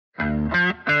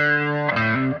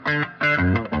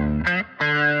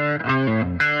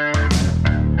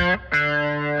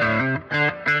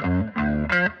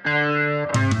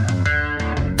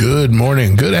Good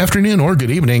morning, good afternoon, or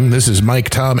good evening. This is Mike,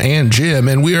 Tom, and Jim,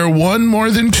 and we are one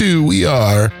more than two. We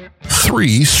are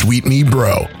three Sweet Me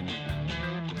Bro.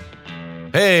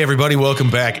 Hey, everybody.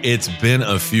 Welcome back. It's been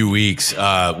a few weeks.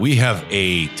 We have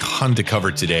a ton to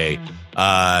cover today.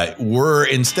 We're,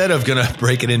 instead of going to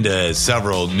break it into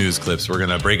several news clips, we're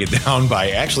going to break it down by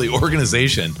actually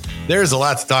organization. There's a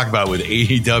lot to talk about with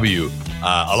AEW,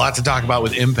 a lot to talk about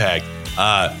with Impact.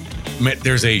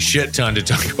 There's a shit ton to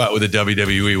talk about with the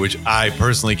WWE, which I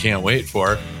personally can't wait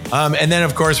for. And then,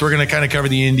 of course, we're going to kind of cover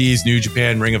the Indies, New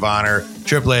Japan, Ring of Honor,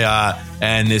 AAA,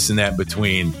 and this and that in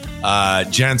between.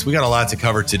 Gents, we got a lot to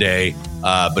cover today,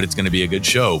 but it's going to be a good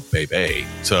show, baby.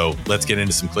 So let's get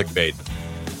into some clickbait.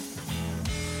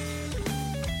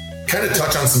 Kind of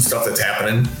touch on some stuff that's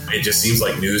happening. It just seems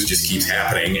like news just keeps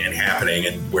happening,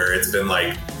 and where it's been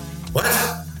like,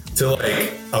 what? To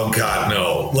like, oh God,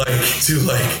 no. Like, to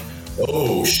like,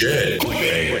 oh shit.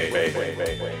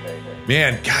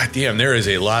 Man, goddamn, there is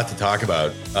a lot to talk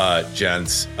about,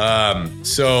 gents.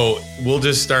 So we'll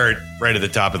just start right at the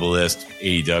top of the list.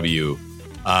 AEW.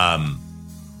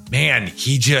 Man,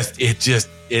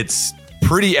 it's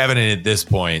pretty evident at this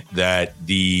point that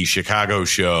the Chicago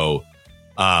show,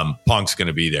 Punk's going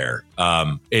to be there.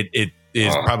 It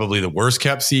is probably the worst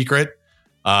kept secret,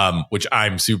 which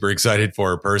I'm super excited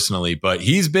for personally. But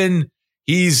he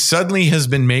suddenly has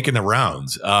been making the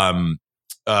rounds.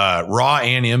 Raw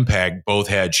and Impact both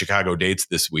had Chicago dates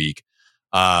this week.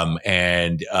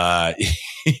 And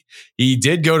he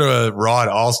did go to Raw at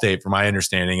Allstate, from my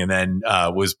understanding, and then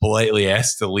was politely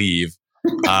asked to leave.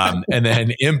 And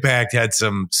then Impact had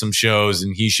some shows,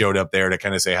 and he showed up there to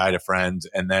kind of say hi to friends.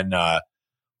 And then I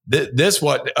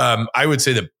would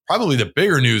say probably the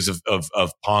bigger news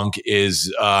of Punk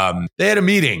is they had a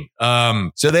meeting.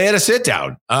 So they had a sit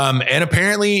down. And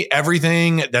apparently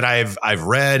everything that I've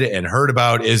read and heard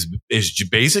about is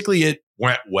basically it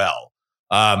went well.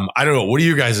 I don't know. What are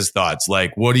your guys' thoughts?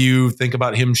 Like, what do you think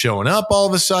about him showing up all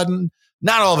of a sudden?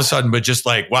 Not all of a sudden, but just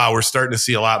like, wow, we're starting to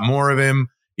see a lot more of him.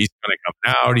 He's kind of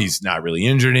coming out. He's not really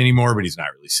injured anymore, but he's not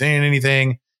really saying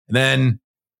anything. And then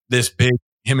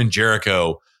him and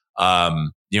Jericho,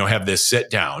 have this sit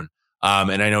down.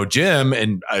 And I know Jim,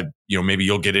 and maybe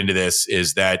you'll get into this,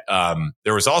 is that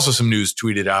there was also some news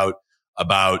tweeted out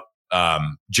about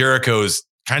Jericho's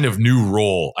kind of new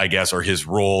role, I guess, or his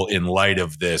role in light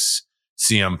of this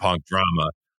CM Punk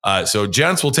drama. So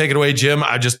gents, we'll take it away. Jim,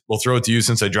 we'll throw it to you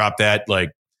since I dropped that.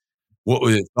 Like, what were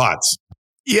your thoughts?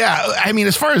 Yeah, I mean,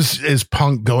 as far as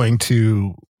Punk going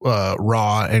to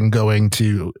Raw and going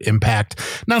to Impact,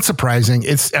 not surprising.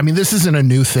 This isn't a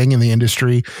new thing in the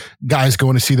industry. Guys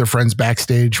going to see their friends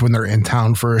backstage when they're in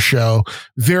town for a show.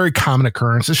 Very common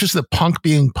occurrence. It's just that Punk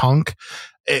being Punk,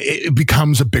 it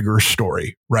becomes a bigger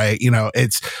story, right?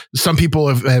 It's some people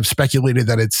have speculated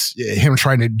that it's him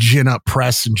trying to gin up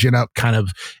press and gin up kind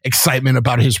of excitement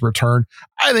about his return.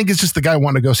 I think it's just the guy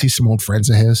wanting to go see some old friends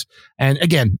of his. And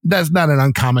again, that's not an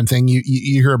uncommon thing. You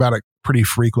hear about it pretty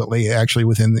frequently, actually,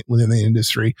 within the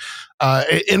industry.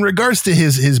 In regards to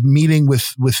his meeting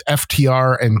with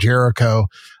FTR and Jericho,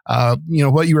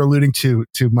 what you were alluding to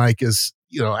Mike, is,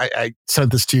 I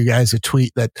sent this to you guys, a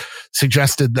tweet that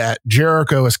suggested that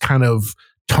Jericho is kind of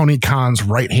Tony Khan's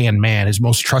right-hand man, his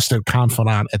most trusted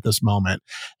confidant at this moment.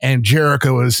 And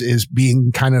Jericho is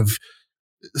being kind of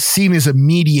seen as a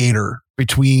mediator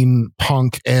between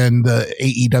Punk and the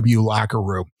AEW locker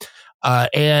room.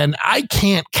 And I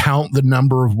can't count the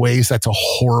number of ways that's a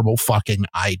horrible fucking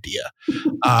idea.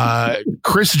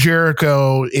 Chris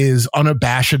Jericho is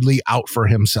unabashedly out for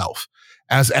himself,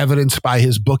 as evidenced by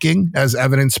his booking, as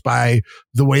evidenced by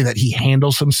the way that he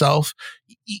handles himself.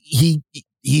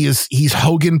 He's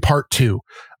Hogan Part 2.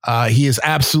 He is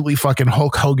absolutely fucking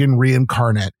Hulk Hogan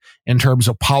reincarnate in terms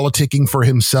of politicking for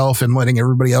himself and letting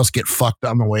everybody else get fucked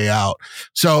on the way out.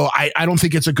 So I don't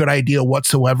think it's a good idea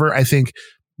whatsoever. I think,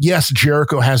 yes,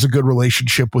 Jericho has a good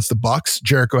relationship with the Bucks.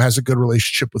 Jericho has a good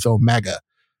relationship with Omega.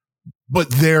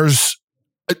 But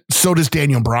so does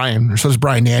Daniel Bryan, or so does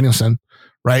Bryan Danielson.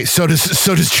 Right. So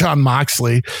does Jon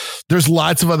Moxley. There's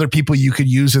lots of other people you could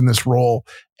use in this role.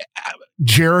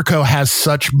 Jericho has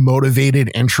such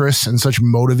motivated interests and such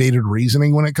motivated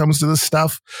reasoning when it comes to this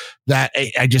stuff that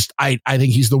I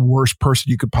think he's the worst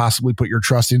person you could possibly put your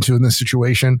trust into in this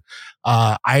situation.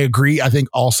 I agree. I think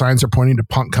all signs are pointing to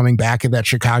Punk coming back at that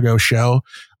Chicago show,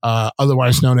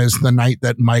 otherwise known as the night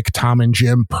that Mike, Tom, and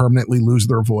Jim permanently lose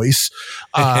their voice.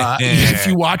 If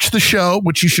you watch the show,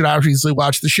 which you should obviously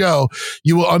watch the show,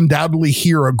 you will undoubtedly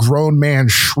hear a grown man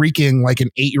shrieking like an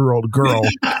 8-year-old girl.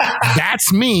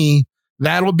 That's me.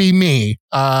 That'll be me.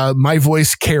 My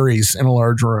voice carries in a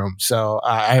large room, so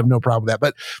I have no problem with that.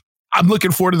 But I'm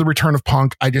looking forward to the return of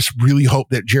Punk. I just really hope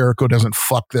that Jericho doesn't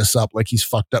fuck this up like he's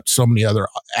fucked up so many other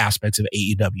aspects of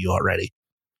AEW already.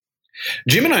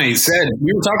 Jim and I said,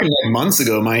 we were talking like months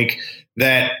ago, Mike,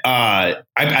 that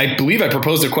I believe I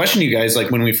proposed a question to you guys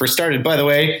like when we first started. By the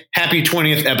way, happy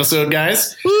 20th episode,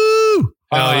 guys. Woo!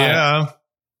 Hell yeah.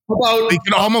 About We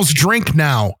can almost drink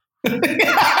now.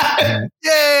 Yay.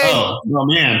 oh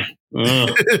man.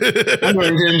 I'm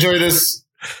going to enjoy this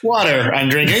water I'm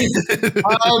drinking.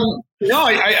 No,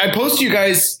 I posted you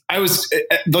guys. I was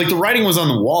like, the writing was on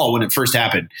the wall when it first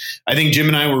happened. I think Jim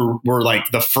and I were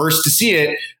like the first to see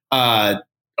it.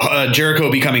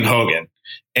 Jericho becoming Hogan,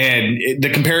 and the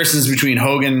comparisons between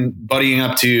Hogan buddying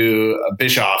up to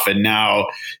Bischoff, and now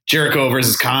Jericho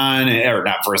versus Khan, or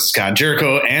not versus Khan,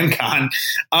 Jericho and Khan.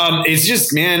 It's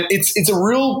just, man, it's a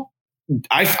real.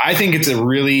 I think it's a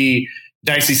really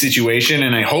dicey situation,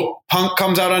 and I hope Punk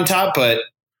comes out on top. But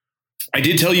I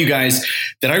did tell you guys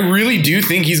that I really do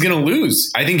think he's going to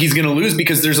lose. I think he's going to lose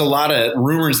because there's a lot of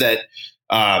rumors that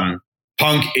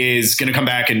Punk is going to come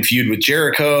back and feud with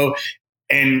Jericho.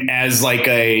 And as like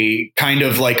a kind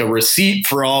of like a receipt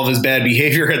for all of his bad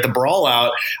behavior at the Brawl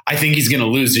Out, I think he's going to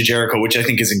lose to Jericho, which I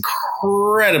think is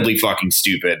incredibly fucking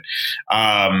stupid.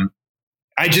 I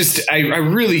just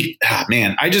really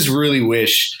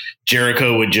wish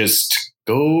Jericho would just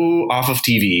go off of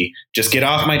TV, just get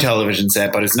off my television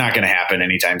set, but it's not going to happen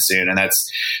anytime soon. And that's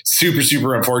super,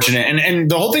 super unfortunate. And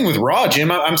the whole thing with Raw,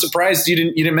 Jim, I'm surprised you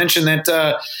didn't mention that.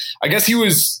 I guess he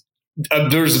was,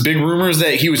 there's big rumors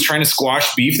that he was trying to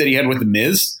squash beef that he had with the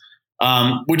Miz,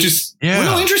 which is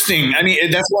real interesting. I mean,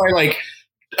 that's why, like,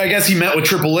 I guess he met with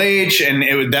Triple H,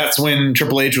 and that's when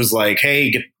Triple H was like,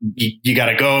 "Hey, you got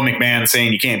to go." McMahon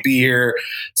saying you can't be here.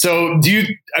 So, do you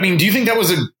think that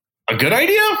was a good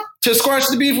idea to squash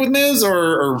the beef with Miz,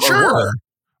 or sure? Or what?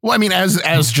 Well, I mean,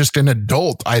 as just an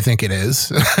adult, I think it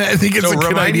is. I think it's a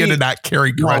good idea to not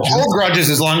carry grudges. Hold grudges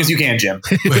as long as you can, Jim.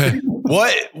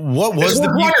 What was the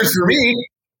beef for me?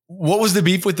 What was the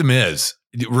beef with the Miz?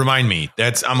 Remind me.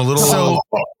 I'm a little.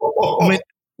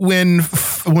 When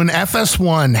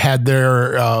FS1 had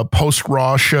their post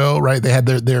Raw show, right? They had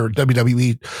their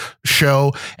WWE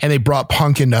show, and they brought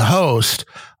Punk in to host.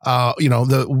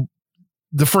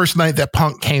 The first night that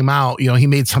Punk came out, he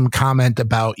made some comment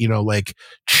about, like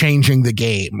changing the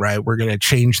game, right? We're going to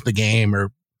change the game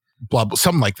or blah, blah,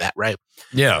 something like that, right?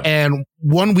 Yeah. And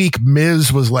one week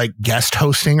Miz was like guest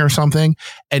hosting or something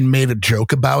and made a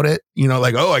joke about it,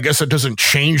 like, oh, I guess it doesn't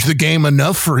change the game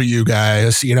enough for you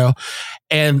guys,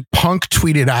 and Punk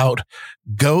tweeted out,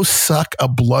 "Go suck a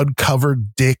blood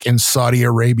covered dick in Saudi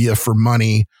Arabia for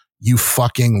money, you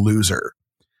fucking loser."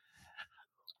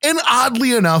 And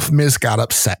oddly enough, Miz got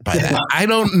upset by that. I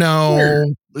don't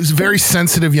know. He's a very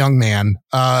sensitive young man.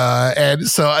 And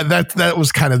so that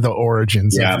was kind of the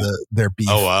origins of their beef.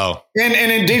 Oh, wow. And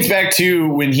it dates back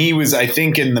to when he was, I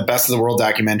think, in the Best of the World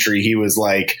documentary, he was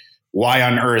like, why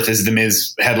on earth is The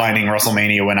Miz headlining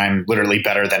WrestleMania when I'm literally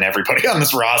better than everybody on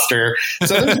this roster?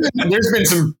 So there's been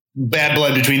some bad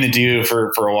blood between the two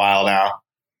for a while now.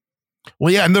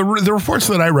 Well, yeah, and the reports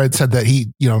that I read said that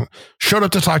he, showed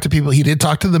up to talk to people. He did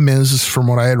talk to the Miz, from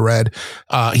what I had read.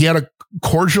 He had a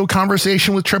cordial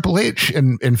conversation with Triple H,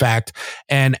 in fact,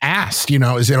 and asked,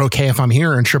 is it okay if I'm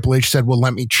here? And Triple H said, well,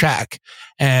 let me check.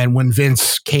 And when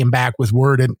Vince came back with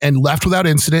word and left without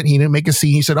incident, he didn't make a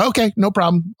scene. He said, okay, no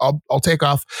problem. I'll take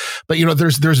off. But,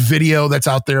 there's video that's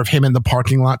out there of him in the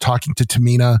parking lot talking to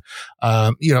Tamina.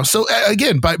 So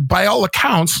again, by all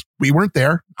accounts, we weren't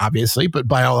there, obviously, but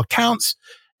by all accounts,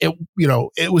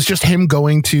 it was just him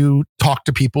going to talk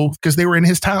to people because they were in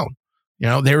his town.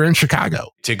 They were in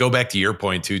Chicago. To go back to your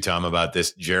point too, Tom, about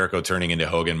this Jericho turning into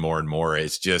Hogan more and more,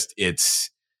 it's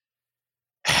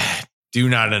do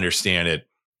not understand it.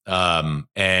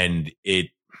 And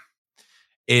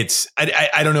it's,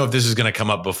 I don't know if this is going to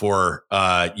come up before,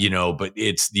 but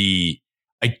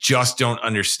I just don't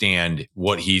understand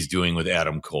what he's doing with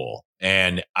Adam Cole.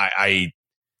 And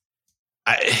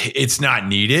it's not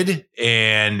needed.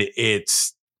 And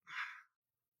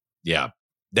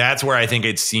that's where I think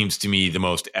it seems to me the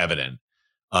most evident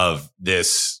of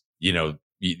this,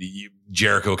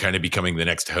 Jericho kind of becoming the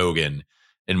next Hogan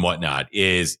and whatnot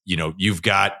is, you've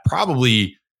got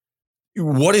probably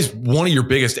what is one of your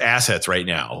biggest assets right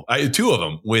now. Two of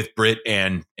them with Britt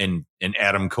and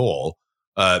Adam Cole,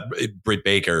 Britt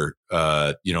Baker,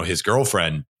 his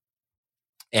girlfriend.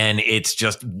 And it's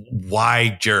just,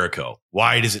 why Jericho?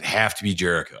 Why does it have to be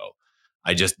Jericho?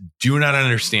 I just do not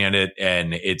understand it.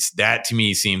 And that to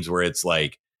me seems where it's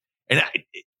like,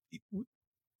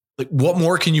 what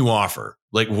more can you offer?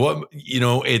 Like what,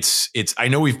 I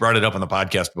know we've brought it up on the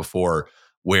podcast before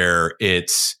where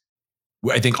it's,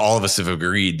 I think all of us have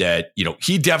agreed that,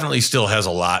 he definitely still has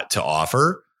a lot to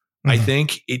offer. I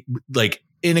think it like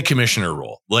in a commissioner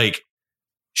role, like,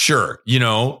 sure,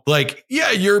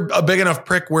 yeah, you're a big enough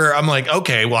prick where I'm like,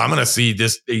 okay, well, I'm going to see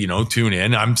this, tune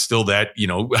in. I'm still that,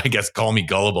 I guess call me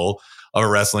gullible of a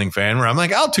wrestling fan where I'm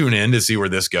like, I'll tune in to see where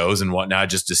this goes and whatnot,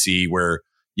 just to see where,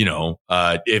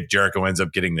 if Jericho ends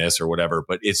up getting this or whatever.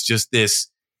 But it's just this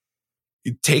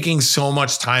taking so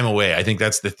much time away. I think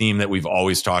that's the theme that we've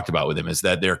always talked about with him, is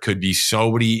that there could be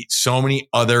so many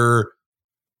other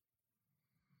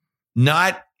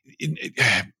not.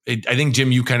 I think,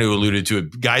 Jim, you kind of alluded to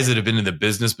it, guys that have been in the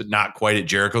business, but not quite at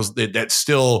Jericho's, that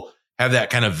still have that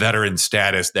kind of veteran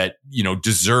status that,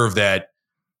 deserve that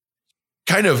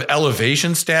kind of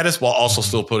elevation status while also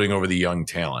still putting over the young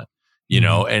talent,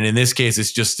 and in this case,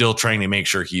 it's just still trying to make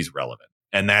sure he's relevant.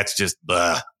 And that's just,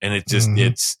 and it just,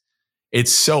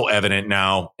 it's so evident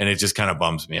now, and it just kind of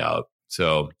bums me out.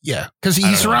 So yeah, because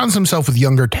he surrounds himself with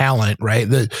younger talent, right?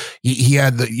 He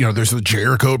had there's the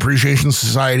Jericho Appreciation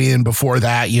Society, and before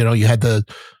that, you had the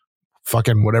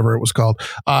fucking whatever it was called.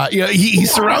 He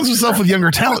surrounds himself with younger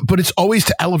talent, but it's always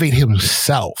to elevate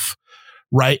himself,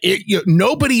 right?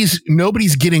 Nobody's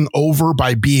getting over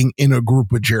by being in a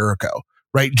group with Jericho.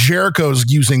 Right. Jericho's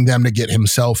using them to get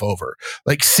himself over.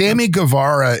 Like Sammy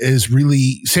Guevara,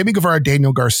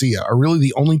 Daniel Garcia are really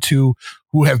the only two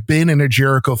who have been in a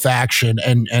Jericho faction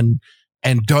and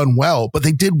done well, but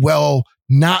they did well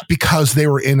not because they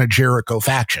were in a Jericho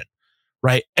faction.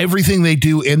 Right. Everything they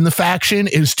do in the faction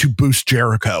is to boost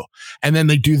Jericho. And then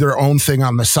they do their own thing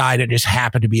on the side and just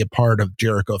happen to be a part of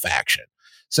Jericho faction.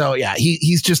 So yeah,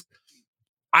 he's just,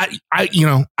 I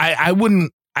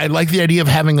like the idea of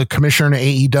having a commissioner in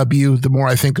AEW. The more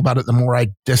I think about it, the more I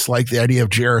dislike the idea of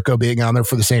Jericho being on there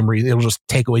for the same reason. It'll just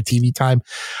take away TV time.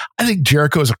 I think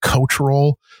Jericho is a coach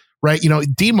role, right?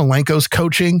 Dean Malenko's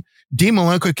coaching. Dean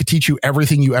Malenko could teach you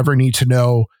everything you ever need to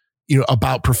know,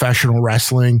 about professional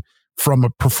wrestling from a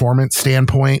performance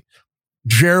standpoint.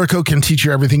 Jericho can teach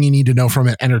you everything you need to know from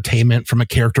an entertainment, from a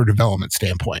character development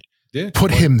standpoint. Yeah,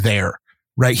 put him there,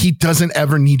 right? He doesn't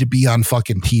ever need to be on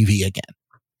fucking TV again.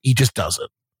 He just doesn't.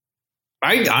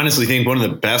 I honestly think one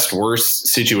of the worst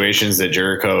situations that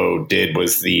Jericho did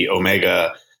was the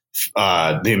Omega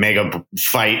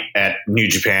fight at New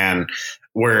Japan,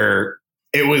 where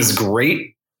it was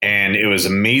great and it was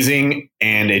amazing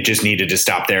and it just needed to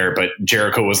stop there. But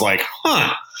Jericho was like,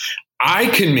 I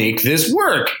can make this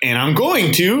work, and I'm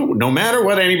going to, no matter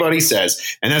what anybody says.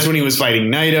 And that's when he was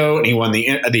fighting Naito, and he won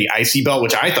the IC belt,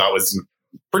 which I thought was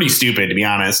pretty stupid, to be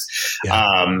honest.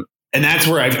 Yeah. And that's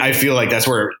where I feel like that's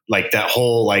where like that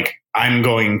whole, like, I'm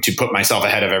going to put myself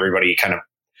ahead of everybody kind of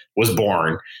was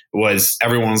born. Was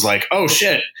everyone's like, oh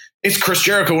shit, it's Chris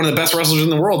Jericho, one of the best wrestlers in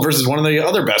the world versus one of the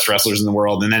other best wrestlers in the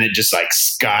world. And then it just like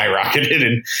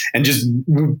skyrocketed and just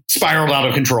spiraled out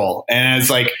of control. And it's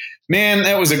like, man,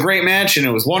 that was a great match and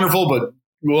it was wonderful, but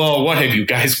well, what have you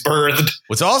guys birthed?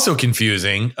 What's also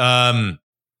confusing, Tom,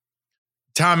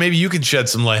 maybe you can shed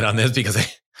some light on this, because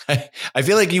I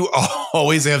feel like you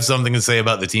always have something to say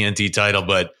about the TNT title,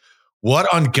 but what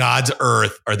on God's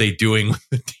earth are they doing with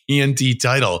the TNT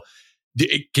title?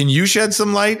 Can you shed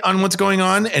some light on what's going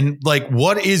on? And like,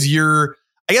 what is I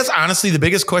guess, honestly, the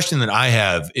biggest question that I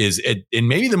have is, and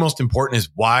maybe the most important, is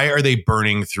why are they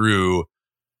burning through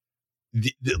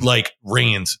like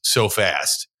Reigns so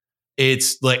fast?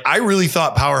 It's like, I really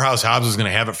thought Powerhouse Hobbs was going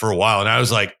to have it for a while. And I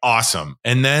was like, awesome.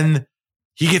 And then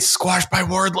he gets squashed by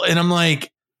Wardlow. And I'm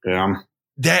like, yeah.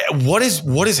 Is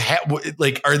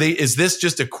this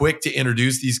just a quick to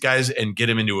introduce these guys and get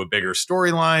them into a bigger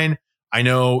storyline? I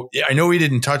know we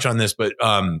didn't touch on this, but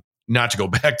not to go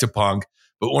back to Punk,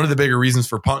 but one of the bigger reasons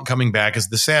for Punk coming back is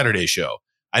the Saturday show.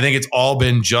 I think it's all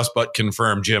been just but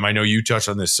confirmed. Jim, I know you touched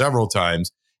on this several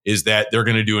times, is that they're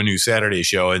going to do a new Saturday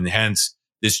show, and hence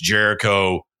this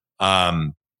Jericho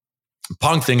Punk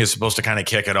thing is supposed to kind of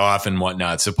kick it off and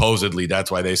whatnot. Supposedly that's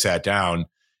why they sat down.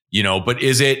 But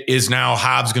is now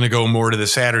Hobbs going to go more to the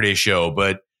Saturday show?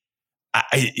 But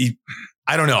I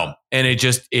don't know. And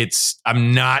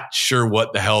I'm not sure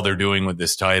what the hell they're doing with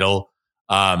this title.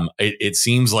 It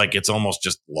seems like it's almost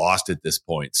just lost at this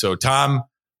point. So Tom,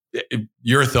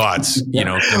 your thoughts,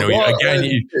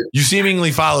 you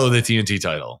seemingly follow the TNT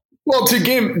title. Well, to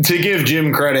give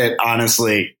Jim credit,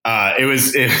 honestly,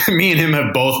 me and him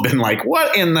have both been like,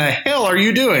 what in the hell are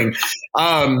you doing?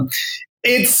 I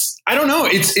don't know.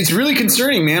 It's really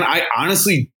concerning, man. I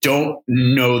honestly don't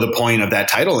know the point of that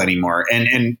title anymore.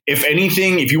 And if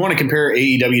anything, if you want to compare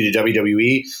AEW to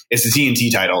WWE, it's the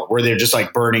TNT title, where they're just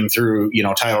like burning through,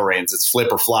 title reigns. It's flip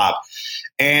or flop.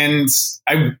 And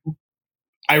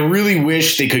I really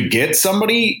wish they could get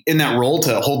somebody in that role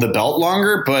to hold the belt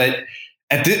longer. But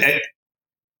I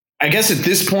guess at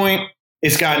this point,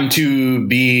 it's gotten to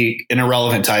be an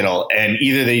irrelevant title, and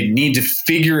either they need to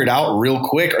figure it out real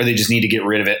quick or they just need to get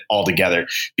rid of it altogether,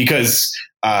 because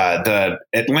the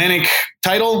Atlantic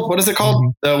title, what is it called?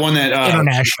 Mm-hmm. The one that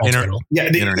international title.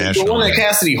 Yeah, the one that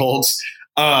Cassidy holds.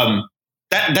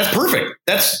 That's perfect.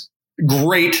 That's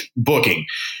great booking.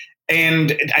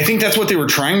 And I think that's what they were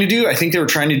trying to do. I think they were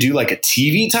trying to do like a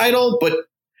TV title,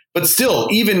 but still,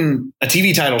 even a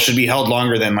TV title should be held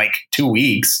longer than like 2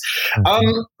 weeks.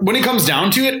 When it comes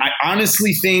down to it, I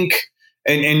honestly think,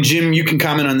 and Jim, you can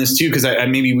comment on this too, because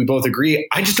maybe we both agree.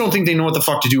 I just don't think they know what the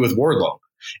fuck to do with Wardlow.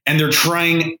 And they're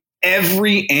trying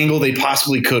every angle they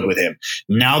possibly could with him.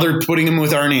 Now they're putting him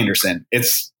with Arn Anderson.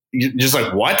 It's just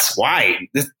like, what? Why?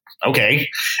 Okay.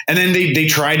 And then they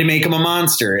tried to make him a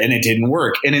monster and it didn't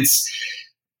work. And it's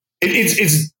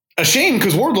a shame,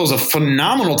 because Wardlow's a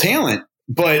phenomenal talent.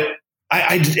 But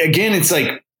again, it's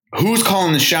like, who's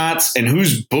calling the shots and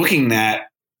who's booking that?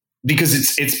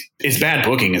 Because it's bad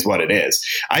booking is what it is.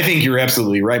 I think you're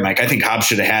absolutely right, Mike. I think Hobbs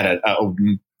should have had a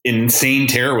insane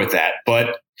tear with that.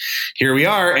 But here we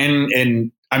are,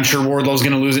 and I'm sure Wardlow's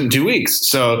going to lose it in 2 weeks.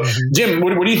 So, Jim,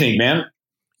 what do you think, man?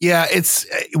 Yeah, it's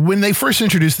when they first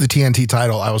introduced the TNT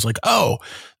title, I was like, oh,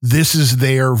 this is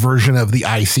their version of the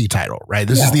IC title, right?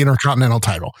 This is the Intercontinental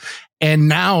title. And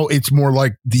now it's more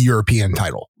like the European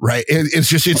title, right? It's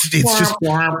just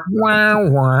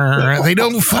they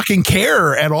don't fucking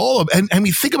care at all. And I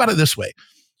mean, think about it this way,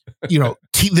 the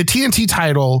TNT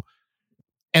title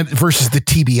and versus the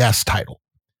TBS title,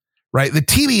 right? The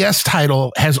TBS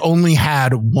title has only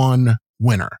had one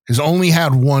winner, has only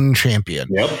had one champion,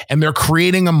 and they're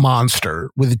creating a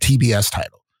monster with a TBS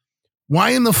title.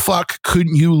 Why in the fuck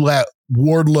couldn't you let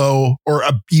Wardlow, or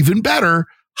even better,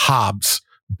 Hobbs,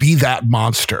 be that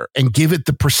monster and give it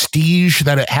the prestige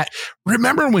that it had?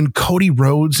 Remember when Cody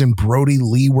Rhodes and Brody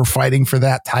Lee were fighting for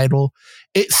that title?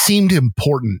 It seemed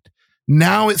important.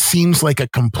 Now it seems like a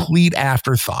complete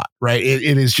afterthought, right?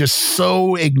 It is just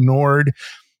so ignored.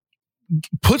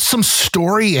 Put some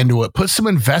story into it, put some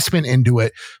investment into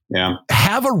it. Yeah.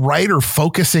 Have a writer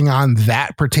focusing on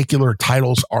that particular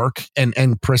title's arc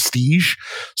and prestige,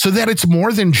 so that it's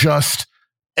more than just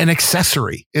an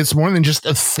accessory. It's more than just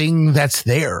a thing that's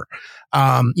there.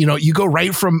 You go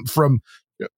right from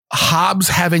Hobbs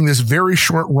having this very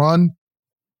short run,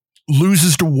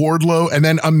 loses to Wardlow, and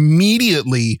then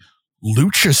immediately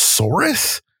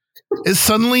Luchasaurus is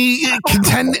suddenly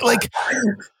contending. Like,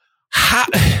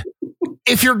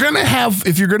 if you're gonna have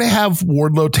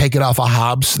Wardlow take it off of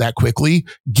Hobbs that quickly,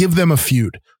 give them a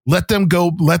feud. Let them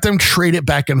go. Let them trade it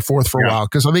back and forth for a while,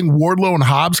 because I think Wardlow and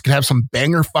Hobbs can have some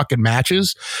banger fucking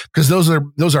matches, because those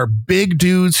are big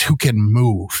dudes who can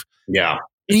move. Yeah,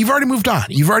 and you've already moved on.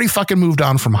 You've already fucking moved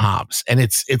on from Hobbs, and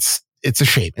it's a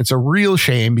shame. It's a real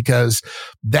shame, because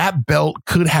that belt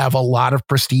could have a lot of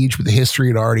prestige with the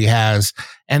history it already has.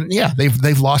 And yeah,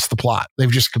 they've lost the plot. They've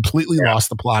just completely lost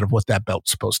the plot of what that belt's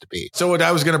supposed to be. So what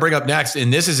I was going to bring up next,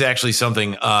 and this is actually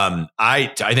something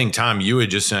I think, Tom, you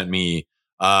had just sent me,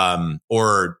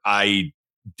 or I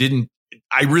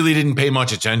really didn't pay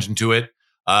much attention to it.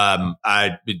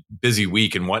 I busy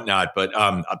week and whatnot, but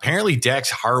apparently Dax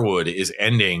Harwood is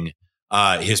ending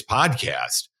his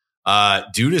podcast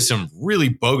due to some really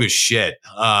bogus shit,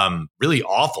 really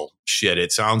awful shit,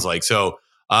 it sounds like. So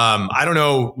I don't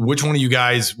know which one of you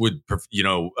guys would,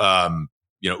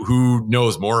 who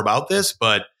knows more about this,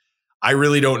 but I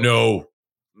really don't know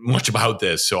much about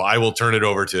this. So I will turn it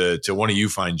over to one of you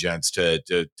fine gents to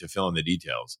fill in the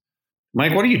details.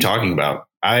 Mike, what are you talking about?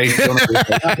 I don't know.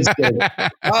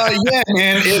 Yeah,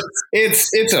 man,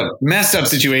 it's a messed up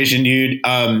situation, dude.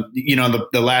 The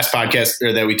last podcast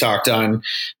that we talked on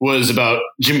was about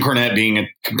Jim Cornette being a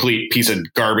complete piece of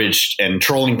garbage and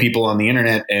trolling people on the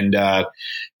internet. And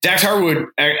Dax Harwood,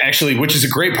 actually, which is a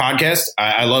great podcast.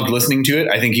 I loved listening to it.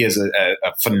 I think he has a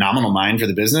phenomenal mind for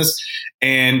the business,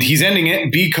 and he's ending it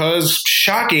because,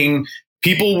 shocking,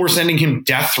 people were sending him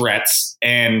death threats,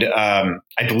 and I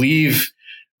believe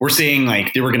we're saying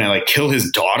like they were going to like kill his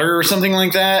daughter or something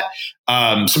like that.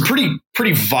 Some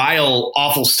pretty vile,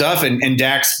 awful stuff. And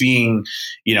Dax, being,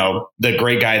 the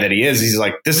great guy that he is, he's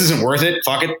like, this isn't worth it.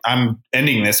 Fuck it. I'm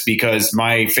ending this because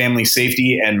my family's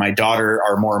safety and my daughter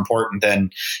are more important than,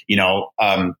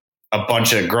 a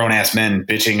bunch of grown ass men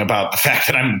bitching about the fact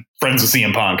that I'm friends with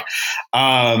CM Punk.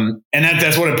 And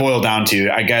that's what it boiled down to.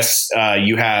 I guess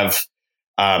you have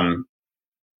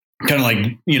kind of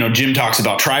like, Jim talks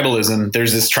about tribalism.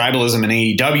 There's this tribalism in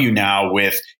AEW now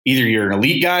with either you're an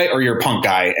elite guy or you're a punk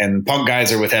guy, and punk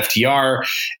guys are with FTR.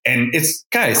 And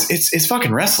it's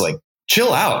fucking wrestling.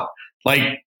 Chill out.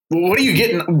 Like, what are you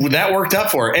getting that worked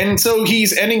up for? And so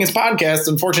he's ending his podcast,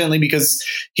 unfortunately, because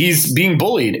he's being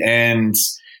bullied, and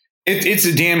it's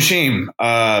a damn shame.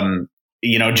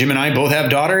 Jim and I both have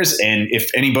daughters, and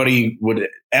if anybody would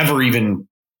ever even,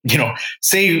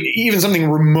 say even something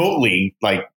remotely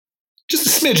like just a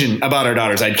smidgen about our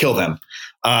daughters, I'd kill them.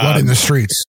 Blood in the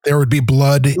streets. There would be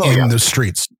blood in the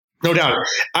streets. No doubt.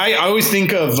 I always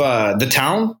think of The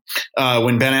Town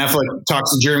when Ben Affleck talks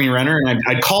to Jeremy Renner, and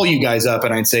I'd call you guys up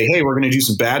and I'd say, hey, we're going to do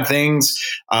some bad things.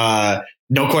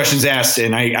 No questions asked.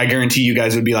 And I guarantee you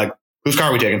guys would be like, whose car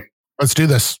are we taking? Let's do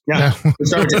this. Yeah.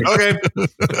 Okay.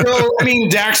 So, I mean,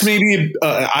 Dax may be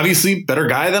obviously better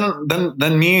guy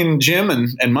than me and Jim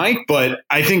and Mike, but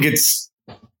I think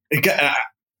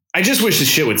I just wish this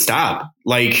shit would stop.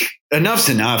 Like, enough's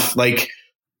enough. Like,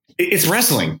 it's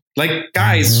wrestling. Like,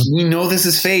 guys, we know this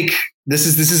is fake. This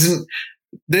isn't,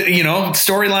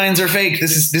 storylines are fake.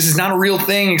 This is not a real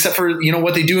thing except for,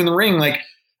 what they do in the ring. Like,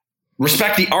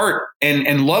 respect the art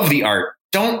and love the art.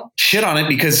 Don't shit on it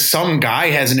because some guy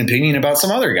has an opinion about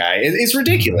some other guy. It's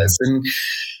ridiculous. And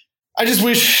I just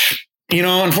wish,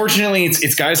 unfortunately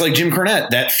it's guys like Jim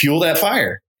Cornette that fuel that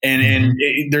fire. And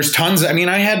there's tons. I mean,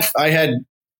 I had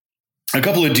a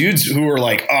couple of dudes who were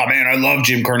like, oh man, I love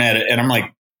Jim Cornette. And I'm like,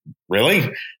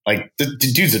 really? Like the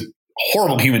dude's a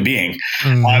horrible human being.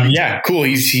 Yeah, cool.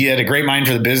 He had a great mind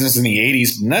for the business in the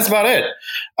 80s, and that's about it.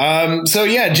 So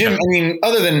yeah, Jim, I mean,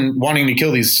 other than wanting to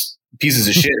kill these pieces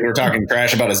of shit who are talking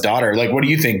trash about his daughter, like, what do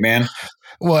you think, man?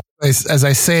 Well, as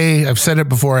I say, I've said it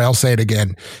before, I'll say it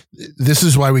again. This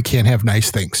is why we can't have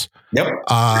nice things. Yep.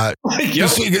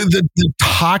 The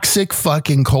toxic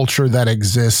fucking culture that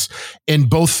exists in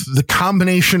both the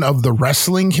combination of the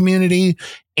wrestling community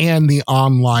and the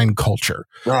online culture.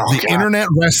 Internet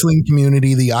wrestling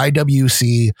community, the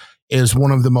IWC, is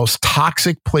one of the most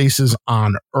toxic places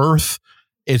on earth.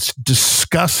 It's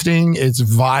disgusting. It's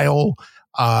vile.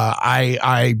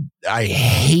 I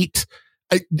hate.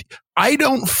 I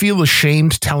don't feel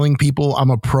ashamed telling people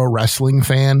I'm a pro wrestling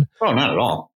fan. Oh, not at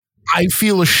all. I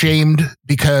feel ashamed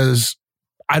because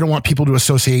I don't want people to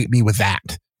associate me with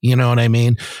that. You know what I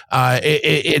mean?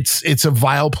 It's a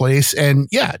vile place. And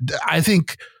yeah, I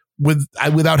think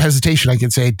without hesitation, I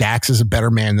can say Dax is a better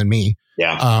man than me.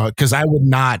 Yeah. Because I would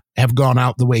not have gone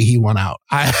out the way he went out.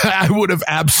 I would have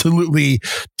absolutely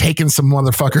taken some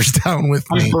motherfuckers down with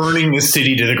me. I'm burning the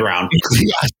city to the ground.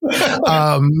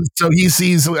 So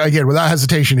he's again, without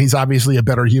hesitation, he's obviously a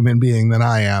better human being than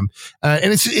I am.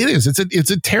 And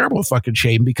it's a terrible fucking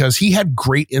shame because he had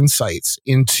great insights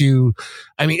into,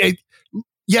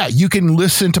 yeah, you can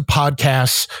listen to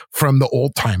podcasts from the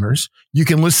old timers. You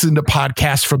can listen to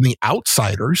podcasts from the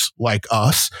outsiders like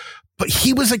us. But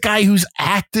he was a guy who's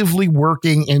actively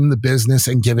working in the business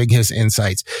and giving his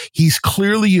insights. He's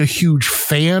clearly a huge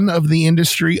fan of the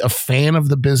industry, a fan of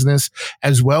the business,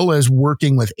 as well as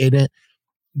working within it.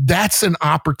 That's an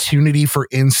opportunity for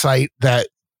insight that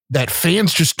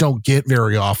fans just don't get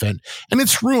very often. And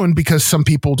it's ruined because some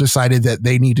people decided that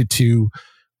they needed to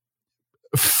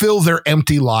fill their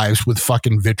empty lives with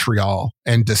fucking vitriol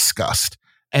and disgust.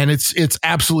 And it's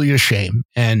absolutely a shame.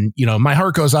 And, my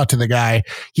heart goes out to the guy.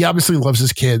 He obviously loves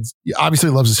his kids. He obviously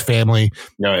loves his family.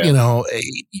 Oh, yeah.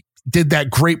 Did that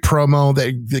great promo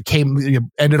that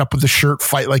ended up with the shirt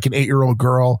fight like an 8-year-old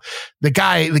girl. The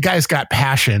guy's got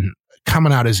passion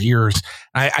coming out his ears.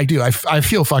 I do. I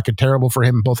feel fucking terrible for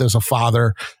him, both as a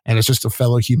father and as just a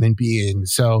fellow human being.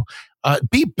 So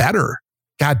be better.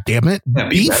 God damn it. Yeah,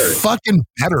 be better. Fucking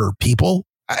better, people.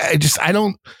 I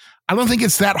don't think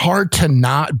it's that hard to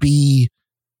not be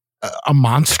a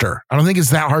monster. I don't think it's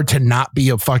that hard to not be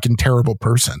a fucking terrible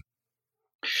person.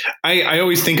 I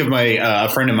always think of a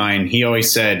friend of mine. He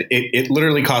always said it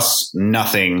literally costs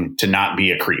nothing to not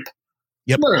be a creep.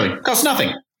 Yep. Literally costs nothing.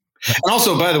 And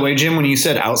also, by the way, Jim, when you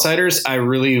said outsiders, I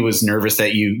really was nervous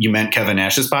that you meant Kevin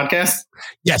Nash's podcast.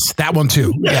 Yes, that one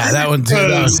too. Yeah, that one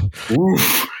too.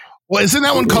 Oof. Well, isn't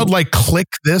that one called like Click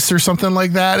This or something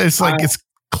like that? It's like it's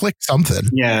Click something.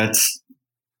 Yeah.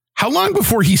 How long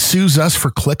before he sues us for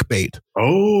clickbait?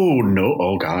 Oh, no.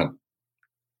 Oh, God.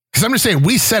 Because I'm just saying,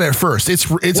 we said it first.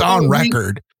 It's on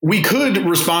record. We could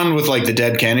respond with like the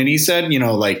Dead Kennedy said,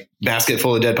 like basket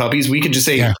full of dead puppies. We could just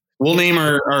say, we'll name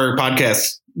our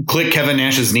podcast Click Kevin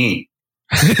Nash's Knee.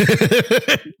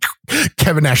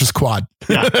 Kevin Nash's quad.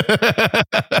 Yeah.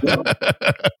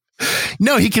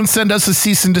 No, he can send us a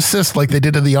cease and desist like they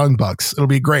did to the Young Bucks. It'll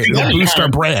be great. It'll boost our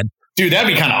brand. Dude,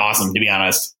 that'd be kind of awesome, to be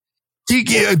honest.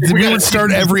 We would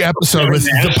start every episode with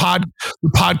the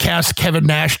podcast Kevin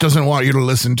Nash doesn't want you to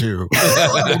listen to.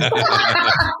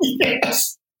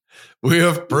 Yes. We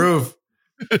have proof.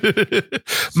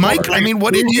 Mike, I mean,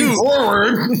 what did you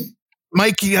forward?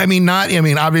 Mike,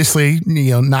 obviously,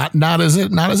 not as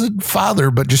a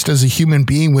father, but just as a human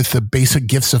being with the basic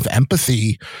gifts of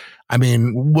empathy. I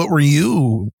mean, what were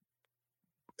you?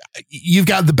 You've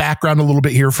got the background a little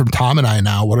bit here from Tom and I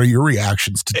now. What are your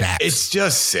reactions to Dax? It's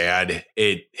just sad.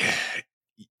 I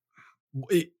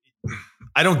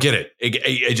don't get it.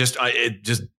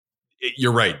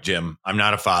 You're right, Jim. I'm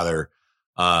not a father.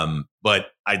 But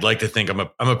I'd like to think I'm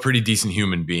a pretty decent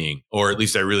human being, or at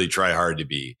least I really try hard to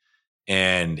be.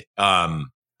 And,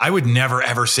 I would never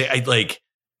ever say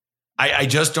I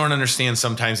just don't understand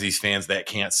sometimes these fans that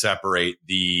can't separate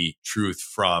the truth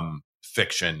from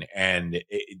fiction and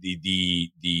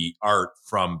the art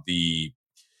from the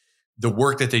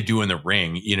work that they do in the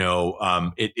ring.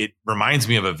 It reminds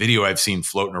me of a video I've seen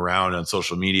floating around on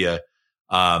social media,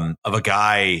 of a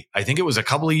guy, I think it was a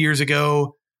couple of years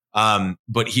ago.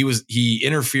 But he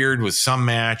interfered with some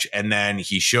match, and then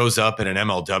he shows up in an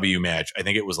MLW match. I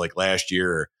think it was like last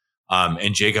year.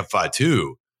 And Jacob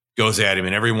Fatu goes at him,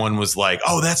 and everyone was like,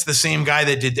 "Oh, that's the same guy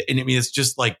that did." And I mean, it's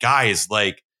just like, guys,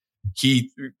 like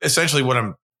essentially what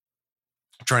I'm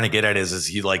trying to get at is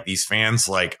he like these fans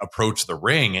like approach the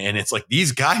ring, and it's like,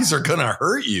 these guys are going to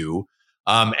hurt you.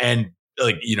 And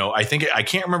like, I think I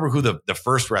can't remember who the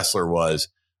first wrestler was.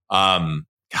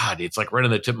 God, it's like right on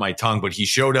the tip of my tongue, but he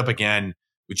showed up again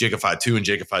with Jacob Fatu, and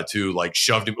Jacob Fatu like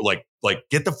shoved him, like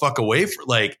get the fuck away from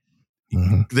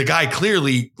the guy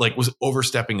clearly like was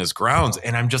overstepping his grounds.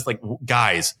 And I'm just like,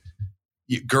 guys,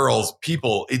 girls,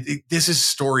 people, this is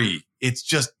story. It's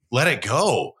just let it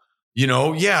go.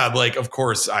 Yeah, like, of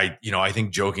course I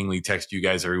think jokingly text you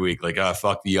guys every week, like,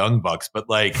 fuck the Young Bucks, but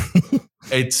like,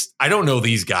 I don't know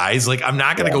these guys. Like, I'm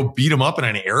not going to go beat them up in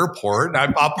an airport.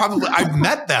 I've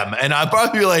met them, and I'll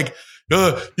probably be like,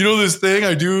 this thing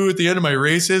I do at the end of my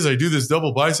races, I do this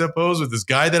double bicep pose with this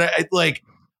guy that I like,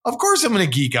 of course I'm going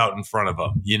to geek out in front of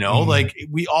him, like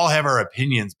we all have our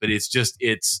opinions, but it's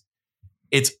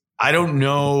I don't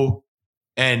know.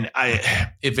 And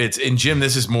Jim,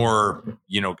 this is more,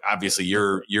 obviously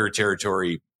your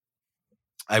territory,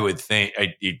 I would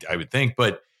think,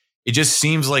 but it just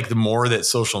seems like the more that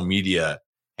social media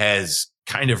has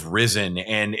kind of risen,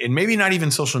 and maybe not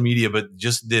even social media, but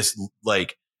just this,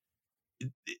 like,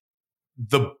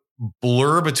 the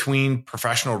blur between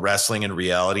professional wrestling and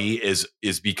reality is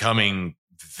becoming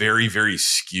very, very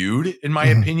skewed, in my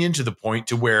opinion, to the point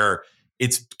to where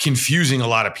it's confusing a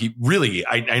lot of people. Really,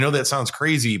 I know that sounds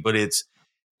crazy, but it's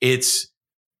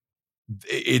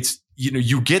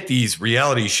you get these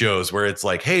reality shows where it's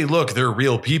like, hey, look, they're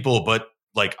real people, but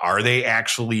like, are they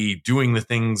actually doing the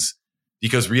things?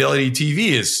 Because reality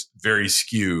TV is very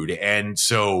skewed. And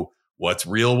so what's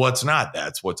real, what's not?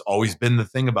 That's what's always been the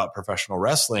thing about professional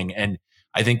wrestling. And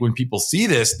I think when people see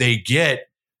this,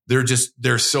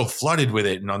 they're so flooded with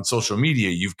it. And on social media,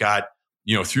 you've got,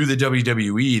 through the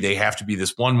WWE, they have to be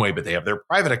this one way, but they have their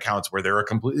private accounts where they're a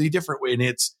completely different way. And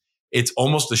it's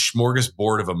almost a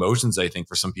smorgasbord of emotions, I think,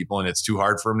 for some people, and it's too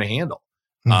hard for them to handle.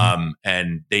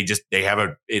 And they have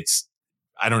a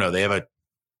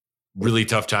really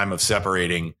tough time of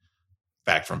separating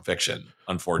fact from fiction,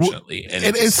 unfortunately. And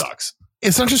it just sucks.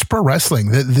 It's not just pro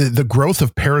wrestling. The growth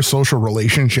of parasocial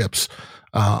relationships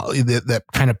that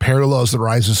kind of parallels the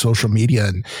rise of social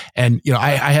media. And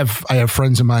I have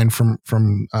friends of mine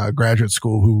from graduate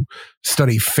school who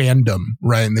study fandom,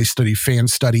 right? And they study fan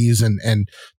studies and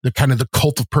the kind of the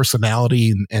cult of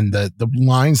personality and the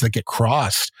lines that get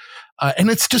crossed. And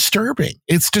it's disturbing.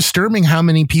 It's disturbing how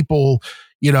many people,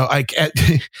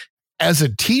 as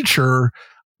a teacher,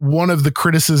 one of the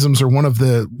criticisms, or one of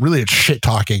the, really, it's shit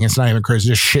talking. It's not even crazy,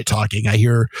 just shit talking. I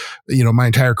hear, my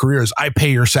entire career is, I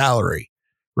pay your salary,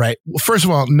 right? Well, first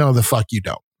of all, no, the fuck you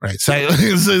don't, right?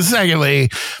 Secondly,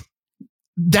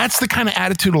 that's the kind of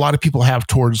attitude a lot of people have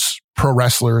towards pro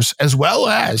wrestlers, as well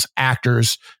as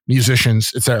actors,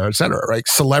 musicians, et cetera, right?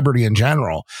 Celebrity in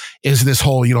general is this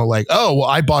whole, like, oh, well,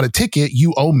 I bought a ticket,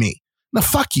 you owe me. No,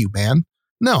 fuck you, man.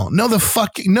 No,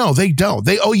 they don't.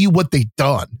 They owe you what they've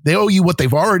done. They owe you what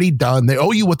they've already done. They owe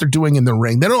you what they're doing in the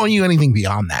ring. They don't owe you anything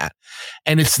beyond that.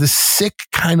 And it's the sick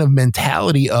kind of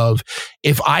mentality of,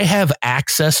 if I have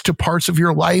access to parts of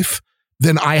your life,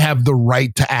 then I have the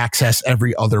right to access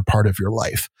every other part of your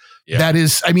life. Yeah. That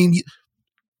is,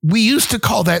 we used to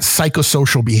call that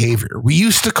psychosocial behavior. We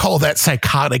used to call that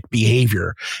psychotic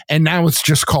behavior. And now it's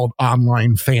just called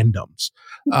online fandoms.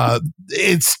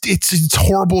 It's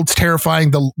horrible. It's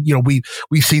terrifying.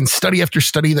 We've seen study after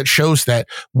study that shows that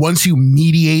once you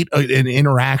mediate an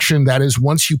interaction, that is,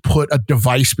 once you put a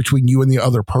device between you and the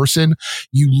other person,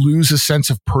 you lose a sense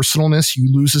of personalness.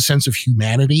 You lose a sense of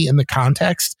humanity in the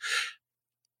context.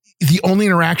 The only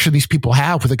interaction these people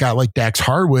have with a guy like Dax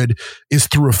Harwood is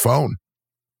through a phone,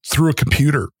 through a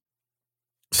computer,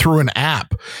 through an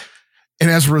app. And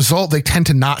as a result, they tend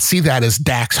to not see that as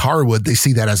Dax Harwood. They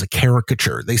see that as a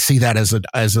caricature. They see that as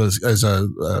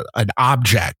an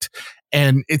object.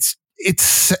 And it's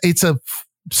a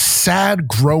sad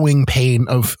growing pain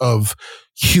of the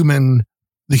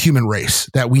human race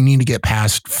that we need to get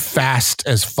past fast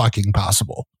as fucking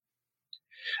possible.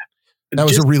 That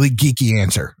was a really geeky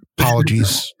answer.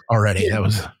 Apologies already. That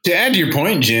was to add to your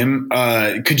point, Jim.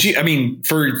 Could you? I mean,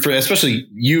 for especially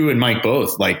you and Mike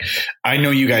both. Like, I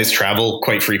know you guys travel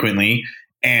quite frequently,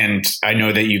 and I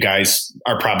know that you guys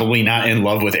are probably not in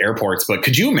love with airports. But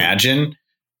could you imagine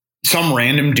some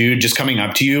random dude just coming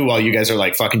up to you while you guys are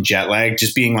like fucking jet lagged,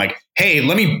 just being like, "Hey,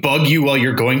 let me bug you while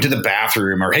you're going to the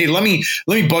bathroom," or "Hey, let me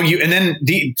bug you," and then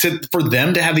for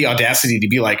them to have the audacity to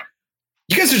be like,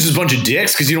 "You guys are just a bunch of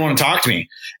dicks because you don't want to talk to me."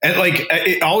 And like,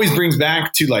 it always brings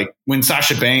back to like when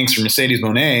Sasha Banks or Mercedes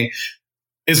Moné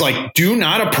is like, "Do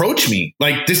not approach me.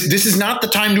 Like this is not the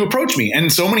time to approach me."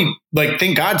 And so many, like,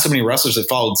 thank God so many wrestlers have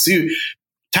followed suit.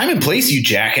 Time and place, you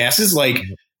jackasses. Like,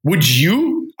 would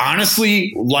you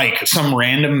honestly like some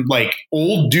random like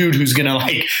old dude who's going to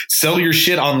like sell your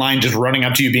shit online just running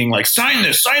up to you being like, sign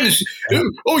this.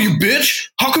 Oh, you bitch.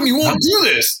 How come you won't do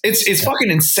this? It's fucking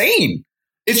insane.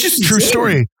 It's just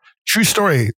True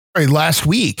story. Last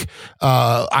week,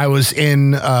 I was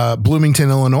in Bloomington,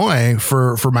 Illinois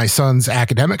for my son's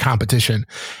academic competition,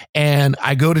 and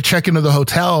I go to check into the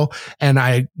hotel, and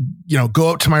I, go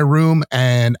up to my room,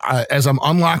 and as I'm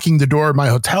unlocking the door of my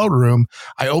hotel room,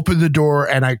 I open the door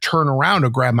and I turn around to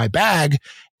grab my bag,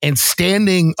 and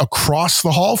standing across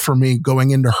the hall from me,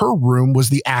 going into her room, was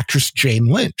the actress Jane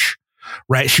Lynch.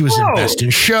 Right. She was in Best in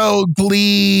Show,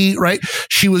 Glee, right?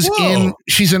 She's an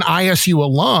ISU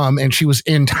alum, and she was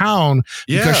in town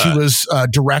because she was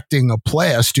directing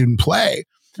a student play.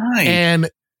 Nice. And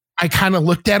I kind of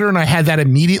looked at her and I had that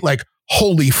immediate, like,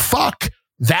 holy fuck,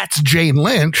 that's Jane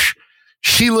Lynch.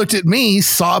 She looked at me,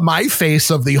 saw my face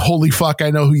of the holy fuck, I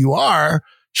know who you are.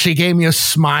 She gave me a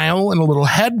smile and a little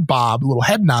head bob, a little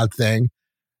head nod thing.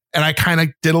 And I kind of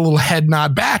did a little head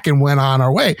nod back and went on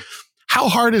our way. How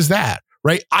hard is that,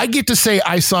 right? I get to say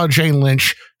I saw Jane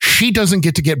Lynch. She doesn't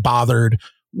get to get bothered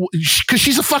because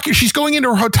she's going into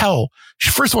her hotel.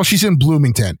 First of all, she's in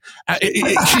Bloomington.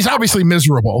 She's obviously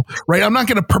miserable, right? I'm not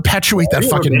going to perpetuate that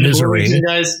fucking misery.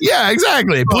 Yeah,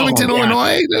 exactly. Bloomington,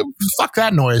 Illinois. Fuck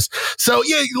that noise. So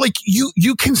yeah, like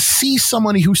you can see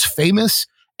somebody who's famous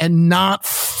and not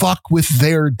fuck with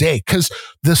their day, because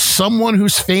the someone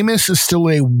who's famous is still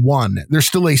a one. They're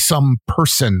still a some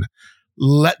person.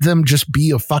 Let them just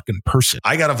be a fucking person.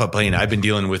 I got off a plane. I've been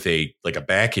dealing with a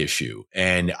back issue,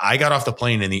 and I got off the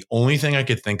plane, and the only thing I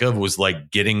could think of was like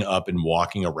getting up and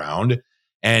walking around.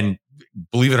 And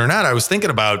believe it or not, I was thinking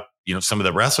about, some of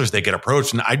the wrestlers that get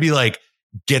approached, and I'd be like,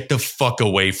 get the fuck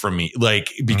away from me.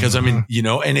 Like, because I'm in,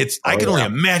 and I can only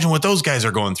imagine what those guys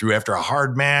are going through after a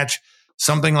hard match,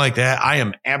 something like that. I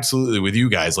am absolutely with you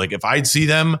guys. Like, if I'd see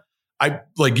them, I,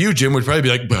 like you, Jim, would probably be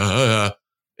like, bah,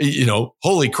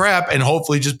 holy crap. And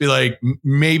hopefully just be like,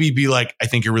 maybe be like, I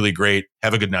think you're really great.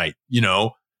 Have a good night.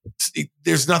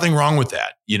 There's nothing wrong with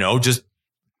that. Just,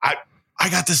 I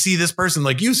got to see this person.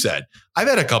 Like you said, I've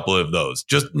had a couple of those,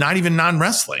 just not even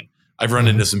non-wrestling. I've run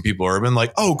into some people who have been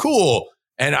like, oh, cool.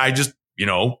 And I just,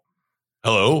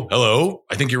 hello.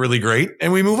 I think you're really great.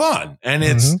 And we move on. And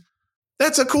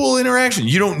that's a cool interaction.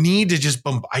 You don't need to just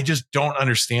bump. I just don't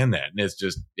understand that. And it's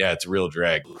just, it's a real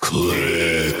drag.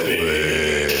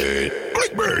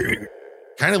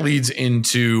 Kind of leads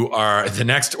into the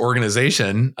next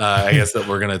organization, I guess, that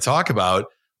we're going to talk about,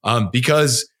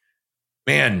 because,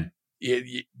 man,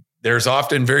 there's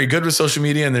often very good with social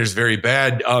media and there's very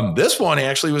bad. This one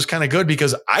actually was kind of good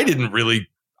because I didn't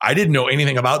know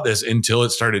anything about this until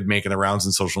it started making the rounds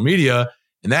in social media.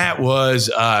 And that was,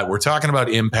 we're talking about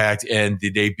Impact and the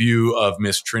debut of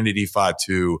Miss Trinity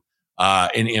Fatu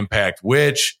in Impact,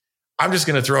 which I'm just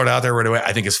going to throw it out there right away.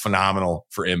 I think is phenomenal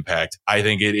for Impact. I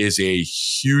think it is a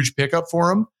huge pickup for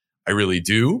them. I really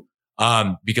do.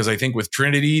 Because I think with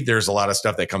Trinity, there's a lot of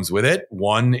stuff that comes with it.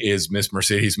 One is Miss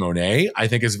Mercedes Moné, I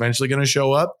think, is eventually going to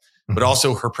show up, but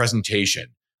also her presentation.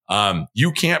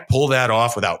 You can't pull that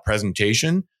off without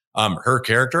presentation. Her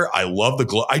character, I love the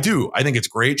glow. I do. I think it's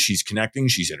great. She's connecting.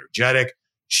 She's energetic.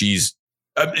 She's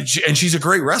and she's a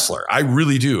great wrestler. I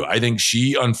really do. I think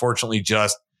she unfortunately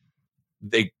just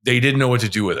they didn't know what to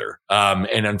do with her.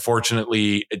 And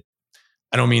unfortunately,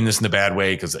 I don't mean this in a bad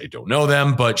way because I don't know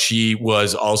them, but she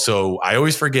was also, I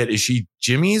always forget, is she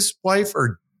Jimmy's wife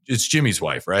or it's Jimmy's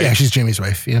wife, right? Yeah, she's Jimmy's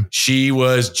wife. Yeah. She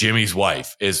was Jimmy's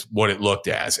wife is what it looked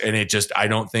as. And it just, I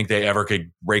don't think they ever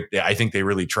could break that. I think they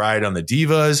really tried on the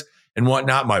divas and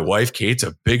whatnot. My wife, Kate's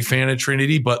a big fan of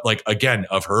Trinity, but like, again,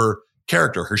 of her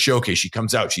character, her showcase, she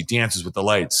comes out, she dances with the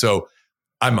lights. So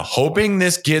I'm hoping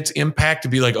this gets Impact to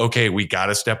be like, okay, we got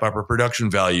to step up our production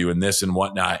value in this and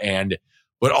whatnot.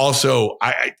 But also,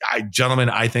 I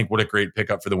gentlemen, I think what a great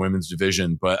pickup for the women's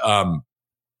division. But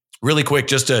really quick,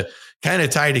 just to kind of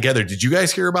tie it together, did you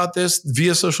guys hear about this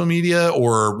via social media,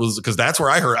 or was because that's where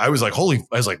I heard? I was like,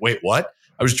 wait, what?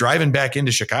 I was driving back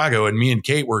into Chicago, and me and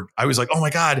Kate I was like, oh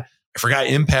my God, I forgot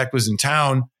Impact was in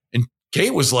town. And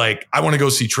Kate was like, I want to go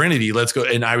see Trinity. Let's go.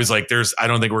 And I was like, I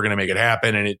don't think we're going to make it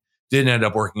happen. And it didn't end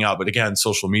up working out. But again,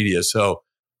 social media. So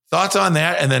thoughts on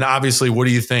that? And then obviously, what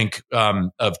do you think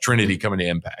of Trinity coming to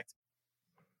Impact?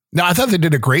 No, I thought they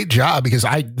did a great job because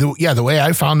the way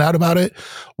I found out about it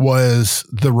was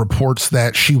the reports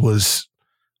that she was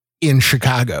in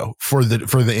Chicago for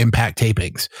the Impact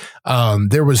tapings.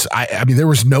 There was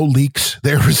no leaks.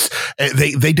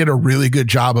 They did a really good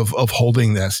job of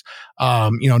holding this.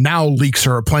 Now leaks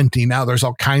are aplenty. Now there's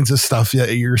all kinds of stuff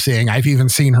that you're seeing. I've even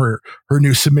seen her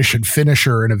new submission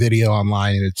finisher in a video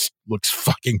online, and it looks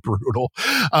fucking brutal.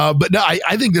 But no,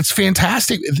 I think that's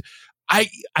fantastic. I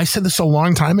said this a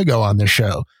long time ago on this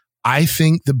show. I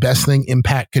think the best thing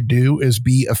Impact could do is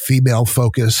be a female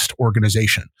focused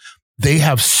organization. They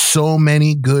have so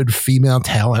many good female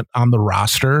talent on the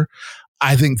roster.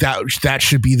 I think that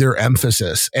should be their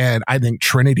emphasis. And I think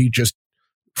Trinity just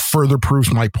further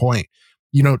proves my point.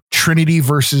 Trinity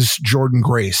versus Jordan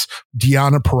Grace,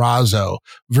 Deonna Purrazzo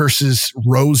versus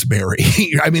Rosemary.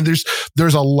 I mean,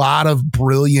 there's a lot of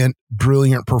brilliant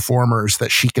performers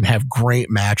that she can have great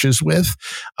matches with.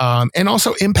 And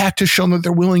also Impact has shown that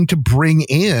they're willing to bring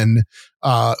in,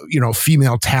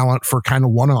 female talent for kind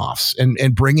of one-offs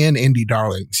and bring in indie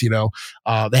darlings.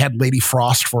 They had Lady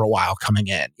Frost for a while coming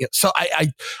in. So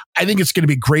I think it's going to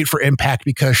be great for Impact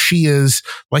because she is,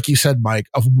 like you said, Mike,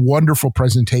 a wonderful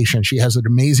presentation. She has an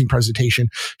amazing presentation.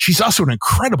 She's also an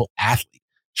incredible athlete.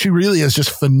 She really is just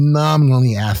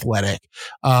phenomenally athletic.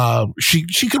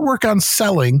 She could work on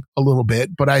selling a little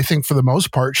bit, but I think for the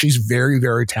most part, she's very,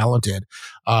 very talented.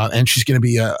 And she's going to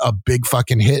be a big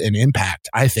fucking hit in Impact,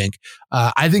 I think.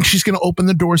 I think she's going to open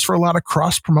the doors for a lot of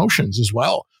cross promotions as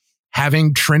well.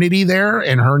 Having Trinity there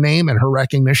and her name and her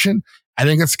recognition, I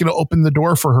think it's going to open the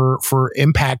door for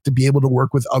Impact to be able to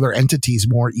work with other entities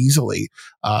more easily,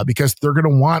 because they're going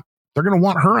to want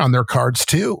her on their cards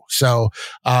too. So,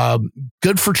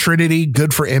 good for Trinity,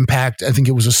 good for Impact. I think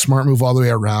it was a smart move all the way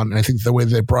around. And I think the way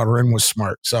they brought her in was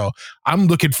smart. So I'm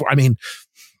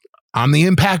the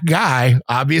Impact guy.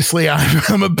 Obviously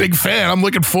I'm a big fan. I'm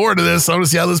looking forward to this. I want to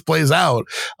see how this plays out.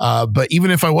 But even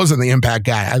if I wasn't the Impact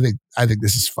guy, I think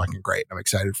this is fucking great. I'm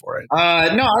excited for it. No, I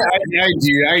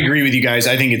do. I agree with you guys.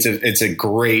 I think it's a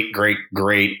great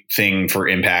thing for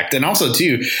Impact. And also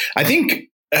too, I think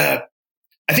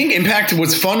Impact,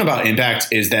 what's fun about Impact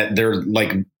is that they're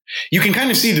like, you can kind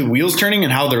of see the wheels turning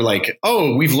and how they're like,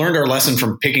 oh, we've learned our lesson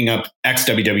from picking up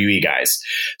ex-WWE guys.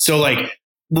 So like,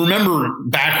 remember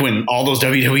back when all those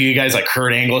WWE guys like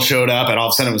Kurt Angle showed up and all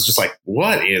of a sudden it was just like,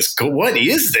 what is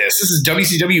this? This is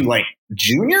WCW like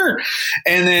Junior.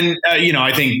 And then,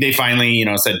 I think they finally,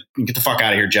 said, get the fuck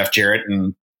out of here, Jeff Jarrett.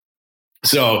 And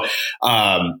so,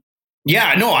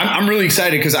 yeah, no, I'm really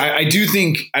excited because I do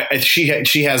think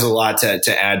she has a lot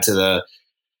to add to the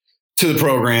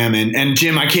program. And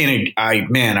Jim, I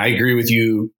agree with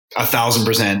you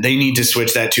 1,000%. They need to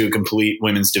switch that to a complete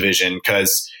women's division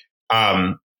because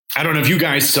I don't know if you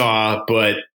guys saw,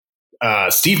 but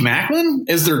Steve Maclin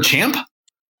is their champ.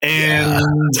 And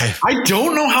yeah. I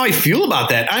don't know how I feel about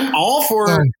that. I'm all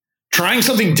for trying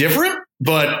something different,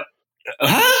 but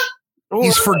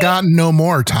he's forgotten no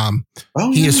more, Tom.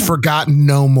 Oh, he has forgotten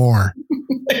no more.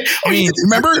 I mean,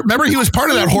 remember he was part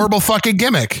of that horrible fucking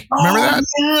gimmick. Remember that?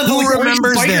 Yeah, who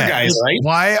remembers that? Guys, right?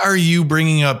 Why are you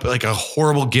bringing up like a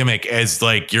horrible gimmick as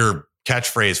like your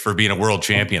catchphrase for being a world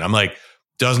champion? I'm like,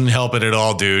 doesn't help it at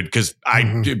all, dude. Because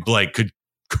I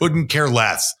couldn't care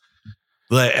less.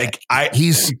 Like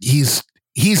he's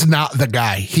not the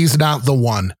guy. He's not the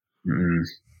one. Mm-hmm.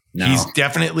 No. He's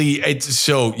definitely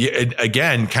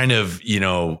again, kind of,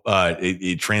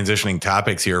 transitioning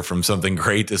topics here from something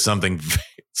great to something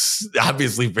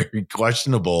obviously very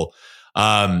questionable.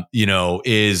 So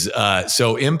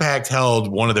Impact held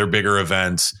one of their bigger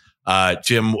events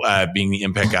Jim, being the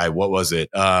Impact guy, what was it?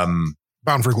 Bound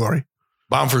for Glory.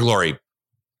 Bound for Glory.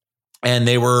 And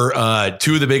they were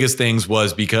two of the biggest things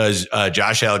was because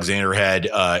Josh Alexander had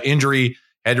injury,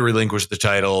 had to relinquish the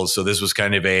title. So this was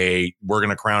kind of we're going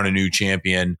to crown a new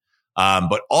champion.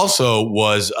 But also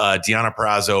was Deonna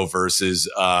Purrazzo versus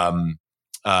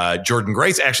Jordan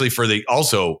Grace, actually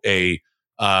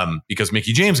because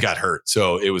Mickie James got hurt.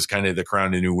 So it was kind of the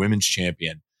crown a new women's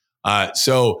champion.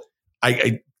 So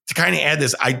I to kind of add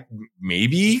this,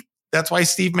 maybe that's why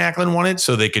Steve Maclin won it,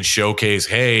 so they could showcase,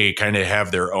 hey, kind of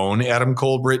have their own Adam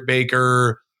Cole, Britt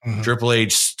Baker, Triple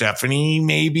H, Stephanie,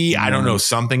 maybe. I don't know,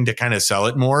 something to kind of sell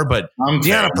it more. But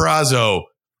Deonna Purrazzo,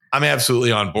 I'm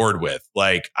absolutely on board with.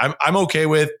 Like, I'm okay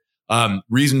with.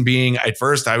 Reason being, at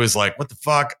first I was like, what the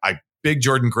fuck? I'm big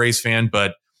Jordan Grace fan,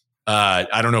 but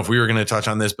I don't know if we were going to touch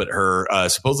on this, but her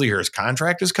supposedly her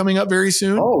contract is coming up very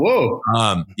soon. Oh,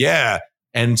 whoa. Yeah.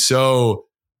 And so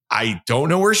I don't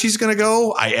know where she's going to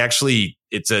go.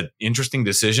 It's an interesting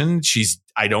decision.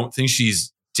 I don't think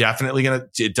she's definitely going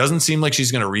to, it doesn't seem like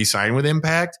she's going to re-sign with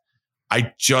Impact.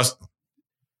 I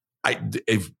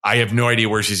have no idea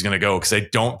where she's going to go, because I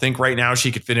don't think right now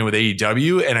she could fit in with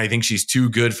AEW. And I think she's too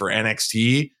good for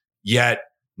NXT, yet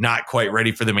not quite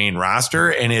ready for the main roster.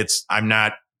 And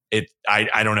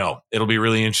I don't know. It'll be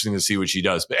really interesting to see what she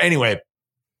does. But anyway,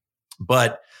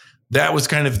 that was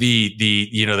kind of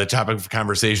the topic of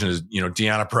conversation is,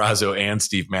 Deonna Purrazzo and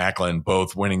Steve Maclin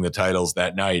both winning the titles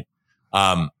that night.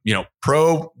 Pro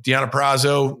Deonna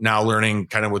Purrazzo now learning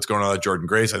kind of what's going on with Jordan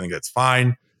Grace. I think that's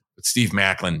fine. But Steve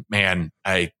Maclin, man,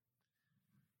 what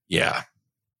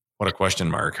a question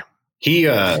mark. He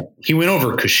went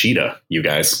over Kushida, you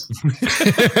guys.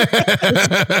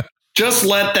 Just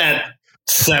let that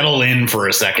settle in for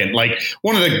a second. Like,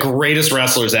 one of the greatest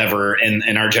wrestlers ever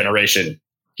in our generation.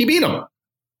 He beat him.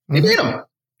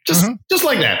 Just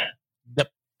like that. Yep.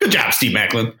 Good job, Steve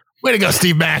Maclin. Way to go,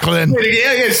 Steve Maclin.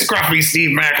 Yeah, scruffy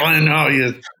Steve Maclin. Oh,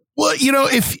 yeah. Well,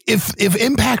 if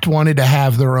Impact wanted to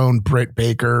have their own Britt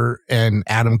Baker and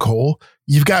Adam Cole,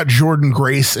 you've got Jordan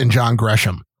Grace and John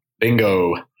Gresham.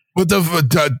 Bingo. But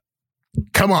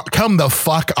come the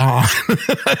fuck on.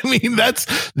 I mean,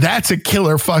 that's a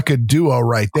killer fucking duo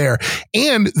right there.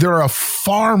 And they're a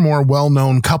far more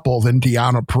well-known couple than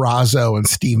Deonna Purrazzo and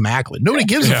Steve Maclin. Nobody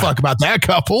gives a fuck about that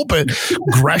couple, but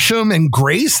Gresham and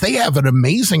Grace, they have an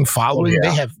amazing following.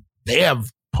 Oh, yeah. They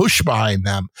have push behind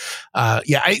them.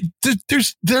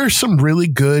 There's some really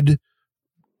good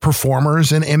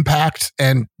performers in Impact,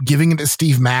 and giving it to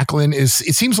Steve Maclin it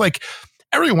seems like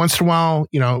every once in a while,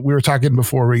 we were talking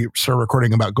before we started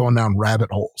recording about going down rabbit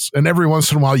holes, and every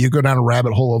once in a while you go down a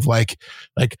rabbit hole of like,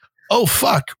 oh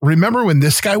fuck, remember when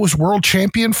this guy was world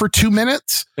champion for 2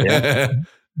 minutes? Yeah.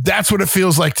 That's what it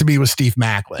feels like to me with Steve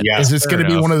Maclin. Yeah, it's going to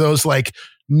be one of those, like,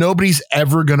 nobody's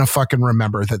ever going to fucking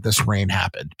remember that this reign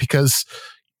happened, because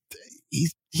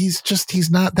he's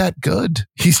not that good.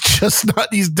 He's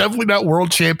definitely not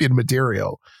world champion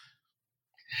material.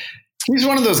 He's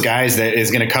one of those guys that is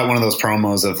going to cut one of those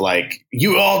promos of like,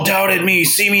 you all doubted me,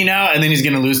 see me now. And then he's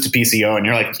going to lose to PCO. And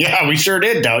you're like, yeah, we sure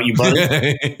did doubt you, buddy. You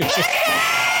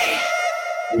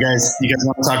guys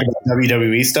want to talk about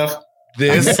WWE stuff?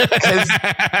 This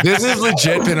has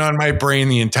legit been on my brain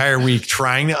the entire week,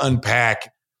 trying to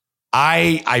unpack.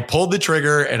 I pulled the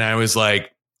trigger and I was like,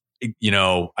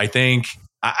 I think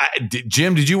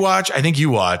Jim, did you watch? I think you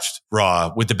watched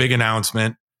Raw with the big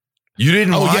announcement. You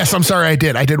didn't watch? Yes, I'm sorry. I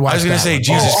did watch. I was going to say,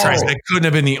 Jesus Christ, I couldn't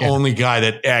have been the only guy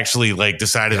that actually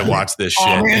decided to watch this shit.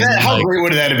 Man, how great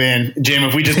would that have been, Jim,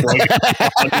 if we just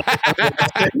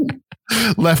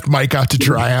left Mike out to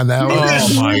dry on that one.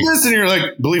 Listen, you're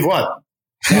like, believe what?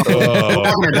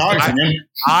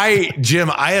 Jim,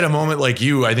 I had a moment like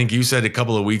you. I think you said a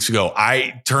couple of weeks ago.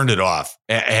 I turned it off.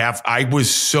 I was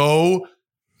so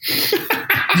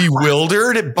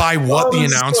bewildered by what the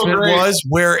announcement was,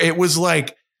 where it was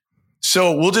like.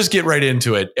 So we'll just get right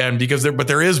into it, and but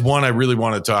there is one I really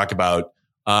want to talk about.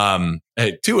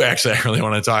 Two actually, I really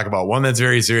want to talk about. One that's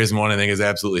very serious, and one I think is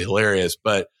absolutely hilarious.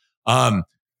 But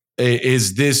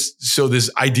is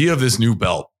this idea of this new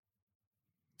belt?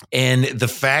 And the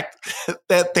fact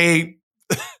that I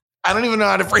don't even know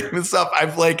how to bring this up.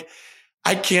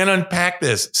 I can't unpack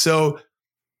this. So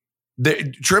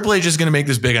Triple H is going to make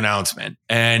this big announcement.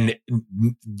 And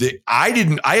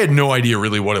I had no idea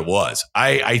really what it was.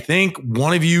 I think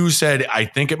one of you said, I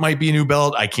think it might be a new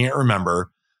belt. I can't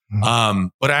remember.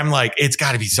 But I'm like, it's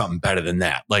got to be something better than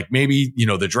that. Like, maybe,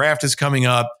 the draft is coming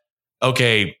up.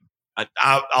 Okay,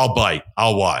 I'll bite.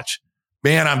 I'll watch.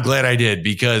 Man, I'm glad I did,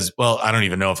 because, well, I don't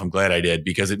even know if I'm glad I did,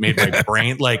 because it made my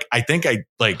brain I think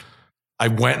I I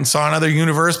went and saw another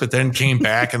universe, but then came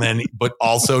back but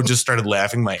also just started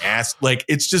laughing my ass. Like,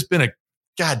 it's just been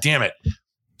God damn it.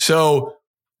 So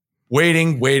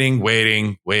waiting.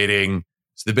 So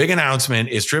the big announcement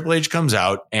is Triple H comes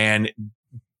out and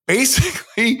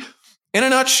basically, in a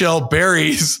nutshell,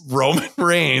 buries Roman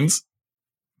Reigns.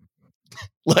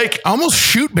 Like,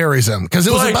 almost buries him because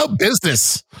it was about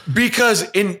business. Because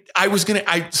like I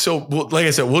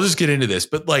said, we'll just get into this.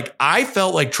 But like, I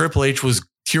felt like Triple H was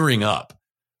tearing up.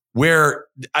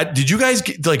 Did you guys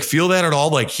feel that at all?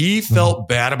 Like, he felt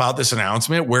bad about this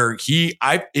announcement where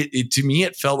to me,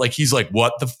 it felt like he's like,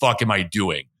 what the fuck am I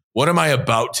doing? What am I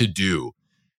about to do?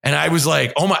 And I was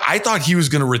like, oh my, I thought he was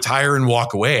going to retire and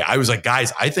walk away. I was like,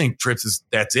 guys, I think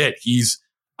that's it.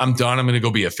 I'm done. I'm going to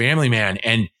go be a family man.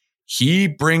 And he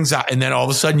brings out, and then all of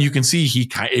a sudden you can see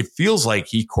it feels like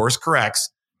he course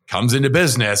corrects, comes into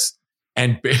business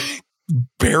and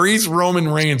buries Roman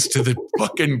Reigns to the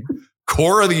fucking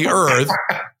core of the earth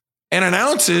and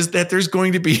announces that there's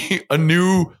going to be a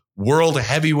new world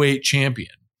heavyweight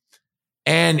champion.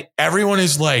 And everyone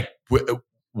is like,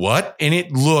 what? And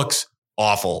it looks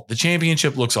awful. The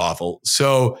championship looks awful.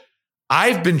 So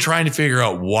I've been trying to figure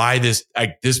out why this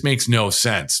makes no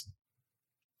sense.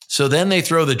 So then they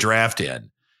throw the draft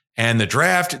in, and the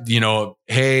draft,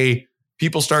 hey,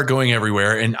 people start going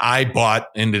everywhere. And I bought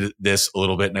into this a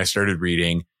little bit and I started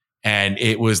reading, and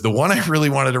it was the one I really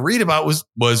wanted to read about was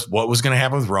what was going to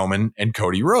happen with Roman and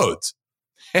Cody Rhodes.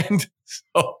 And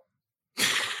so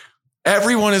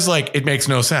everyone is like, it makes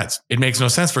no sense. It makes no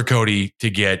sense for Cody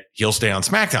he'll stay on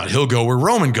SmackDown. He'll go where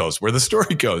Roman goes, where the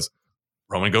story goes.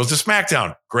 Roman goes to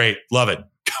SmackDown. Great. Love it.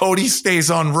 Cody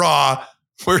stays on Raw,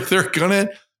 where they're going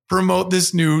to promote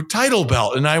this new title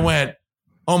belt. And I went,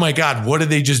 oh my God, what did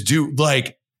they just do?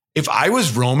 Like, if I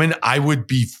was Roman, I would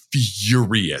be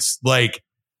furious. Like,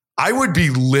 I would be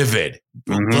livid,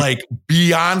 like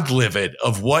beyond livid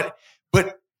of what,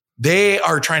 but they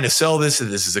are trying to sell this.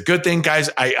 And this is a good thing, guys.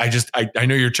 I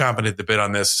know you're chomping at the bit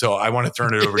on this, so I want to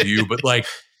turn it over to you, but like,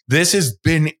 this has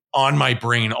been on my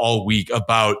brain all week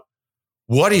about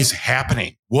what is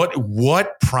happening.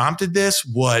 What prompted this?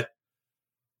 What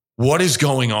is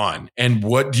going on, and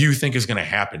what do you think is going to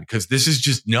happen? Because this is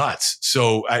just nuts.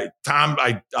 So, Tom,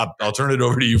 I'll turn it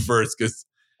over to you first. Because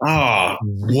what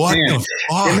the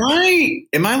fuck?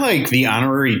 Am I like the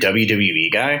honorary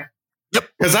WWE guy? Yep.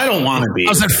 Because I don't want to be.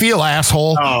 How does it feel,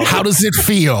 asshole? How does it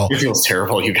feel? It feels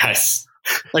terrible, you guys.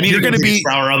 You're going to be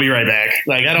sour. I'll be right back.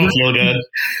 Like, I don't feel good.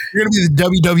 You're going to be the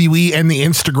WWE and the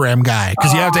Instagram guy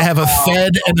because you have to have a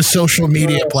Fed and a social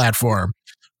media platform.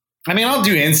 I mean, I'll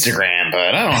do Instagram,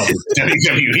 but I don't want to be the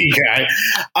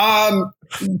WWE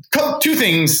guy. Two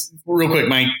things real quick,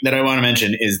 Mike, that I want to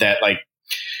mention is that, like,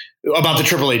 about the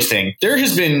Triple H thing. There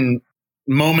has been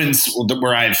moments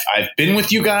where I've been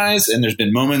with you guys, and there's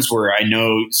been moments where I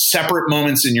know separate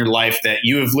moments in your life that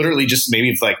you have literally just maybe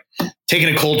it's like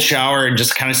taken a cold shower and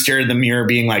just kind of stared in the mirror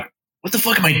being like, what the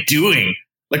fuck am I doing?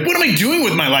 Like, what am I doing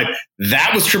with my life?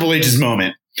 That was Triple H's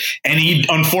moment. And he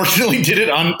unfortunately did it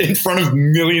in front of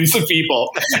millions of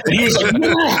people. And he was like,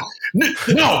 no,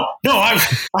 I'm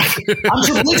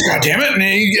Triple H, goddammit.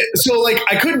 And so, like,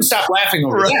 I couldn't stop laughing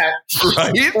over that.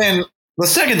 Right. And the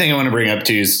second thing I want to bring up,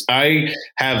 too, is I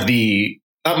have the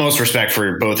utmost respect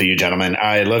for both of you gentlemen.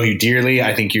 I love you dearly.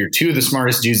 I think you're two of the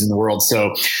smartest dudes in the world.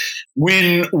 So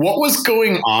when what was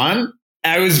going on,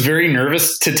 I was very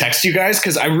nervous to text you guys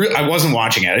because I wasn't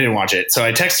watching it. I didn't watch it. So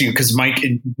I texted you because Mike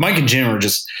and Jim were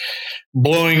just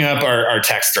blowing up our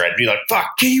text thread. Be like, fuck,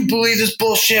 can you believe this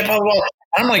bullshit? Blah, blah, blah.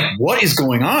 I'm like, what is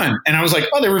going on? And I was like,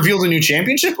 oh, they revealed a new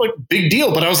championship? Like, big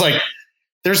deal. But I was like,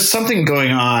 there's something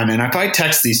going on. And if I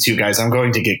text these two guys, I'm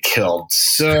going to get killed.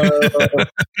 So, and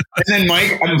then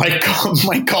Mike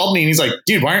called me and he's like,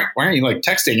 dude, why aren't you like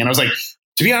texting? And I was like,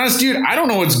 to be honest, dude, I don't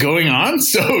know what's going on.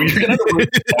 So you're going to have to break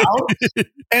it down.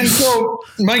 And so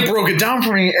Mike broke it down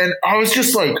for me. And I was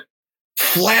just like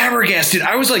flabbergasted.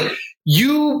 I was like,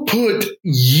 you put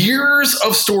years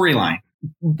of storyline,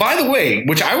 by the way,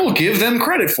 which I will give them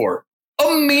credit for.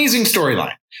 Amazing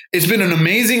storyline. It's been an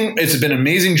amazing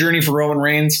journey for Roman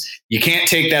Reigns. You can't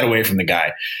take that away from the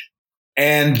guy.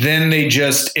 And then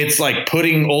it's like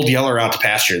putting Old Yeller out to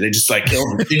pasture. They just like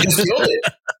killed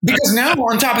it. Because now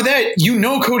on top of that,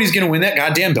 Cody's going to win that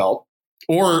goddamn belt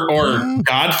or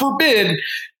God forbid,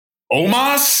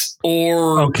 Omos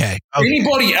or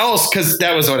anybody else. Cause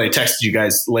that was what I texted you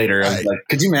guys later. I was like,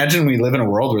 could you imagine we live in a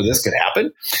world where this could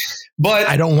happen? But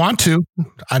I don't want to.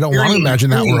 I don't want to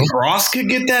imagine that world. Cross could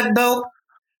get that belt.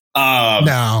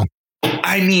 No.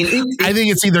 I mean, I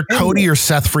think it's either Cody or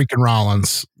Seth freaking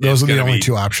Rollins. Those are the only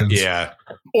two options. Yeah.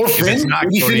 Or Finn.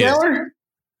 Maybe Finn Balor?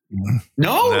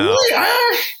 No.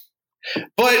 Really?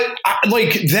 But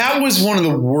like that was one of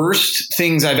the worst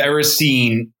things I've ever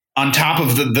seen. On top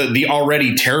of the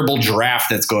already terrible draft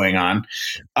that's going on,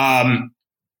 at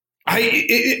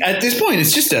this point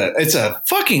it's a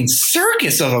fucking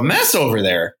circus of a mess over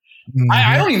there. Mm-hmm.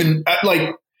 I don't even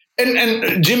like.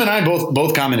 And Jim and I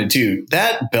both commented too.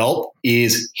 That belt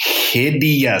is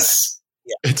hideous.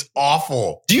 It's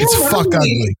awful. It's fuck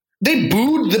ugly. They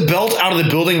booed the belt out of the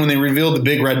building when they revealed the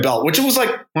big red belt, which was like,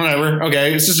 whatever.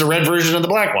 Okay, it's just a red version of the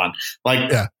black one.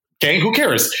 Like, okay, who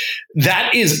cares?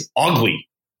 That is ugly.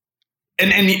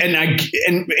 And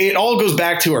it all goes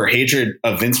back to our hatred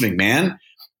of Vince McMahon.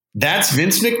 That's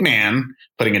Vince McMahon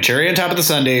putting a cherry on top of the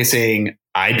sundae, saying,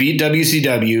 "I beat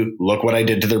WCW. Look what I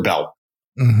did to their belt."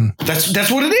 Mm-hmm. That's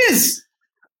what it is.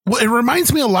 Well, it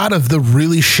reminds me a lot of the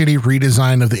really shitty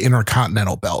redesign of the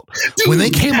Intercontinental belt. Dude, when they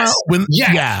came out,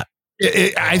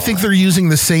 I think they're using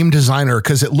the same designer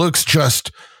because it looks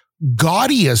just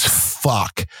gaudy as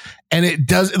fuck. And it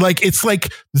does it's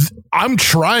like I'm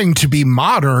trying to be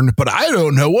modern, but I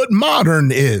don't know what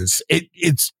modern is.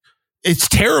 It's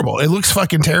terrible. It looks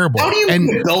fucking terrible. How do you make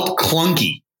the belt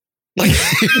clunky? Like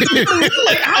how do you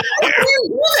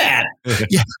do that?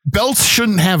 Yeah, belts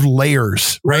shouldn't have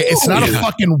layers, right? It's not a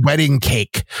fucking wedding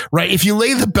cake, right? If you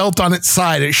lay the belt on its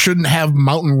side, it shouldn't have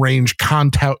mountain range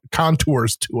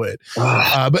contours to it.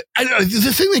 But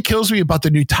the thing that kills me about the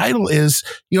new title is,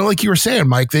 like you were saying,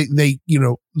 Mike, they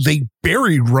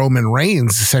buried Roman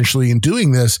Reigns essentially in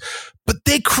doing this, but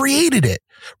they created it,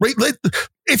 right?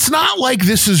 It's not like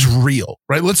this is real,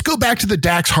 right? Let's go back to the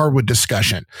Dax Harwood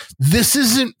discussion. This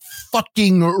isn't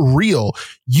fucking real.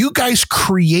 You guys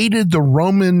created the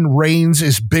Roman Reigns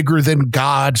is bigger than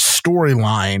God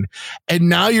storyline. And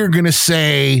now you're going to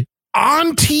say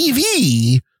on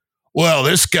TV, well,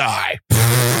 this guy,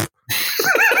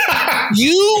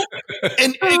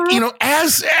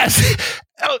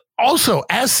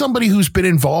 as somebody who's been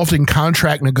involved in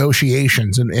contract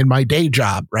negotiations and in my day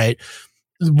job, right?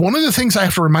 One of the things I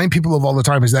have to remind people of all the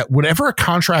time is that whenever a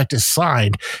contract is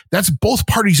signed, that's both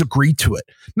parties agreed to it.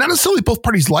 Not necessarily both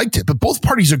parties liked it, but both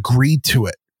parties agreed to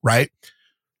it, right?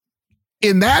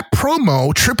 In that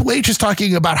promo, Triple H is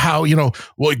talking about how,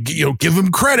 give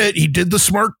him credit. He did the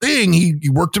smart thing. He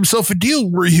worked himself a deal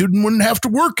where he wouldn't have to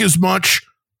work as much.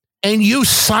 And you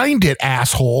signed it,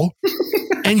 asshole.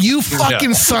 And you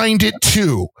fucking signed it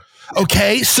too.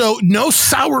 Okay, so no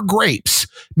sour grapes.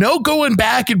 No going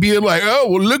back and being like, oh,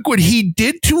 well, look what he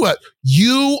did to it.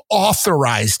 You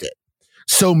authorized it.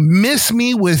 So miss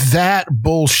me with that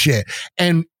bullshit.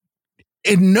 And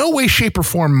in no way, shape, or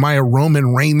form am I a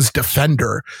Roman Reigns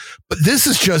defender. But this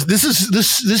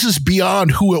is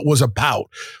beyond who it was about.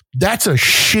 That's a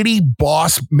shitty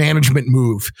boss management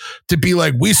move to be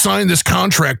like, we signed this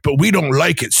contract, but we don't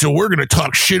like it. So we're going to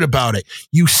talk shit about it.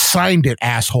 You signed it,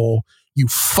 asshole. You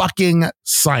fucking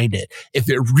signed it. If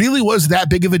it really was that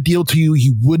big of a deal to you,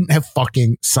 you wouldn't have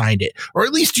fucking signed it, or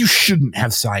at least you shouldn't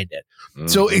have signed it. Mm-hmm.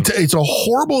 So it's a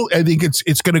horrible. I think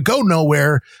it's going to go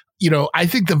nowhere. I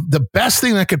think the best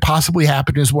thing that could possibly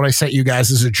happen is what I sent you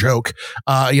guys as a joke.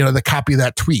 The copy of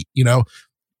that tweet.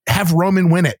 Have Roman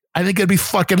win it. I think it'd be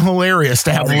fucking hilarious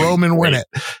to have Roman win it.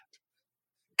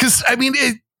 Because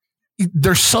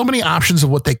there's so many options of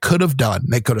what they could have done.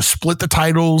 They could have split the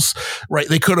titles, right?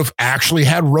 They could have actually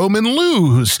had Roman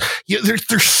lose.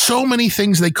 There's so many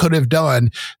things they could have done.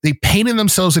 They painted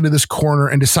themselves into this corner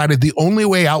and decided the only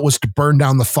way out was to burn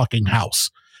down the fucking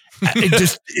house.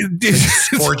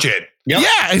 Scorch it. Yep.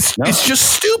 Yeah, it's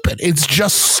just stupid. It's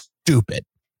just stupid.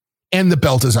 And the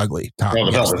belt is ugly, Tom.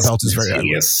 The belt is very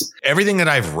ugly. Everything that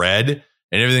I've read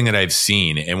and everything that I've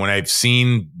seen, and when I've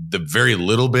seen the very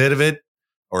little bit of it,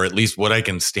 or at least what I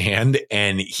can stand,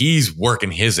 and he's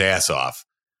working his ass off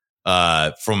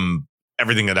from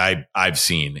everything that I've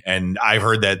seen. And I've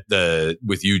heard that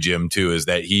with you, Jim, too, is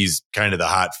that he's kind of the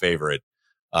hot favorite.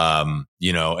 And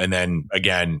then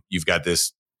again, you've got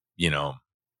this,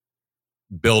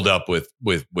 build up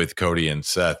with Cody and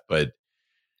Seth, but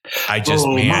I just,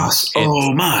 Mas.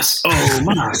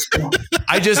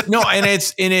 I just, no. And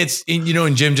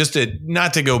and Jim, just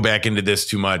not to go back into this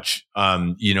too much,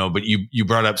 but you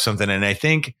brought up something, and I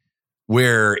think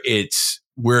where I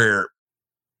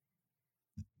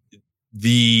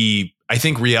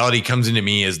think reality comes into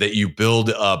me is that you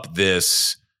build up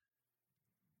this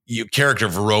character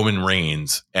of Roman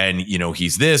Reigns, and,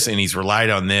 he's this and he's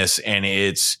relied on this, and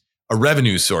it's a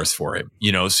revenue source for him,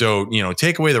 so,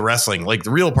 take away the wrestling, like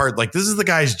the real part, like this is the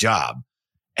guy's job,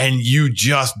 and you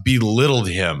just belittled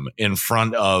him in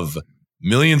front of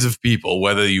millions of people,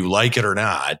 whether you like it or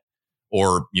not,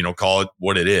 or, call it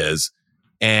what it is.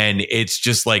 And it's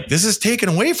just like, this is taken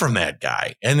away from that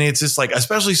guy. And it's just like,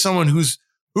 especially someone who's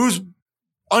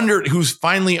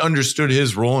finally understood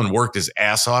his role and worked his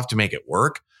ass off to make it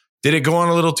work. Did it go on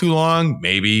a little too long?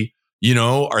 Maybe.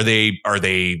 Are they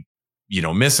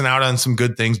missing out on some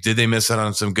good things? Did they miss out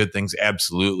on some good things?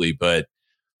 Absolutely. But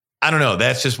I don't know.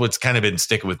 That's just what's kind of been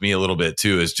sticking with me a little bit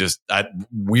too, is just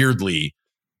weirdly,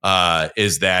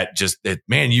 is that just that,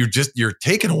 man, you're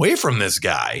taken away from this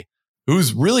guy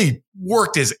who's really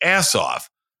worked his ass off,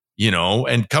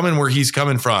 and coming where he's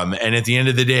coming from. And at the end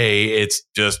of the day, it's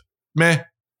just meh,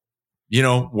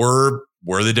 we're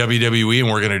the WWE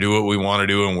and we're going to do what we want to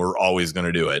do. And we're always going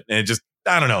to do it. And it just,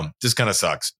 I don't know, just kind of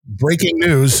sucks. Breaking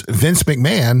news: Vince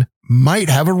McMahon might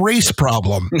have a race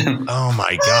problem. Oh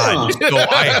my God. So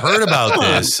I heard about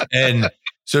this. And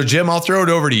so Jim, I'll throw it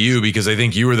over to you because I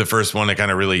think you were the first one to kind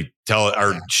of really tell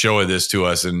or show this to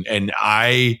us. And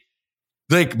I,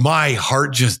 like, my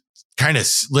heart just kind of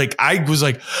like, I was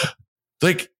like,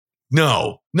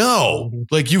 no,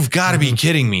 like, you've got to be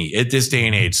kidding me at this day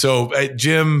and age. So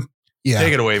Jim,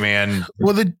 take it away, man.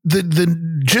 Well,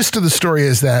 the gist of the story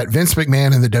is that Vince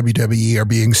McMahon and the WWE are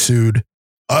being sued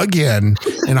again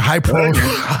in a high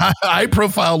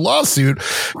profile lawsuit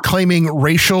claiming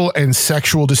racial and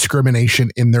sexual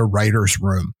discrimination in their writers'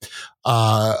 room.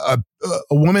 A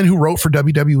woman who wrote for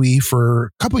WWE for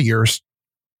a couple of years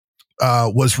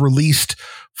was released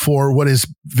for what is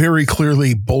very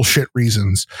clearly bullshit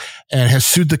reasons and has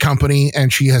sued the company.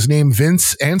 And she has named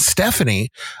Vince and Stephanie,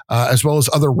 as well as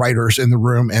other writers in the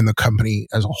room and the company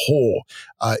as a whole,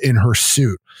 in her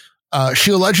suit.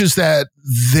 She alleges that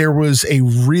there was a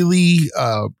really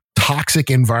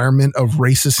toxic environment of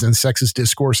racist and sexist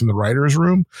discourse in the writers'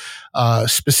 room.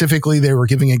 Specifically, they were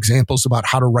giving examples about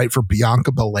how to write for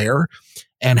Bianca Belair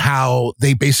and how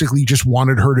they basically just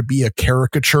wanted her to be a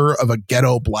caricature of a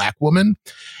ghetto black woman.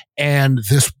 And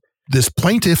this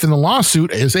plaintiff in the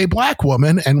lawsuit is a black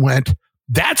woman and went,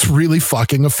 that's really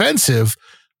fucking offensive.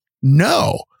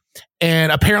 No.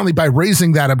 And apparently by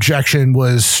raising that objection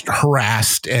was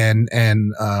harassed and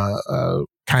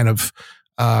kind of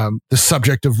the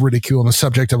subject of ridicule and the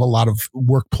subject of a lot of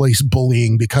workplace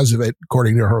bullying because of it,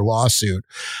 according to her lawsuit.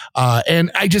 And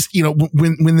I just,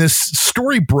 when this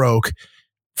story broke,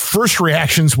 first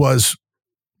reactions was,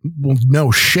 well,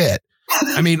 no shit.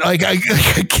 I mean, a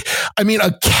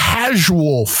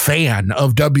casual fan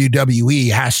of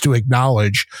WWE has to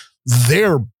acknowledge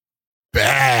they're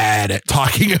bad at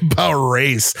talking about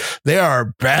race. They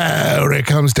are bad when it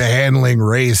comes to handling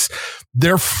race.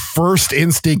 Their first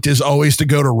instinct is always to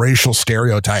go to racial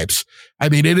stereotypes. I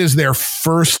mean, it is their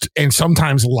first and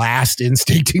sometimes last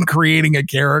instinct in creating a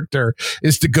character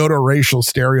is to go to racial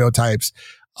stereotypes.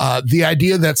 The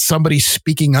idea that somebody's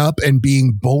speaking up and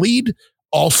being bullied,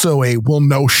 also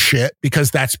no shit,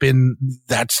 because that's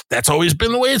always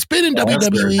been the way it's been in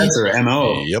WWE. That's their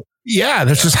MO. Yep. Yeah,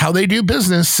 that's just how they do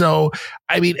business. So,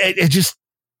 I mean, it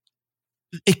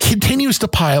continues to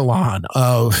pile on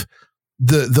of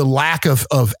the lack of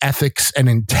ethics and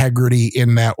integrity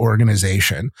in that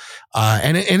organization.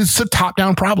 And it's a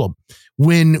top-down problem.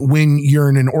 When you're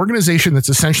in an organization that's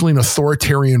essentially an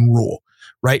authoritarian rule,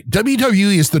 right?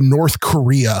 WWE is the North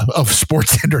Korea of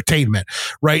sports entertainment,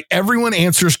 right? Everyone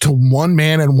answers to one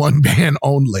man and one man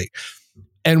only.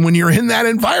 And when you're in that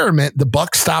environment, the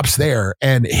buck stops there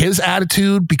and his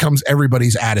attitude becomes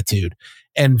everybody's attitude.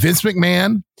 And Vince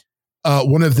McMahon,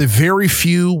 one of the very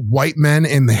few white men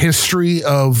in the history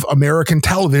of American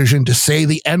television to say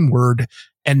the N-word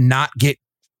and not get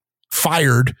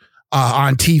fired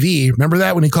on TV. Remember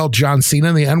that when he called John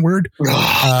Cena the N-word? You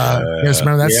guys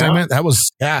remember that segment? That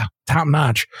was, top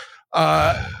notch.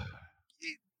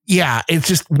 It's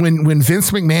just when Vince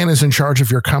McMahon is in charge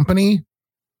of your company,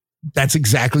 that's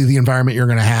exactly the environment you're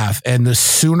going to have. And the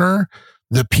sooner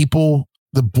the people,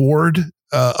 the board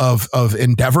of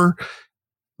Endeavor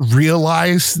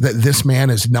realize that this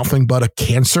man is nothing but a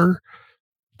cancer,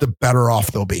 the better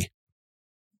off they'll be.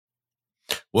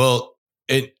 Well,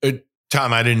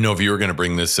 Tom, I didn't know if you were going to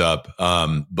bring this up,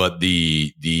 but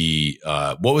the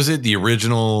what was it? The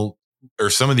original or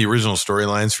some of the original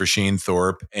storylines for Shane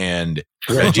Thorpe and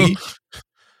Reggie.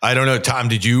 I don't know, Tom.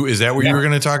 Is that what you were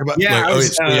going to talk about? Yeah,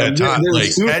 Tom,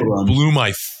 that blew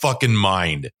my fucking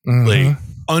mind. Mm-hmm. Like,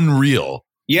 unreal.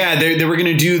 Yeah, they were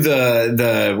going to do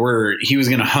the where he was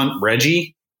going to hunt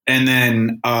Reggie, and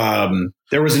then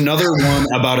there was another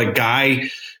one about a guy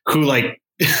who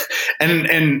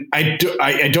and I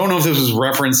don't know if this was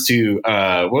reference to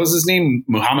what was his name,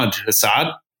 Muhammad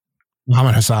Hassan.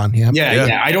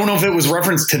 Yeah. I don't know if it was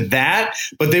reference to that,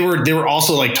 but they were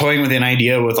also like toying with an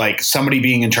idea with like somebody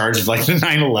being in charge of like the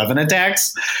 9/11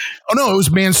 attacks. Oh no, it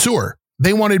was Mansoor.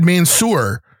 They wanted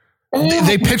Mansoor.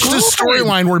 They pitched a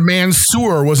storyline where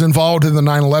Mansoor was involved in the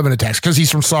 9/11 attacks because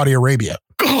he's from Saudi Arabia.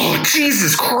 Oh,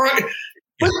 Jesus Christ.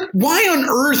 But why on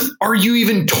earth are you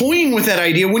even toying with that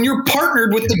idea when you're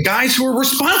partnered with the guys who are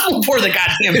responsible for the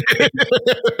goddamn thing?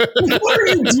 What are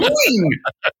you doing?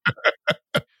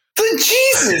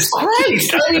 Jesus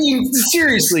Christ. I mean,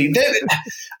 seriously.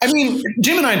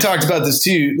 Jim and I talked about this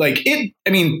too. Like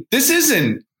this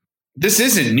isn't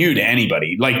new to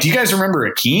anybody. Like, do you guys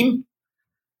remember Akeem?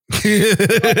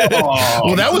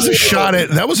 Well, that was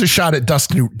a shot at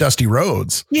Dusty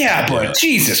Rhodes. Yeah, but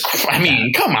Jesus Christ. I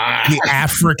mean, come on. The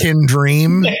African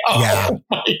dream. Yeah. Oh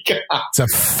my God. It's a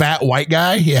fat white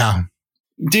guy. Yeah.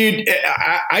 Dude,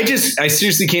 I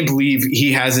seriously can't believe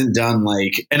he hasn't done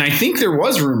and I think there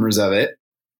was rumors of it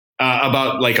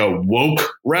about like a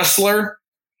woke wrestler.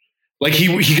 Like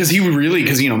because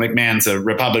McMahon's a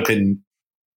Republican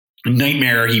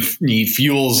nightmare. He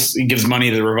gives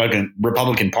money to the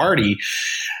Republican Party.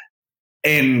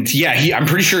 And yeah, I'm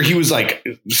pretty sure he was like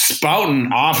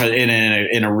spouting off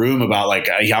in a room about like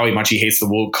how much he hates the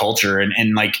woke culture.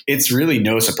 And like, it's really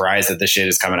no surprise that this shit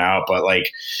is coming out. But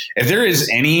like, if there is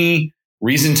any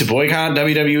reason to boycott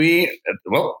WWE,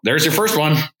 well, there's your first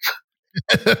one.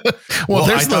 well,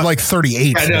 there's the like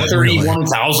 38.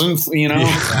 31,000th,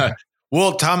 Yeah.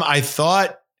 Well, Tom, I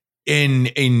thought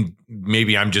in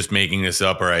maybe I'm just making this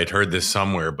up or I'd heard this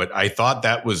somewhere, but I thought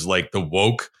that was like the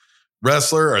woke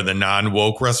wrestler or the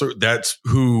non-woke wrestler. That's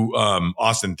who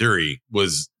Austin Theory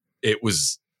was.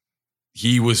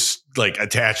 He was like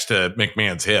attached to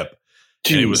McMahon's hip.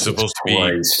 And it was supposed to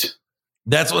be.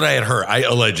 That's what I had heard. I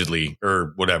allegedly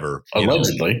or whatever.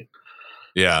 Allegedly.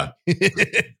 Yeah.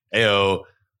 Ayo.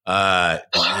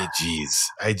 Geez.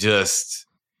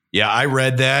 I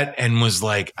read that and was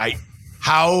like, I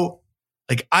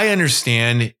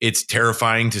understand it's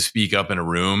terrifying to speak up in a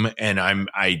room, and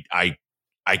I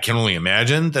can only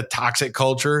imagine the toxic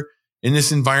culture in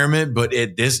this environment. But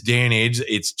at this day and age,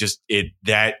 it's just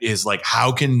that is like,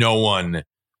 how can no one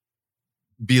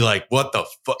be like, what the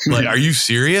fuck? Like, are you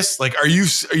serious? Like, are you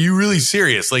really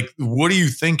serious? Like, what are you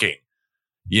thinking?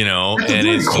 At the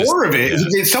very core of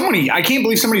it, I can't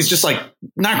believe somebody's just like,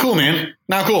 not cool, man.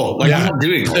 Not cool. Like, I'm not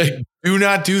doing it. Like, do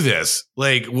not do this.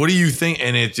 Like, what do you think?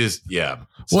 And it just, yeah.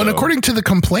 Well, and according to the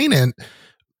complainant,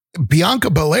 Bianca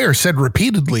Belair said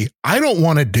repeatedly, I don't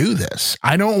want to do this.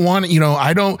 I don't want,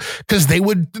 because they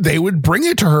would bring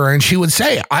it to her and she would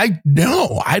say, I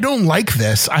don't like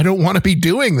this. I don't want to be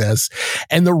doing this.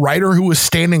 And the writer who was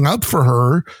standing up for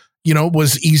her,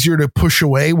 was easier to push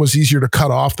away, was easier to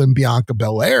cut off than Bianca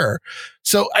Belair.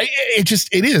 So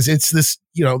it's this,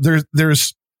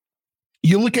 there's,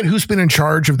 you look at who's been in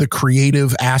charge of the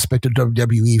creative aspect of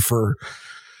WWE for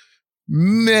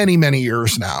many, many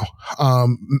years now.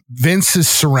 Vince has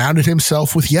surrounded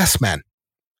himself with yes men,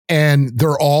 and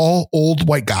they're all old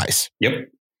white guys. Yep.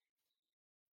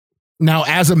 Now,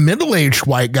 as a middle-aged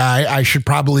white guy, I should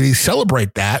probably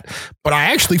celebrate that, but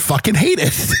I actually fucking hate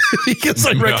it because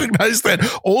I recognize that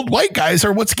old white guys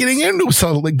are what's getting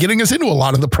us into a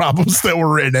lot of the problems that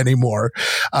we're in anymore.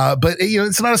 But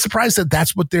it's not a surprise that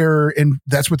that's what their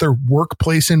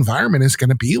workplace environment is going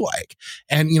to be like.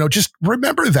 And just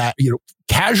remember that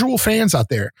casual fans out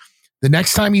there, the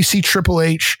next time you see Triple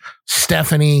H,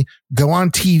 Stephanie go on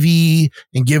TV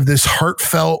and give this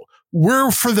heartfelt,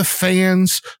 we're for the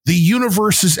fans. The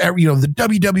universe is, the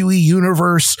WWE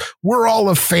universe. We're all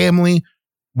a family.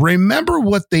 Remember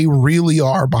what they really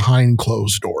are behind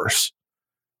closed doors.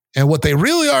 And what they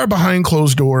really are behind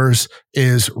closed doors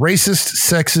is racist,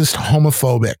 sexist,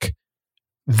 homophobic.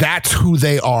 That's who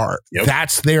they are. Yep.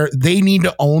 They need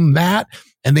to own that,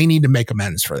 and they need to make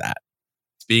amends for that.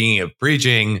 Speaking of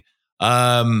preaching,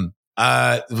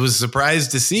 was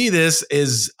surprised to see this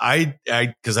because I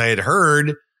had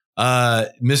heard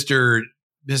Mr.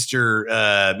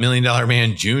 $1 Million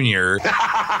Man Jr.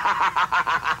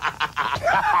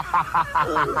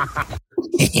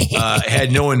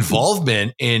 Had no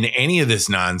involvement in any of this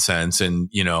nonsense, and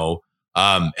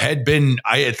had been,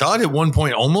 I had thought at one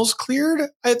point almost cleared.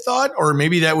 I thought, or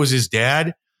maybe that was his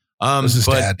dad.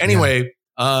 Anyway,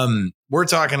 we're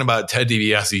talking about Ted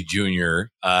DiBiase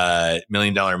Jr., $1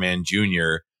 Million Man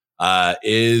Jr.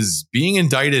 Is being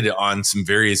indicted on some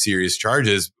very serious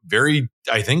charges, very,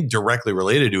 I think, directly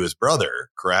related to his brother,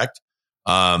 correct?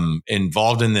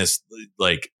 Involved in this,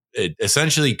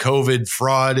 essentially COVID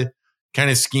fraud kind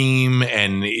of scheme.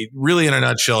 And really, in a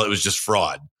nutshell, it was just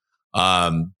fraud.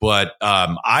 But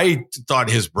I thought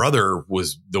his brother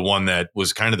was the one that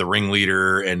was kind of the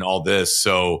ringleader and all this.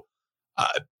 So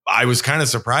I was kind of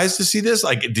surprised to see this.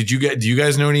 Like, do you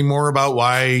guys know any more about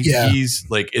why he's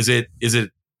like, is it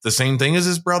the same thing as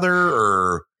his brother,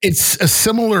 or it's a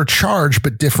similar charge,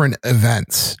 but different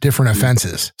events, different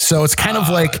offenses. So it's kind of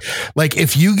like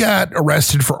if you got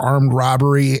arrested for armed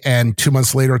robbery and 2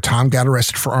 months later, Tom got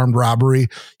arrested for armed robbery,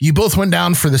 you both went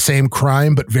down for the same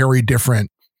crime, but very different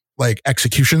like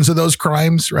executions of those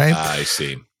crimes. Right. I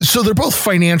see. So they're both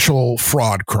financial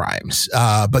fraud crimes,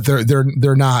 but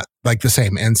they're not like the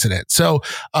same incident. So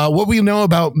what we know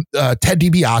about Ted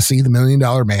DiBiase, the $1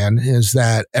 Million Man, is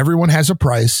that everyone has a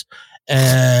price,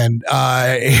 and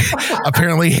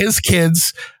apparently his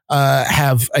kids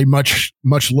have a much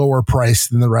lower price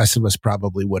than the rest of us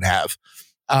probably would have.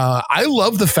 I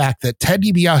love the fact that Ted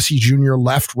DiBiase Jr.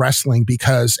 left wrestling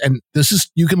because, and this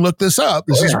is, you can look this up,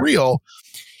 this is real.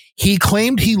 He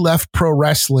claimed he left pro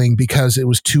wrestling because it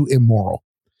was too immoral,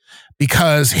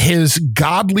 because his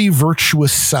godly,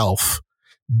 virtuous self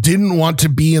didn't want to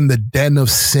be in the den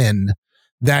of sin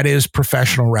that is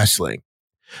professional wrestling.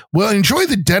 Well, enjoy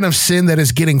the den of sin that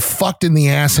is getting fucked in the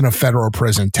ass in a federal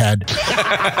prison, Ted.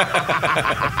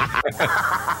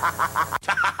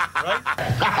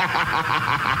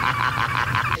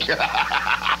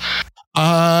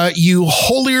 You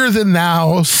holier than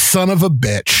thou son of a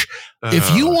bitch.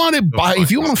 If you want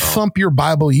to thump your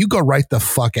Bible, you go right the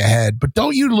fuck ahead. But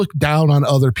don't you look down on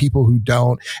other people who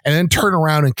don't, and then turn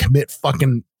around and commit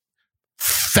fucking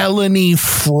felony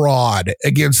fraud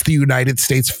against the United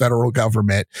States federal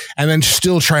government, and then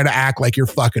still try to act like you're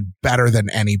fucking better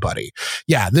than anybody.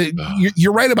 Yeah,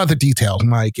 you're right about the details,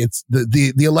 Mike. It's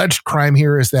the alleged crime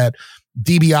here is that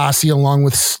DiBiase, along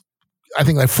with I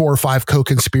think like 4 or 5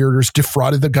 co-conspirators,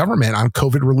 defrauded the government on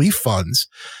COVID relief funds,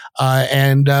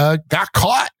 and got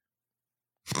caught.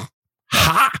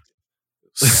 Ha!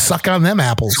 Suck on them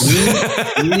apples.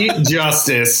 We need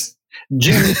justice.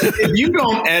 Jim, if you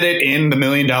don't edit in the $1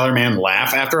 Million Man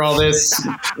laugh after all this,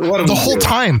 what the whole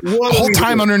time, the whole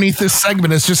time underneath this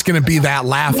segment is just going to be that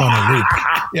laugh on a loop.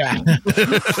 Yeah.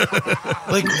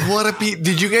 Like, what a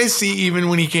did you guys see even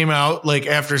when he came out, like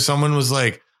after someone was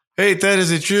like, hey, Ted,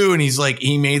 is it true? And he's like,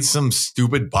 he made some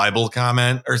stupid Bible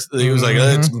comment, or he was like,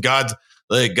 it's God's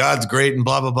great and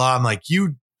blah, blah, blah. I'm like,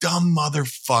 you dumb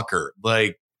motherfucker.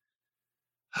 Like,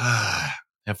 have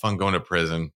fun going to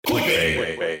prison.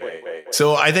 Wait.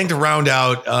 So I think to round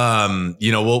out,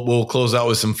 we'll close out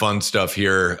with some fun stuff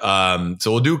here.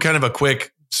 So we'll do kind of a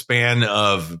quick span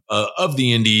of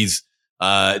the indies,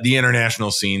 the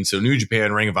international scene. So New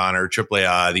Japan, Ring of Honor,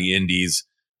 AAA, the indies,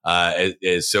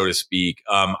 is so to speak.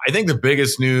 I think the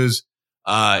biggest news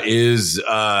is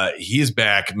he is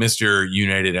back, Mr.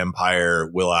 United Empire,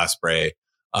 Will Ospreay.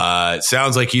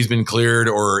 Sounds like he's been cleared,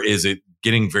 or is it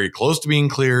getting very close to being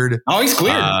cleared? Oh, he's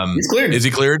cleared. He's cleared. Is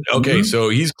he cleared? Okay, so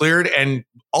he's cleared. And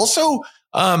also,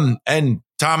 and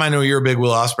Tom, I know you're a big Will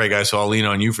Ospreay guy, so I'll lean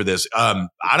on you for this. Out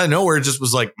of nowhere, it just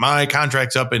was like, my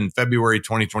contract's up in February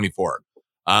 2024.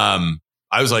 I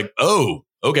was like, oh,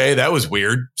 okay, that was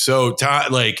weird. So,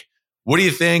 Tom, like, what do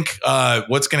you think?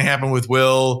 What's going to happen with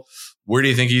Will? Where do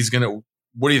you think he's going to?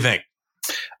 What do you think?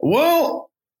 Well,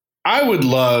 I would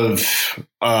love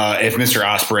if Mr.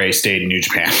 Ospreay stayed in New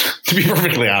Japan, to be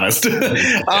perfectly honest,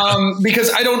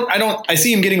 because I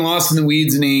see him getting lost in the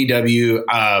weeds in AEW.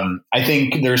 I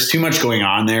think there's too much going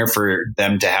on there for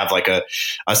them to have like a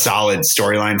solid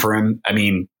storyline for him. I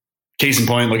mean, case in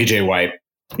point, look at Jay White.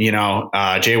 You know,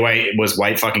 Jay White was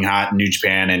white fucking hot in New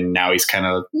Japan, and now he's kind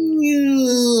of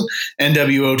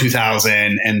NWO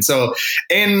 2000. And so,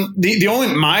 and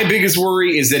my biggest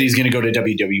worry is that he's going to go to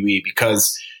WWE,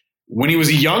 because when he was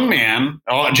a young man,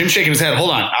 Jim's shaking his head.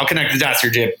 Hold on. I'll connect the dots here,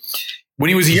 Jim. When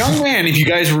he was a young man, if you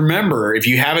guys remember, if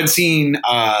you haven't seen,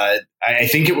 I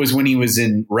think it was when he was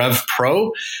in Rev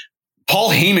Pro,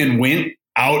 Paul Heyman went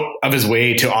out of his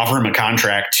way to offer him a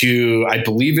contract to, I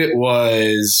believe it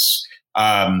was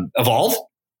Evolve.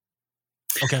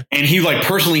 Okay. And he like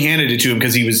personally handed it to him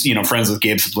because he was, friends with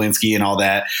Gabe Saplinski and all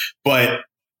that. But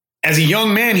as a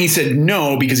young man, he said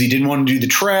no because he didn't want to do the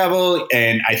travel.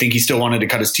 And I think he still wanted to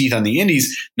cut his teeth on the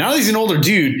indies. Now that he's an older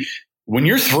dude, when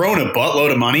you're throwing a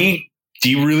buttload of money,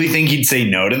 do you really think he'd say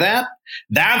no to that?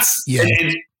 That's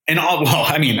I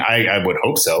would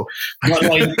hope so. But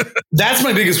like, that's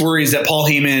my biggest worry, is that Paul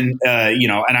Heyman,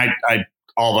 and I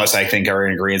all of us, I think, are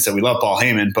in agreement that we love Paul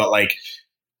Heyman, but like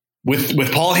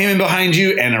with Paul Heyman behind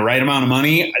you and the right amount of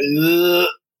money,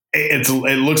 it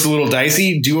looks a little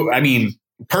dicey.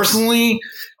 Personally,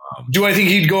 do I think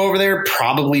he'd go over there?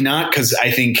 Probably not, because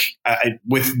I think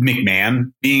with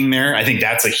McMahon being there, I think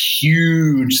that's a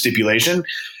huge stipulation.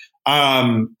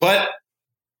 But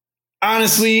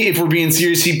honestly, if we're being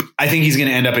serious, I think he's going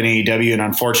to end up in AEW, and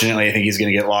unfortunately, I think he's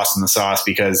going to get lost in the sauce,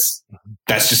 because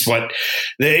that's just what.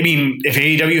 If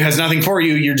AEW has nothing for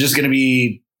you, you're just going to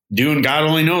be doing God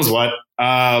only knows what.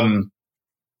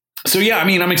 So yeah, I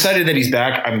mean, I'm excited that he's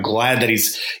back. I'm glad that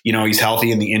he's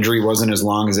healthy and the injury wasn't as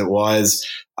long as it was.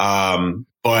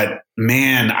 But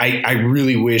man, I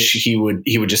really wish he would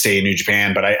just stay in New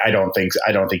Japan, but I don't think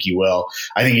he will.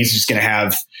 I think he's just going to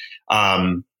have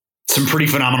some pretty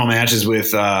phenomenal matches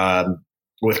with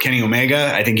Kenny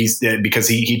Omega. I think because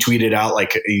he tweeted out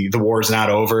like the war's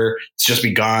not over, it's just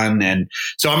begun, and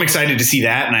so I'm excited to see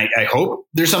that, and I hope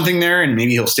there's something there, and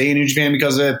maybe he'll stay in New Japan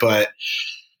because of it, but.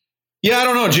 Yeah, I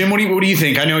don't know, Jim. What do you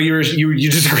think? I know you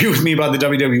disagree with me about the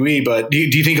WWE, but do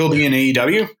you think he'll be in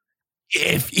AEW?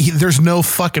 There's no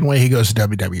fucking way he goes to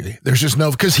WWE. There's just no,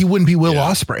 because he wouldn't be Will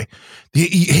Ospreay.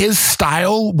 His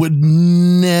style would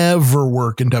never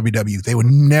work in WWE. They would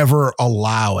never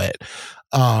allow it.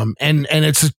 And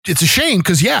it's a shame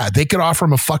because they could offer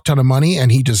him a fuck ton of money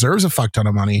and he deserves a fuck ton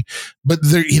of money, but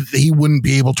he wouldn't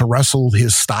be able to wrestle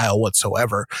his style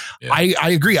whatsoever. Yeah. I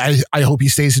agree. I hope he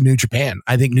stays in New Japan.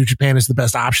 I think New Japan is the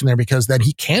best option there because then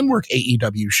he can work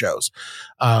AEW shows.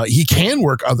 He can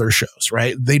work other shows,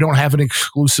 right? They don't have an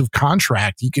exclusive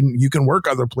contract. You can work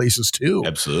other places too.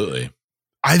 Absolutely.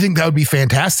 I think that would be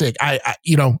fantastic.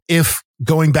 If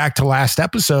going back to last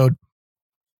episode,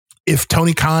 if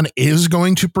Tony Khan is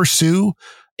going to pursue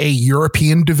a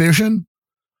European division,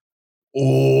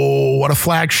 what a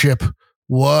flagship.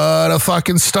 What a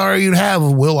fucking star you'd have.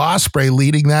 Will Ospreay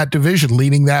leading that division,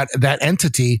 leading that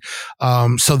entity.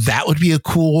 So that would be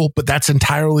but that's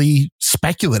entirely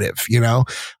speculative.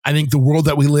 I think the world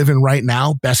that we live in right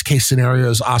now, best case scenario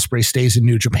is Ospreay stays in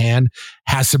New Japan,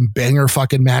 has some banger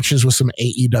fucking matches with some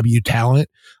AEW talent.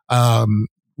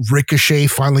 Ricochet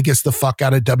finally gets the fuck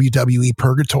out of WWE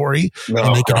purgatory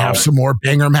and they can have some more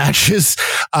banger matches.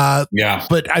 But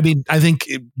I mean, I think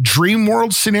dream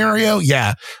world scenario,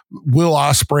 Will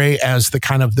Ospreay as the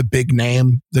kind of the big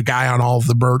name, the guy on all of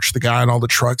the merch, the guy on all the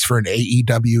trucks for an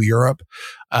AEW Europe.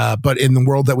 But in the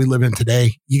world that we live in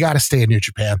today, you got to stay in New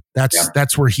Japan.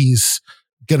 That's where he's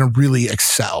going to really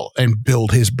excel and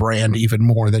build his brand even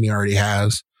more than he already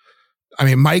has. I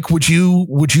mean, Mike, would you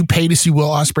pay to see Will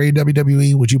Ospreay in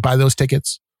WWE? Would you buy those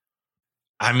tickets?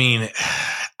 I mean,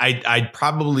 I'd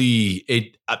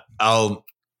probably I'll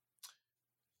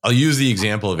use the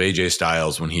example of AJ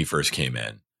Styles when he first came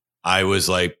in. I was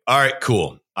like, all right,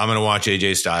 cool. I'm going to watch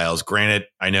AJ Styles. Granted,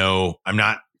 I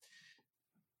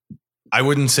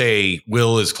wouldn't say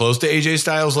Will is close to AJ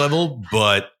Styles level,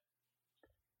 but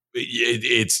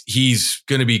he's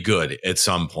going to be good at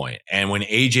some point. And when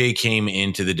AJ came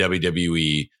into the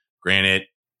WWE, granted,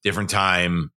 different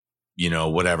time,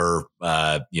 whatever,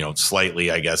 slightly,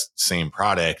 I guess, same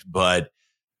product, but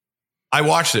I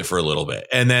watched it for a little bit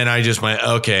and then I just went,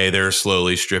 okay, they're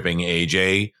slowly stripping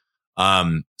AJ.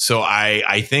 So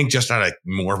I think just out of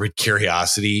morbid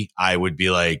curiosity, I would be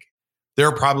like,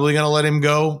 they're probably going to let him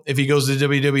go if he goes to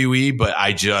WWE, but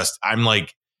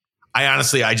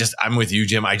I'm with you,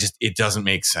 Jim. It doesn't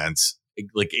make sense.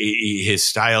 Like his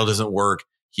style doesn't work.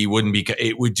 He would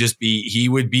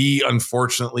be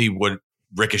unfortunately what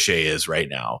Ricochet is right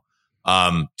now.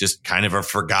 Just kind of a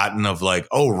forgotten of like,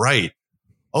 oh, right.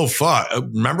 Oh, fuck.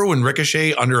 Remember when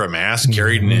Ricochet under a mask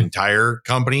carried an entire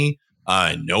company?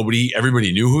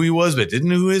 Everybody knew who he was, but didn't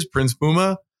know who he is. Prince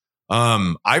Puma.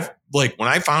 When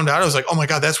I found out, I was like, oh my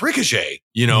God, that's Ricochet.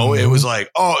 It was like,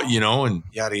 and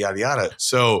yada, yada, yada.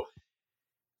 So,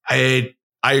 I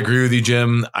agree with you,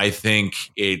 Jim. I think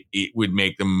it would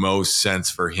make the most sense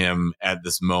for him at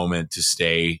this moment to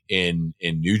stay in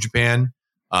New Japan.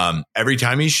 Every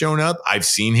time he's shown up, I've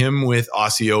seen him with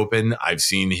Aussie Open. I've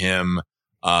seen him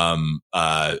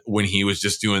when he was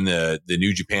just doing the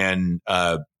New Japan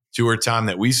tour time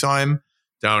that we saw him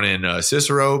down in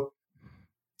Cicero.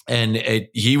 And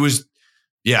he was,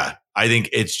 I think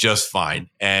it's just fine.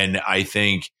 And I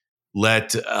think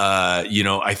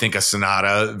I think a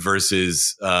Sonata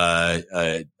versus Ospreay,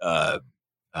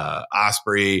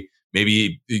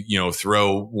 maybe,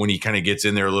 throw when he kind of gets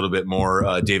in there a little bit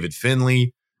more, David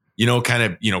Finlay,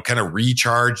 kind of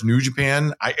recharge New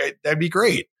Japan. That'd be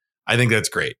great. I think that's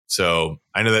great. So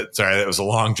I know that was a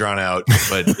long drawn out,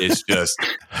 but it's just.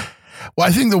 Well,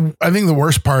 I think the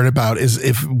worst part about is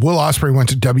if Will Ospreay went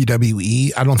to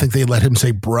WWE, I don't think they'd let him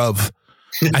say bruv.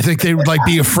 I think they would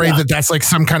be afraid that that's like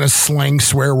some kind of slang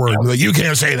swear word. Like, you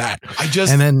can't say that.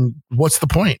 And then what's the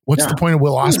point? What's the point of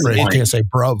Will Ospreay? He can't say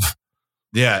bruv.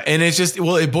 Yeah. And it's just,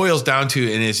 it boils down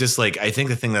to, and it's just like, I think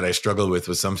the thing that I struggle with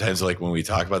sometimes like when we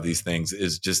talk about these things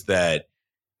is just that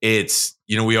it's,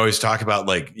 we always talk about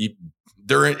like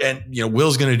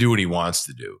Will's going to do what he wants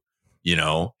to do,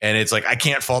 and it's like, I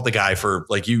can't fault the guy for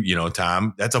like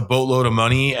Tom, that's a boatload of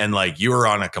money. And like, you are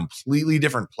on a completely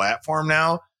different platform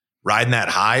now. riding that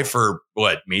high for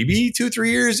maybe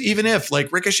 2-3 years, even if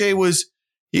like Ricochet was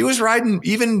riding,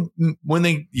 even when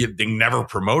they never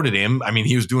promoted him. I mean,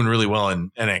 he was doing really well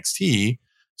in NXT.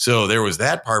 So there was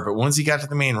that part. But once he got to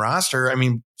the main roster, I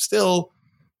mean, still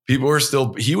people were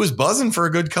he was buzzing for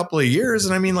a good couple of years.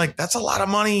 And I mean, like, that's a lot of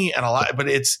money and but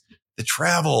it's the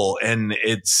travel and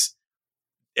it's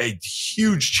a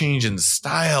huge change in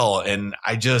style. And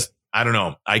I don't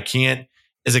know. I can't,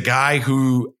 as a guy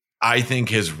who I think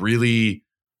has really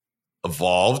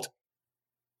evolved,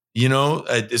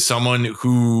 someone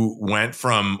who went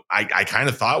from, I kind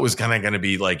of thought was kind of going to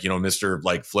be like, Mr.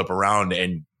 like flip around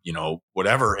and,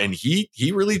 whatever. And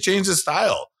he really changed his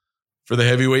style for the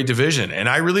heavyweight division. And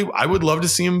I would love to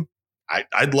see him.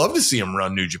 I'd love to see him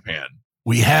run New Japan.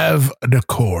 We have an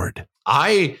accord.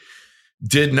 I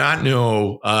did not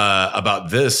know about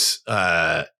this,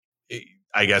 I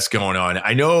guess, going on.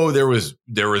 I know there was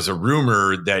a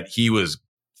rumor that he was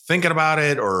thinking about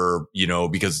it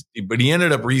but he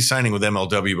ended up re-signing with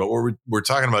MLW. But what we're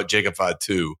talking about Jacob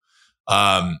Fatu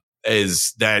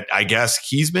is that I guess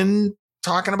he's been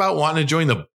talking about wanting to join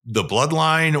the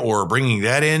bloodline or bringing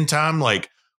that in, Tom. Like,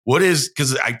 what is,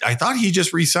 because I thought he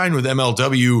just re-signed with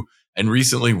MLW and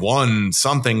recently won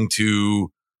something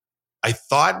to, I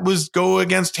thought was go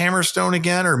against Hammerstone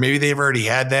again, or maybe they've already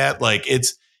had that. Like,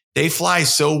 they fly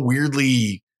so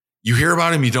weirdly. You hear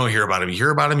about him, you don't hear about him. You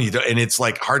hear about him, you don't, and it's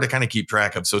like hard to kind of keep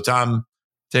track of. So Tom,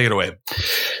 take it away.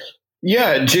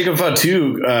 Yeah, Jacob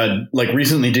Fatu like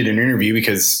recently did an interview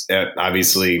because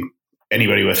obviously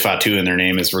anybody with Fatu in their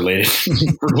name is related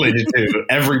to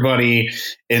everybody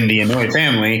in the Inoue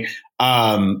family.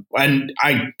 And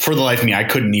for the life of me, I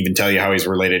couldn't even tell you how he's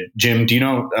related. Jim, do you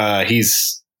know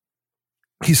he's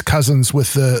cousins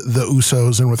with the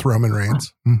Usos and with Roman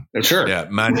Reigns? Sure. Yeah,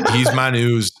 he's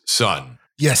Manu's son.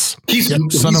 Yes. He's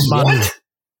son of Manu.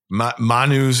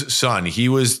 Manu's son. He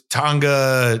was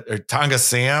Tonga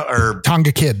Sam or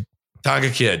Tonga Kid.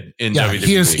 In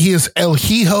WWE. He is El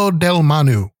Hijo del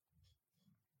Manu.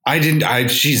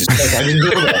 Jesus Christ, I didn't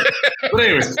know that. But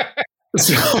anyways,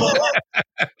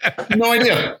 no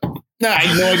idea. No, I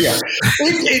have no idea.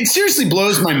 It seriously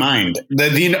blows my mind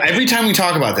that every time we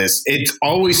talk about this, it's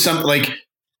always something like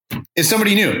it's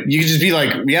somebody new. You could just be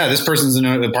like, yeah, this person's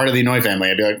a part of the Inoue family.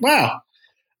 I'd be like, wow.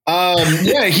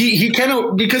 Yeah, he kind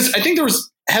of, because I think there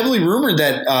was heavily rumored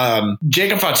that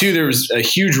Jacob Fatu, there was a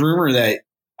huge rumor that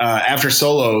after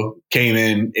Solo came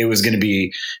in, it was going to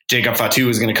be Jacob Fatu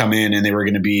was going to come in and they were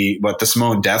going to be the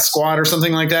Samoan Death Squad or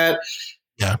something like that.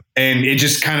 Yeah. And it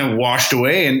just kind of washed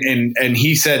away. And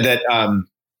he said that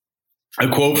a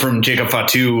quote from Jacob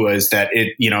Fatu was that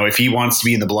if he wants to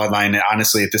be in the bloodline,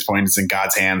 honestly, at this point, it's in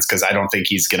God's hands, because I don't think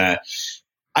he's going to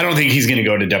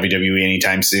go to WWE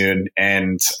anytime soon.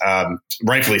 And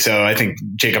rightfully so. I think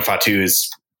Jacob Fatu is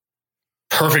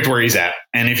perfect where he's at.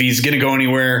 And if he's going to go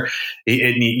anywhere,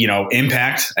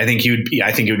 Impact, I think it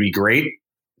would be great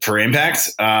for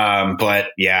Impact. But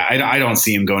yeah, I don't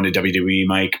see him going to WWE,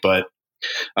 Mike. But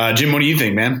Jim, what do you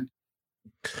think, man?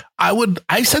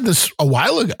 I said this a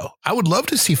while ago. I would love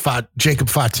to see Jacob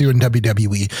Fatu in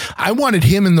WWE. I wanted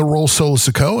him in the role Solo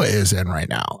Sikoa is in right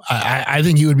now. I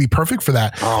think he would be perfect for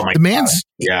that. Oh my the man's,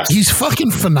 yes. He's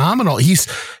fucking phenomenal. He's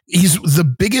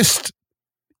the biggest,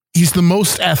 he's the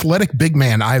most athletic big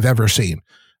man I've ever seen.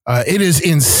 It is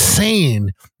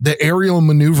insane the aerial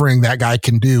maneuvering that guy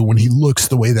can do when he looks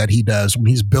the way that he does, when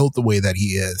he's built the way that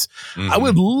he is. Mm-hmm. I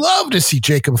would love to see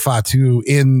Jacob Fatu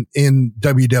in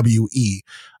WWE.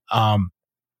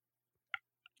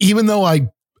 Even though I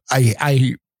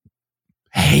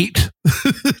hate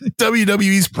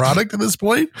WWE's product at this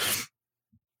point,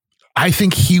 I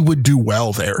think he would do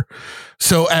well there.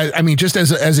 So, just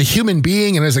as a human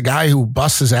being and as a guy who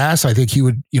busts his ass, I think he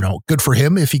would, good for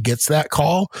him if he gets that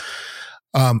call.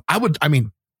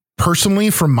 Personally,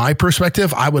 from my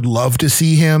perspective, I would love to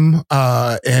see him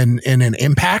in an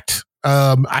Impact.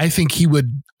 I think he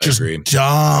would just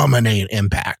dominate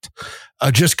Impact,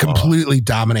 just completely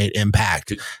dominate Impact.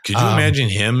 Could you imagine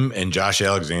him and Josh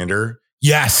Alexander?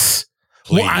 Yes.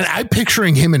 Please. Well, I'm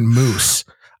picturing him and Moose.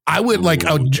 I would like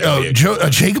a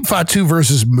Jacob Fatu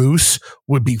versus Moose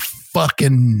would be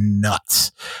fucking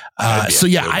nuts. So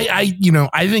yeah,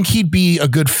 I think he'd be a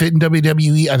good fit in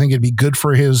WWE. I think it'd be good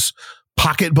for his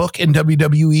pocketbook in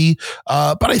WWE.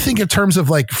 But I think in terms of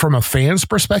from a fan's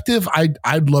perspective,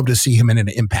 I'd love to see him in an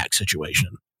Impact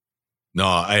situation. No,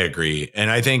 I agree.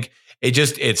 And I think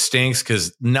it stinks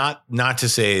because not to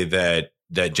say that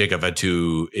Jacob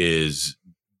Fatu is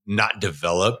not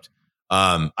developed.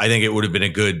 I think it would have been a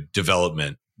good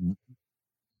development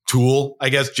tool, I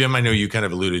guess. Jim, I know you kind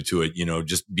of alluded to it,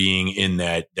 just being in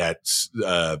that's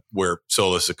where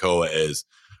Solo Sikoa is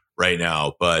right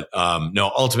now. But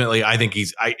no, ultimately, I think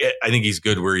he's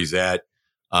good where he's at.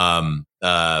 Again,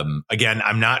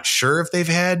 I'm not sure if they've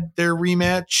had their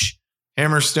rematch,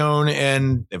 Hammerstone,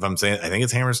 and if I'm saying, I think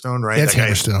it's Hammerstone, right? That's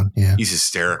Hammerstone. Yeah, he's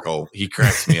hysterical. He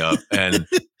cracks me up. And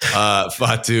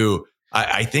Fatu,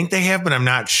 I think they have, but I'm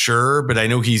not sure. But I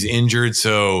know he's injured,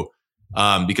 so.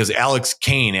 Because Alex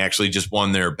Kane actually just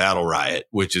won their Battle Riot,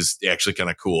 which is actually kind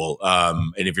of cool.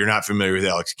 And if you're not familiar with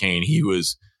Alex Kane, he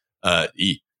was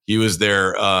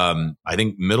their I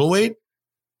think middleweight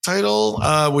title,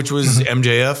 which was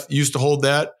MJF used to hold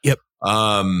that. Yep.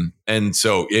 And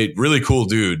so really cool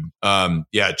dude.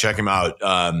 Yeah, check him out.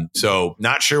 So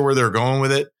not sure where they're going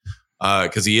with it,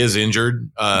 because he is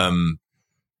injured.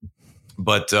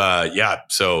 But yeah,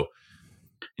 so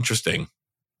interesting.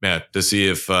 Yeah, to see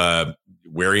if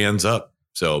where he ends up.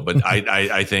 So, but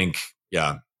I think,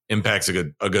 yeah, Impact's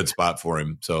a good spot for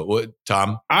him. So, what,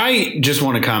 Tom? I just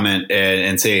want to comment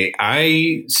and say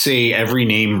I say every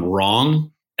name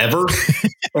wrong ever,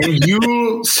 and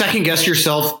you second guess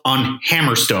yourself on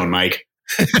Hammerstone, Mike.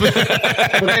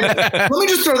 Let me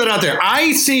just throw that out there.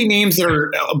 I say names that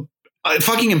are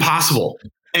fucking impossible,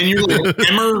 and you're like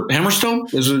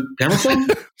Hammerstone? Is it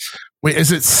Hammerstone? Wait,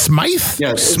 is it Smythe?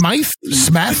 Yeah, Smythe?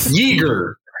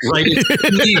 Yeager. Right?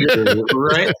 Yeager,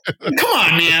 right? Come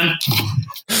on, man.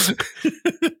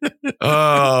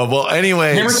 Oh, well,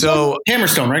 anyway.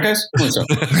 Hammerstone, right, guys?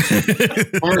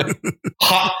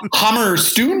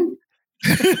 Hammerstone?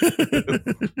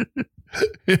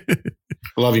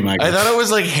 Love you, Mike. I thought it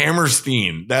was like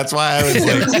Hammerstein. That's why I was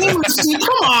like,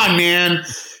 come on, man.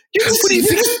 You're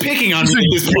just picking on me at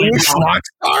this point. Rock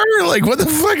star? Like, what the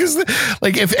fuck is that?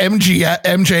 Like, if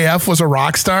MJF was a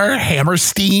rock star,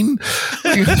 Hammerstein?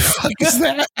 Like, what the fuck is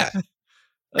that?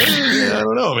 I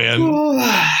don't know, man.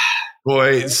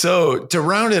 Boy, so to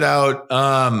round it out,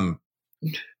 I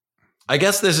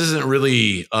guess this isn't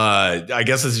really, I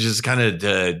guess it's just kind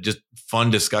of just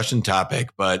fun discussion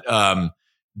topic, but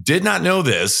did not know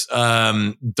this.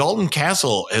 Dalton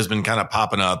Castle has been kind of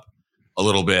popping up a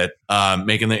little bit,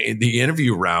 making the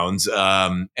interview rounds.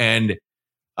 And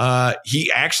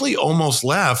he actually almost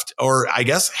left, or I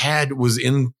guess was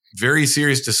in very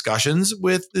serious discussions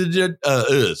with the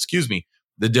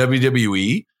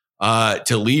WWE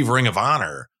to leave Ring of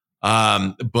Honor.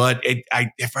 But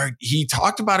he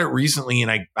talked about it recently,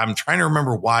 and I'm trying to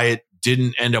remember why it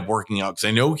didn't end up working out. Cause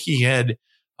I know he had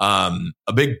a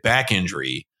big back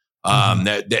injury.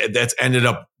 That's ended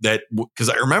up because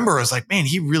I remember I was like, man,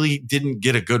 he really didn't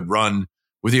get a good run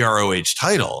with the ROH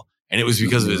title, and it was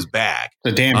because of his back.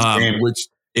 The damn which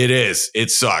it is.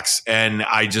 It sucks, and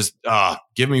I just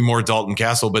give me more Dalton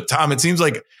Castle. But Tom, it seems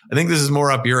like I think this is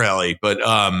more up your alley. But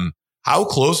how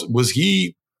close was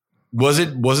he? Was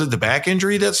it the back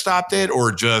injury that stopped it,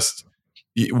 or just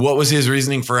what was his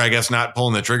reasoning for, I guess, not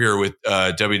pulling the trigger with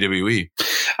WWE?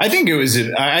 I think it was.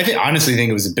 Honestly think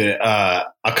it was a bit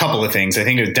a couple of things. I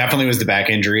think it definitely was the back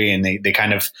injury, and they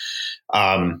kind of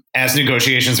as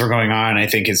negotiations were going on, I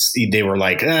think they were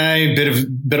like a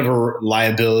bit of a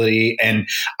liability. And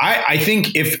I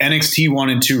think if NXT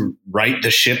wanted to right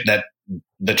the ship, that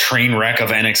the train wreck of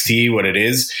NXT, what it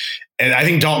is, and I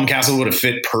think Dalton Castle would have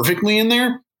fit perfectly in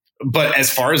there. But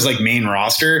as far as like main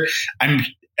roster,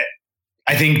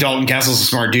 I think Dalton Castle's a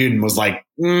smart dude and was like,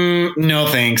 no,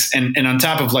 thanks. And on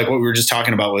top of like what we were just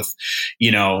talking about with,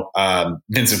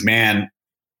 Vince McMahon,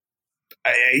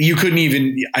 you couldn't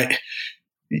even,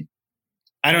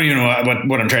 I don't even know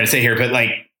what I'm trying to say here, but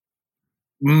like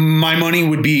my money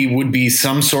would be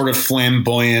some sort of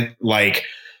flamboyant, like,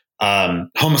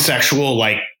 homosexual,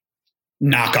 like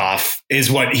knockoff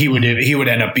is what he would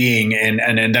end up being.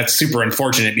 And that's super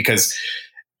unfortunate because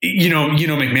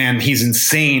McMahon, he's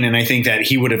insane. And I think that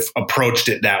he would have approached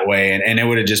it that way. And it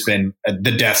would have just been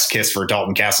the death's kiss for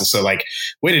Dalton Castle. So like,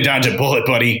 way to dodge a bullet,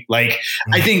 buddy. Like,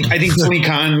 I think Tony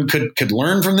Khan could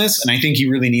learn from this. And I think he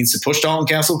really needs to push Dalton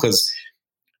Castle because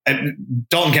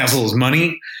Dalton Castle is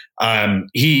money.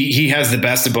 He has the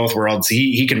best of both worlds.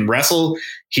 He can wrestle.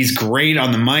 He's great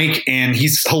on the mic and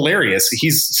he's hilarious.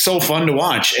 He's so fun to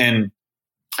watch. And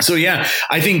so, yeah,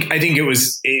 I think it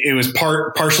was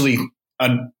partially,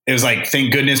 it was like,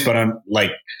 thank goodness, but I'm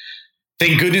like,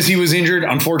 thank goodness he was injured.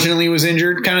 Unfortunately, he was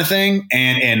injured kind of thing.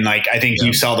 And like, I think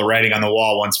you saw the writing on the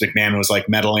wall once McMahon was like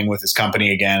meddling with his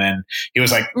company again. And he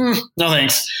was like, no,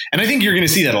 thanks. And I think you're going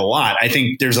to see that a lot. I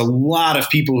think there's a lot of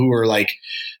people who are like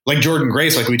Jordan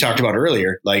Grace, like we talked about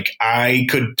earlier. Like I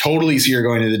could totally see her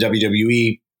going to the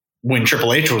WWE when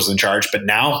Triple H was in charge, but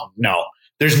now, no.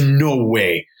 There's no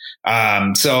way.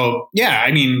 So yeah,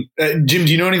 I mean, Jim,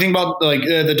 do you know anything about like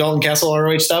the Dalton Castle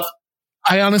ROH stuff?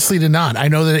 I honestly did not. I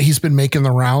know that he's been making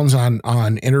the rounds on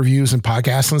interviews and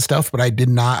podcasts and stuff, but I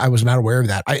was not aware of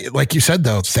that. Like you said,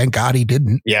 though, thank God he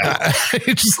didn't. Yeah.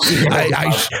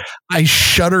 I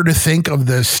shudder to think of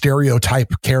the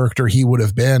stereotype character he would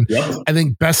have been. Yep. I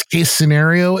think best case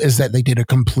scenario is that they did a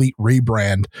complete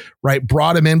rebrand, right?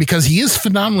 Brought him in because he is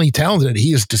phenomenally talented.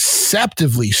 He is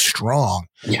deceptively strong.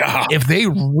 Yeah. If they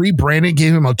rebranded,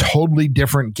 gave him a totally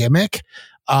different gimmick,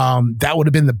 that would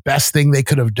have been the best thing they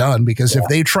could have done, because if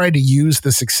they tried to use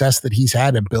the success that he's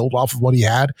had and build off of what he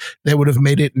had, they would have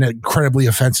made it an incredibly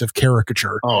offensive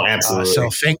caricature. Oh, absolutely. So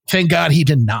thank God he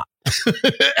did not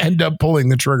end up pulling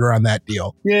the trigger on that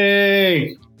deal.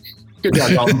 Yay. Good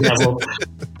job, Dalton Castle.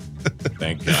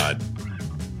 Thank God.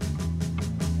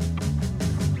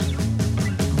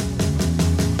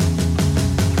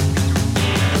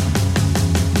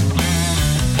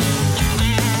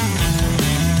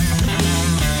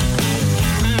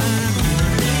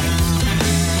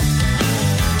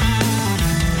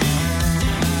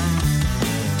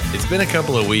 Been a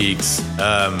couple of weeks,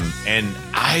 and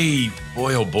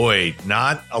boy, oh boy,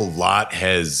 not a lot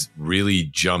has really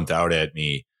jumped out at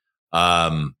me.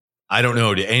 I don't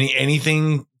know. Did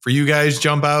anything for you guys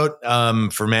jump out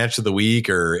for match of the week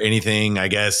or anything? I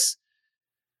guess.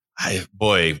 We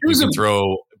can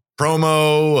throw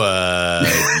promo.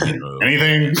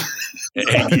 Anything.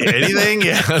 Anything?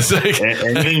 Yeah. It's like,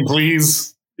 anything, please.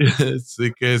 It's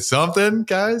like something,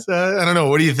 guys. I don't know.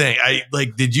 What do you think?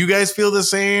 Did you guys feel the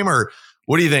same, or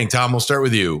what do you think, Tom? We'll start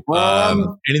with you.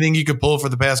 Anything you could pull for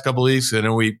the past couple of weeks? I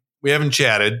know we haven't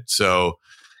chatted, so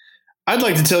I'd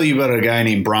like to tell you about a guy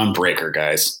named Braun Breaker,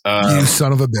 guys. You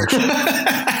son of a bitch,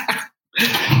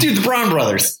 dude! The Braun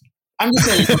Brothers. I'm just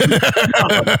saying,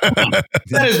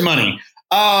 that is money.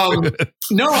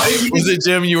 No, was it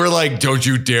Jim? You were like, "Don't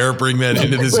you dare bring that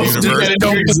into this universe!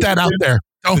 Don't put that out there."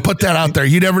 Don't put that out there.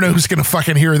 You never know who's going to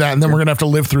fucking hear that, and then we're going to have to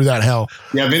live through that hell.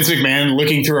 Yeah, Vince McMahon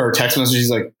looking through our text messages,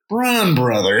 he's like, Braun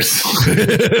Brothers.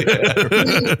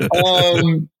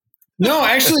 No,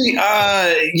 actually,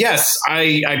 yes,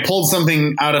 I pulled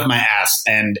something out of my ass,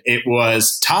 and it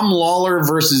was Tom Lawler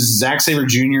versus Zack Sabre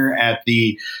Jr. at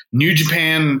the New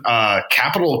Japan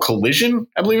Capital Collision,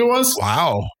 I believe it was.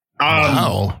 Wow.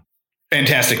 Wow.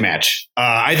 Fantastic match.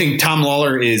 I think Tom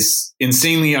Lawler is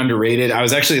insanely underrated. I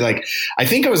was actually I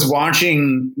think I was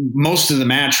watching most of the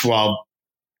match while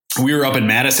we were up in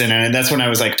Madison. And that's when I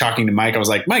was talking to Mike. I was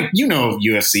like, Mike, you know,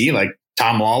 UFC,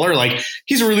 Tom Lawler,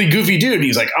 he's a really goofy dude. And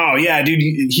he's like, oh yeah, dude,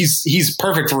 he's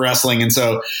perfect for wrestling. And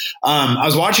so, I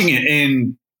was watching it,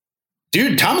 and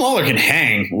dude, Tom Lawler can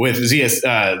hang with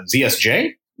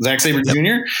ZSJ. Zack Sabre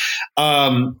Jr.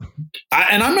 And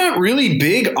I'm not really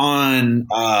big on,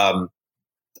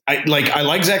 I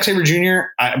like Zack Sabre Jr.,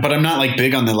 but I'm not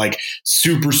big on the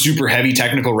super, super heavy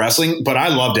technical wrestling, but I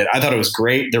loved it. I thought it was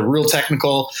great. They're real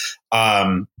technical.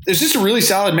 It's just a really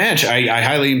solid match. I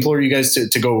highly implore you guys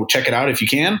to go check it out if you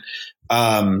can.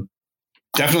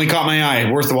 Definitely caught my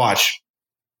eye. Worth the watch.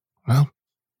 Well,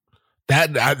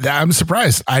 I'm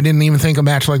surprised. I didn't even think a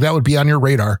match like that would be on your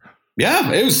radar.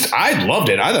 Yeah, it was. I loved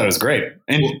it. I thought it was great.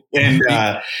 And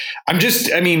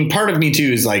part of me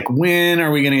too is when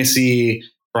are we going to see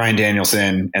Bryan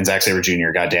Danielson and Zack Sabre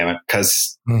Jr.? God damn it.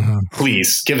 Because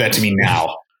please give that to me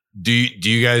now. Do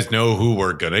you guys know who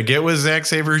we're going to get with Zack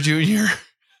Sabre Jr.?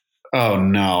 Oh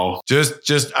no.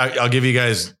 I'll give you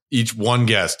guys each one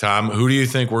guess. Tom, who do you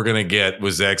think we're going to get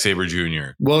with Zack Sabre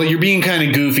Jr.? Well, you're being kind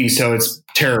of goofy, so it's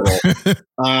terrible.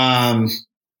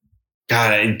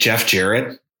 Jeff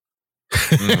Jarrett.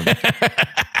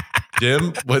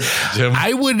 Jim?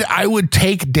 I would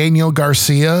take Daniel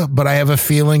Garcia, but I have a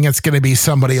feeling it's going to be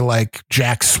somebody like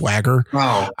Jack Swagger.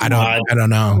 Oh, I don't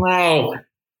know. No.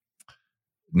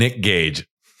 Nick Gage.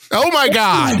 Oh my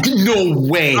God. No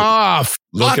way. Oh,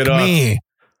 look it up. Me.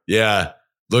 Yeah.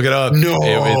 Look it up.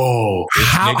 No.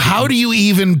 How do you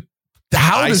even,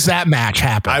 does that match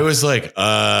happen? I was like,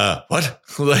 what?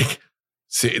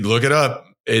 See, look it up.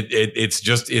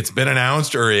 It's been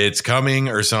announced, or it's coming,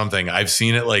 or something. I've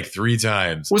seen it 3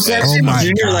 times. Was that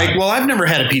Jr. well, I've never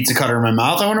had a pizza cutter in my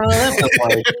mouth. I wonder what that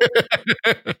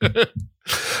feels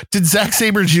like. Did Zack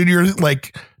Sabre Jr.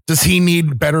 does he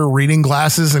need better reading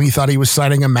glasses, and he thought he was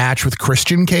signing a match with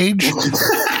Christian Cage?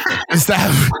 Is that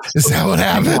what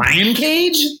happened? Brian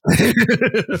Cage?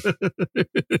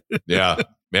 Yeah.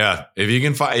 If you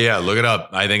can find, look it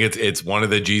up. I think it's one of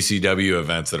the GCW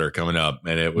events that are coming up,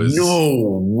 and it was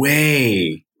no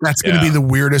way. That's going to be the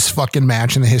weirdest fucking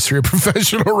match in the history of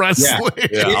professional wrestling.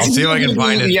 Yeah. I'll see if I can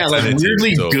find it. Yeah,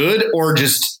 weirdly good, or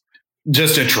just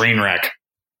a train wreck.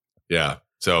 Yeah.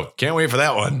 So can't wait for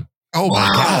that one. Oh my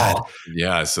God.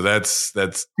 Yeah. So that's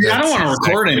I don't want to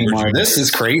record anymore. This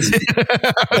is crazy.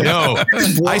 I know.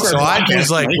 I saw it. I was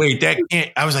like, wait,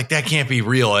 that can't be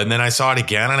real. And then I saw it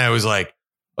again and I was like,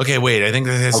 okay, wait, I think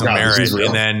this has some merit.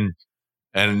 And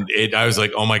then, I was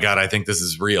like, oh my God, I think this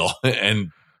is real.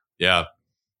 And yeah.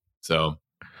 So.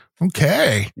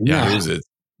 Okay. Yeah. Here's it.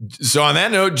 So on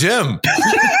that note, Jim.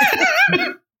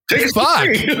 Fuck.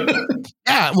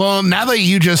 Yeah. Well, now that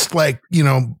you just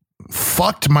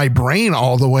fucked my brain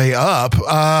all the way up,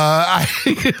 I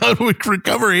would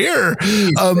recover here.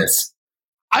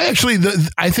 I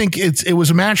think it was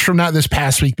a match from not this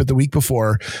past week, but the week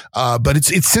before. But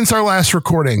it's since our last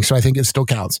recording, so I think it still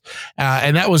counts.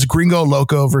 And that was Gringo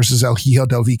Loco versus El Hijo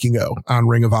del Vikingo on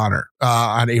Ring of Honor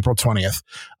on April 20th.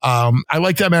 I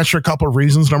like that match for a couple of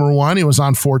reasons. Number one, it was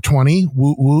on 420.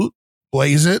 Woot woot.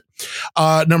 Blaze it.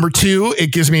 Number two,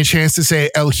 it gives me a chance to say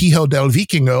El Hijo del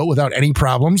Vikingo without any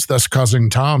problems, thus causing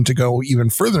Tom to go even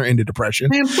further into depression.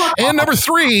 And number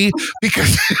three,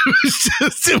 because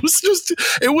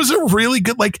it was a really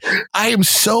good, I am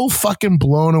so fucking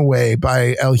blown away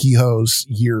by El Hijo's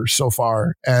year so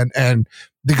far. And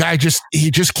the guy he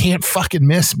just can't fucking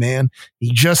miss, man.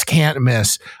 He just can't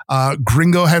miss.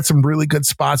 Gringo had some really good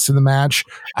spots in the match.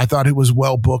 I thought it was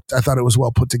well booked. I thought it was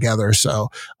well put together. So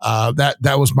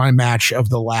that was my match of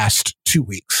the last 2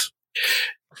 weeks.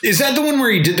 Is that the one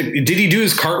where did he do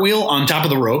his cartwheel on top of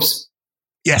the ropes?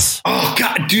 Yes. Oh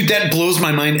God, dude, that blows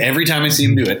my mind every time I see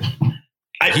him do it.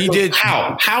 He did.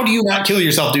 How do you not kill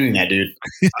yourself doing that, dude?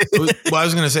 Well, I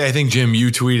was going to say, I think, Jim, you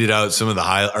tweeted out some of the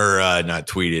not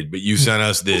tweeted, but you sent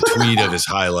us the tweet of his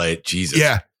highlight. Jesus.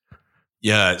 Yeah.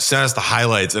 Yeah. Sent us the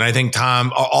highlights. And I think,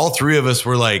 Tom, all three of us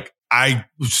were like, I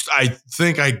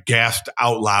think I gasped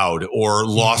out loud or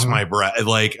lost my breath.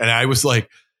 And I was like,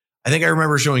 I think I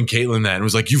remember showing Caitlin that and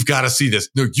was like, you've got to see this.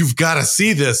 No, you've got to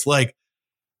see this.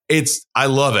 I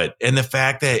love it. And the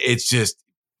fact that it's just,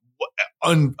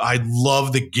 I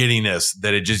love the giddiness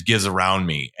that it just gives around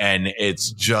me. And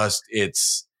it's just,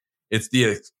 it's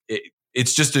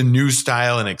just a new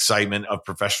style and excitement of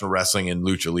professional wrestling and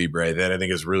lucha libre that I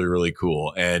think is really, really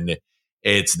cool. And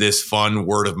it's this fun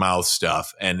word of mouth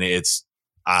stuff. And it's,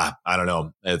 I don't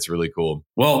know. It's really cool.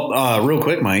 Well, real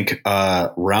quick, Mike,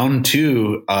 round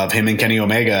 2 of him and Kenny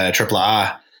Omega at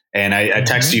AAA. And I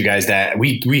texted you guys that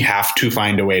we have to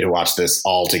find a way to watch this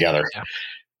all together. Yeah.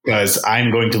 Because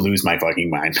I'm going to lose my fucking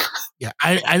mind. Yeah,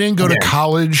 I didn't go to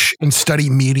college and study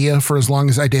media for as long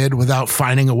as I did without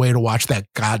finding a way to watch that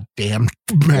goddamn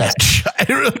match.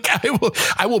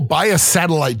 I will buy a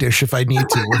satellite dish if I need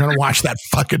to. We're gonna watch that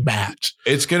fucking match.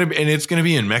 It's gonna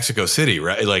be in Mexico City,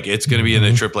 right? It's gonna be in the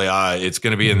AAA. It's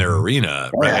gonna be in their arena,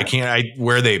 right? I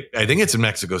think it's in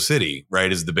Mexico City,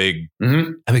 right? Is the big?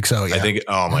 I think so. Yeah. I think.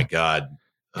 Oh my God.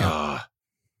 Yeah.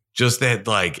 Just that,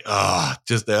 oh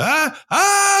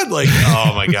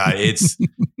my God,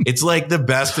 it's like the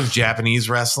best of Japanese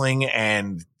wrestling,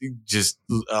 and just,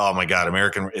 oh my God,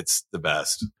 American, it's the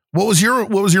best. What was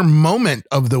your moment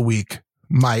of the week,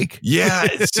 Mike? Yeah,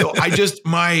 so I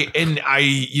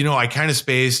kind of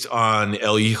spaced on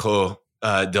El Hijo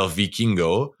del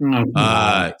Vikingo.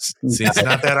 See, it's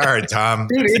not that hard, Tom.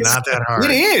 Dude, it's not that hard.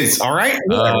 It is. All right.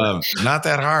 Not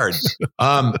that hard.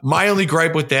 My only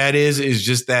gripe with that is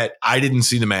just that I didn't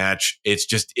see the match.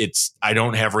 I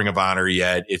don't have Ring of Honor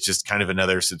yet. It's just kind of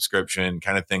another subscription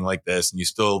kind of thing like this. And you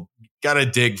still got to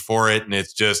dig for it. And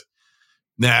it's just,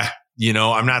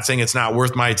 I'm not saying it's not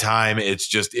worth my time. It's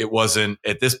just, it wasn't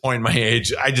at this point in my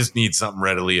age. I just need something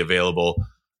readily available.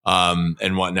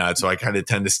 And whatnot. So I kind of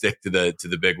tend to stick to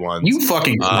the big ones. You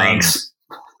fucking cranks.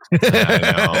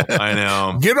 I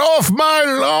know. Get off my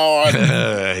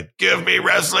lawn. Give me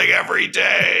wrestling every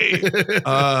day.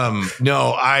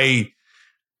 No, I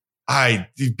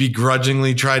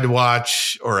begrudgingly tried to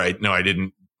watch, I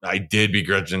didn't. I did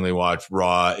begrudgingly watch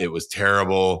Raw. It was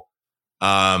terrible.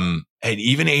 And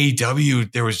even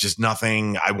AEW, there was just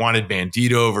nothing. I wanted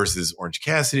Bandito versus Orange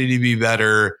Cassidy to be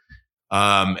better.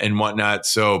 And whatnot.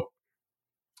 So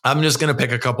I'm just going to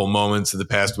pick a couple moments of the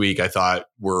past week I thought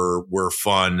were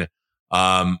fun.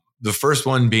 The first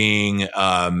one being,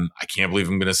 I can't believe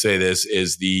I'm going to say this,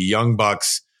 is the Young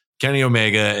Bucks, Kenny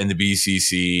Omega and the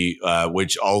BCC,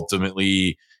 which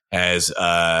ultimately has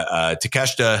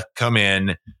Takeshita come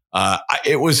in.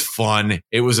 It was fun.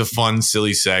 It was a fun,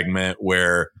 silly segment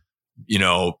where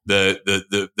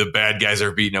the bad guys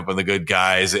are beating up on the good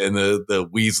guys, and the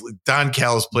Weasley Don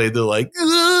Callis played the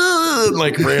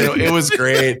random. It was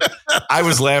great. I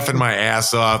was laughing my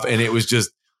ass off, and it was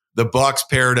just the Bucks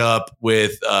paired up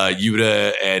with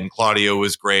Yuta and Claudio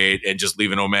was great, and just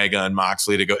leaving Omega and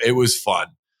Moxley to go. It was fun.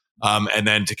 And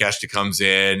then Takeshita comes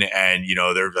in and,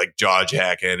 they're like jaw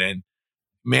jacking, and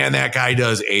man, that guy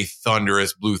does a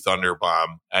thunderous Blue Thunder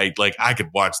bomb. I could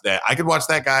watch that. I could watch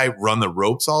that guy run the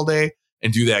ropes all day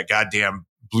and do that goddamn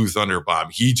Blue Thunder bomb.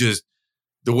 He just,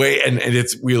 the way, and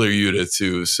it's Wheeler Yuta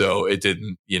too. So it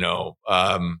didn't,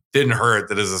 didn't hurt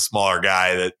that as a smaller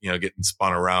guy that, getting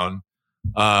spun around.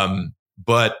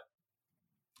 But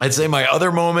I'd say my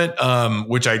other moment,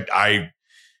 which I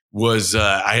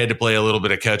had to play a little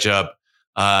bit of catch up.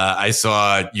 I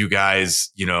saw you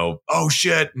guys, oh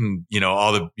shit. And,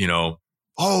 all the,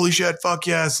 holy shit, fuck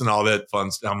yes. And all that fun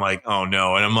stuff. I'm like, oh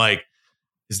no. And I'm like,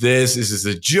 is this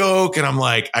a joke? And I'm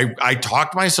like, I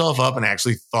talked myself up and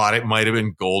actually thought it might have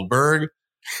been Goldberg.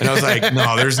 And I was like,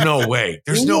 no, there's no way.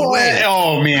 There's no way.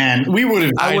 Oh man,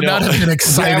 I would not have been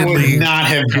excitedly. That would not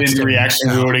have been the reaction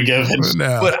we would have given.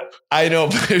 No. But I know,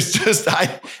 but it's just,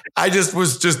 I just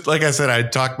was just, like I said, I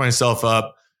talked myself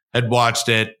up, had watched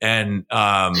it. And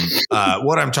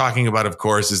what I'm talking about, of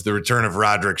course, is the return of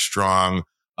Roderick Strong,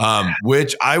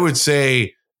 which I would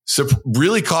say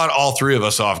really caught all three of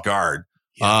us off guard.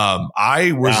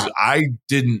 I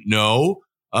didn't know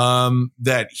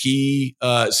that he,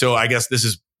 so I guess this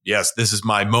is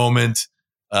my moment,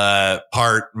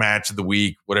 part match of the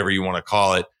week, whatever you want to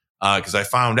call it. Cause I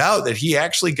found out that he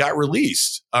actually got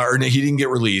released, or no, he didn't get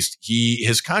released.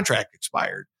 His contract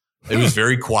expired. It was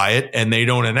very quiet, and they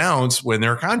don't announce when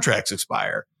their contracts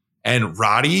expire. And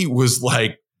Roddy was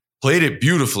like, played it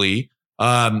beautifully.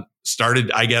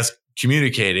 Started, I guess,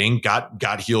 communicating,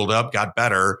 got healed up, got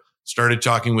better. Started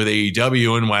talking with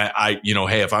AEW, and when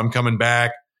hey, if I'm coming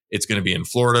back, it's going to be in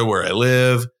Florida where I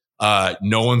live.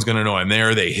 No one's going to know I'm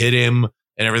there. They hit him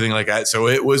and everything like that. So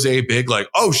it was a big like,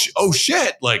 oh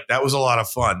shit. Like that was a lot of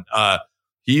fun.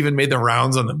 He even made the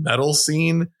rounds on the metal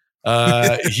scene.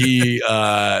 There's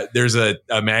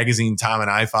a magazine Tom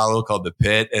and I follow called The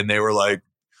Pit, and they were like,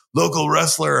 local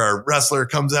wrestler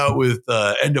comes out with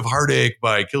End of Heartache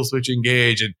by Killswitch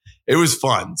Engage. And it was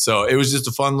fun. So it was just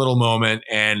a fun little moment.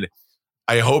 And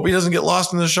I hope he doesn't get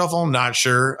lost in the shuffle. I'm not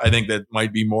sure. I think that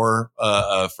might be more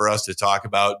for us to talk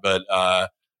about. But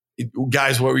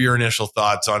guys, what were your initial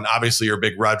thoughts on, obviously you're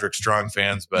big Roderick Strong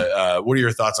fans, but what are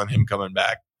your thoughts on him coming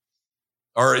back?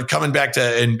 Or coming back to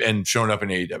and showing up in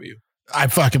AEW? I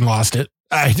fucking lost it.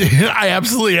 I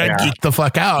absolutely geeked the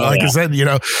fuck out. Like I said,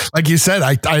 like you said,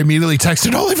 I immediately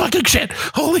texted, holy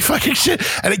fucking shit.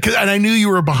 And I knew you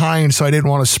were behind, so I didn't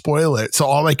want to spoil it. So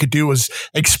all I could do was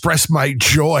express my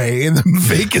joy in the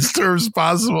vaguest terms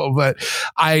possible. But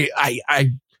I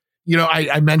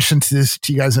mentioned this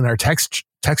to you guys in our text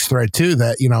thread too,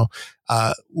 that,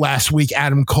 last week,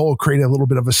 Adam Cole created a little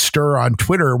bit of a stir on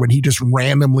Twitter when he just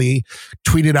randomly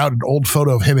tweeted out an old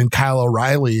photo of him and Kyle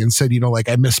O'Reilly and said,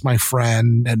 I miss my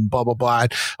friend and blah, blah, blah.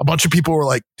 A bunch of people were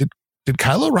like, did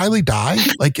Kyle O'Reilly die?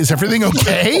 Like, is everything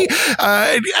okay?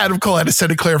 Adam Cole had to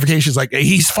send a clarification. Like, hey,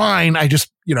 he's fine. I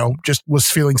just was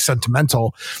feeling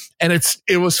sentimental. And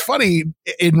it was funny.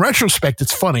 In retrospect,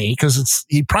 it's funny because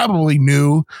he probably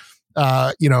knew,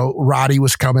 Roddy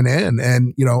was coming in,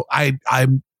 and,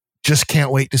 I'm just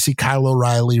can't wait to see Kyle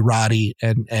O'Reilly, Roddy,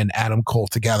 and Adam Cole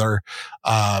together,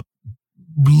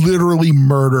 literally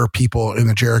murder people in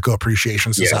the Jericho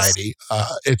Appreciation Society.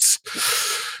 Yes.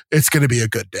 It's going to be a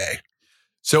good day.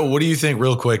 So what do you think,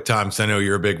 real quick, Tom? Because I know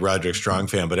you're a big Roderick Strong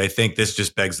fan, but I think this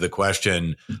just begs the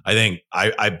question. I think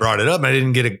I brought it up and I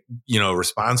didn't get a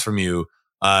response from you.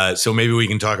 So maybe we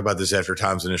can talk about this after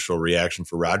Tom's initial reaction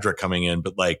for Roderick coming in.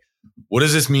 But like, what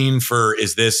does this mean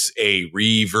is this a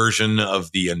reversion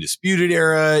of the Undisputed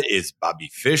Era? Is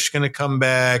Bobby Fish going to come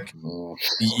back?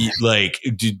 Like,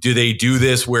 do they do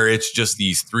this where it's just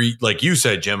these three, like you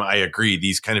said, Jim, I agree,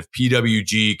 these kind of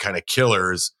PWG kind of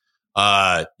killers,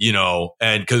 and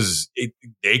because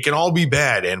they can all be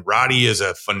bad, and Roddy is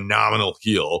a phenomenal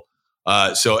heel.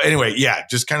 So anyway,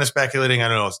 just kind of speculating. I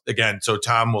don't know. Again, so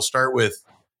Tom, we'll start with,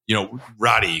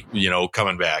 Roddy,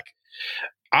 coming back.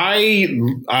 I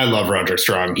love Roderick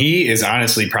Strong. He is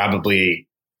honestly probably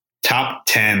top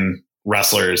 10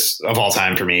 wrestlers of all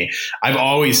time for me. I've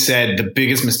always said the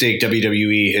biggest mistake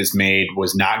WWE has made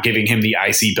was not giving him the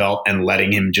IC belt and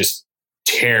letting him just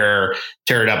tear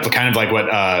it up, kind of like what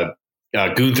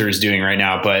Gunther is doing right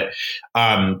now. But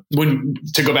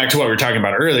to go back to what we were talking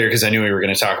about earlier, because I knew we were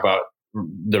going to talk about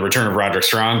the return of Roderick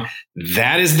Strong,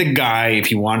 that is the guy, if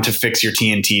you want to fix your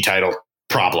TNT title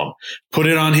problem, put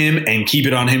it on him and keep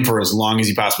it on him for as long as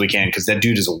you possibly can, because that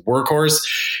dude is a workhorse.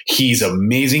 He's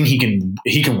amazing. He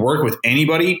can work with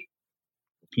anybody.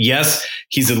 Yes,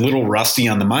 he's a little rusty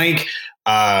on the mic,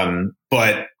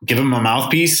 but give him a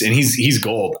mouthpiece and he's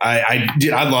gold.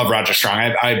 I love Roderick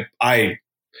Strong. I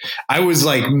was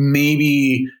like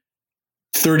maybe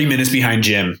 30 minutes behind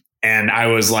Jim. And I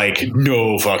was like,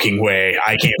 no fucking way.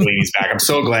 I can't believe he's back. I'm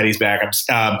so glad he's back.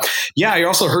 I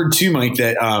also heard too, Mike,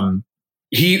 that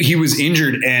he was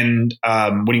injured. And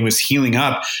when he was healing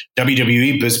up,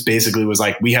 WWE basically was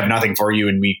like, we have nothing for you.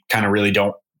 And we kind of really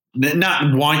don't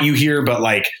not want you here, but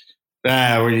like,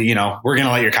 we're going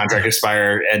to let your contract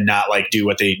expire and not like do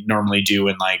what they normally do.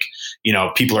 And like,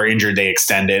 people are injured, they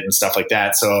extend it and stuff like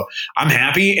that. So I'm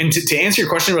happy. And to answer your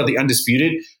question about the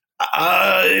Undisputed,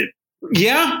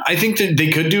 yeah, I think that they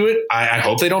could do it. I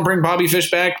hope they don't bring Bobby Fish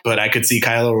back, but I could see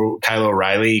Kyle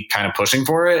O'Reilly kind of pushing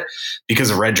for it because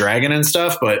of Red Dragon and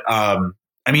stuff. But I'm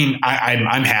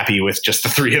happy with just the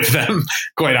three of them,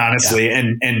 quite honestly. Yeah.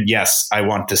 And yes, I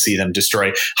want to see them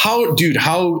destroy. How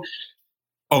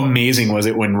amazing was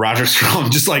it when Roderick Strong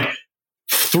just like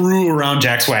threw around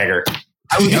Jack Swagger?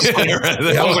 I was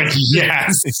like,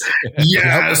 yes.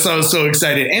 I was so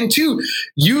excited. And two,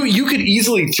 you could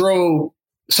easily throw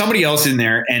somebody else in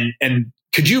there, and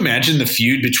could you imagine the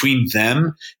feud between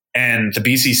them and the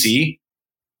BCC?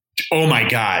 Oh my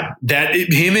God,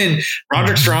 him and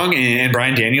Roderick Strong and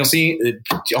Bryan Danielson.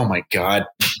 Oh my God,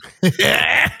 there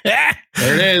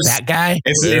it is. That guy.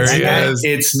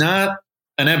 It's not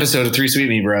an episode of Three Sweet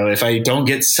Me, bro, if I don't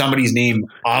get somebody's name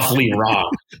awfully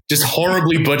wrong, just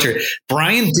horribly butchered.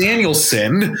 Bryan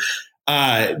Danielson,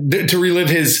 to relive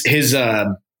his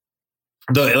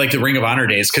the Ring of Honor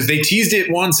days, because they teased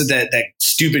it once at that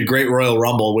stupid Great Royal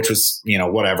Rumble, which was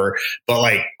whatever, but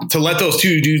like to let those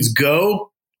two dudes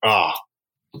go,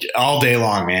 all day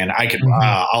long, man.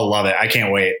 I'll love it. I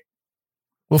can't wait.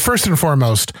 Well, first and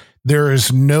foremost, there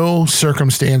is no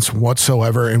circumstance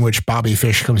whatsoever in which Bobby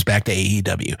Fish comes back to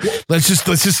AEW. Let's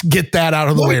just get that out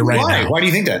of the way right now. Why do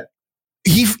you think that?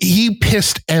 He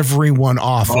pissed everyone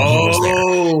off when he was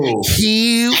there.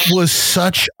 He was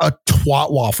such a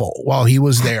twat waffle while he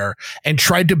was there and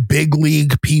tried to big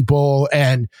league people,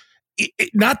 and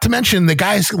not to mention the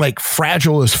guy's like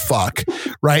fragile as fuck,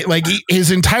 right? Like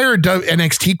his entire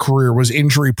NXT career was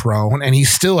injury prone, and he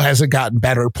still hasn't gotten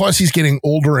better. Plus he's getting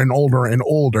older and older and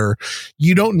older.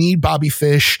 You don't need Bobby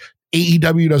Fish.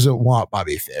 AEW doesn't want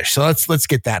Bobby Fish. So let's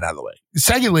get that out of the way.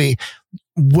 Secondly,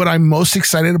 what I'm most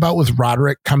excited about with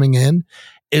Roderick coming in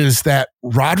is that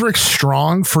Roderick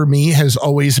Strong for me has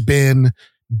always been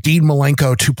Dean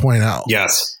Malenko 2.0.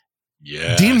 Yes.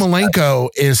 Yeah. Dean Malenko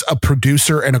is a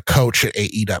producer and a coach at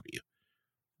AEW.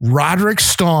 Roderick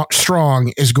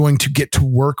Strong is going to get to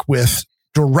work with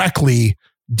directly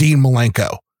Dean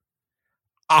Malenko.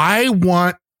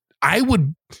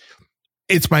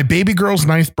 It's my baby girl's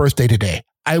 9th birthday today.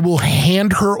 I will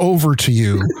hand her over to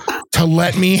you to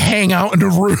let me hang out in a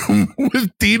room with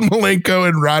Dean Malenko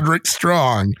and Roderick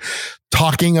Strong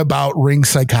talking about ring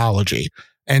psychology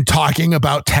and talking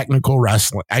about technical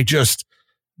wrestling.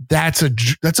 That's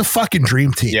a fucking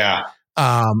dream team. Yeah.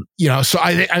 So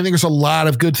I think there's a lot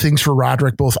of good things for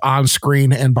Roderick, both on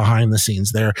screen and behind the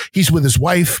scenes there. He's with his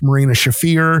wife, Marina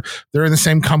Shafir. They're in the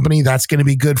same company. That's going to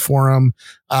be good for him.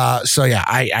 I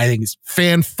think it's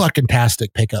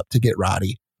fan-fucking-tastic pickup to get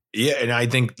Roddy. Yeah. And I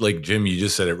think like Jim, you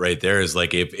just said it right there, is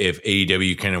like if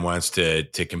AEW kind of wants to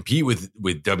compete with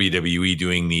WWE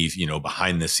doing these,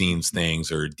 behind the scenes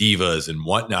things or divas and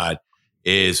whatnot,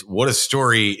 is what a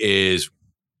story is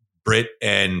Britt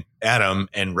and Adam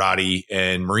and Roddy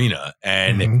and Marina,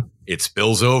 and it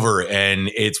spills over,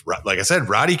 and it's like I said,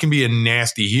 Roddy can be a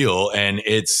nasty heel, and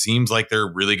it seems like they're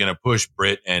really going to push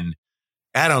Britt, and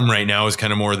Adam right now is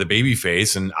kind of more of the baby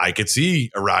face, and I could see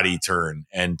a Roddy turn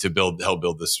and to help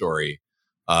build the story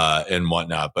and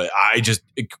whatnot. But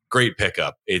great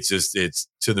pickup. It's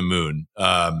to the moon.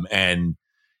 And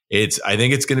I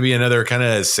think it's going to be another kind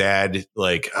of sad,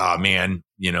 like, oh man,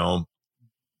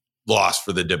 loss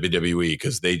for the WWE,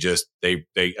 because they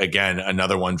again,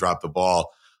 another one dropped the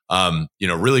ball.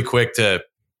 Really quick to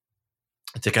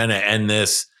kind of end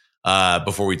this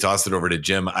before we toss it over to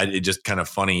Jim. It just kind of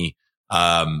funny.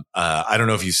 I don't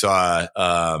know if you saw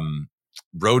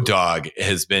Road Dogg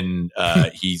has been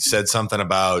he said something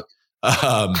about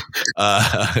I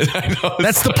know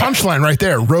that's the punchline right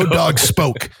there. Road Dogg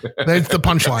spoke. That's the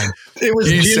punchline.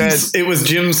 It was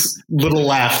Jim's little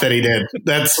laugh that he did.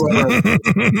 That's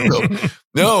what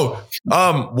no.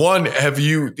 One, have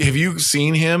you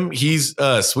seen him? He's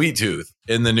Sweet Tooth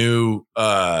in the new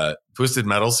Twisted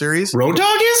Metal series. Road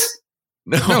Dogg is?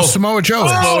 No, Samoa Joe.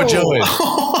 Samoa Joe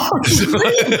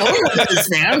is.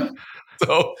 Man.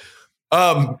 So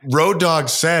Road Dogg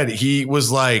said he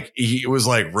was like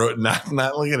not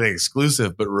like an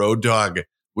exclusive, but Road Dogg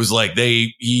was like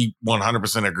he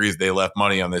 100% agrees they left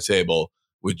money on the table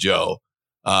with Joe.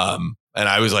 And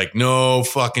I was like, no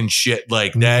fucking shit,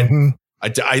 like that.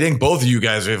 I think both of you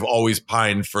guys have always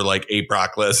pined for like a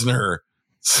Brock Lesnar,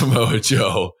 Samoa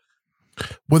Joe.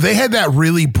 Well, they had that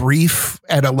really brief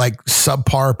at a like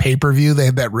subpar pay-per-view. They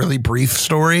had that really brief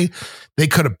story. They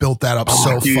could have built that up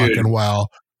fucking well.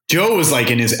 Joe was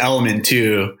like in his element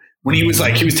too. When he was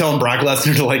like, he was telling Brock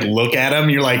Lesnar to like look at him.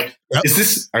 You're like,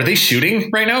 are they shooting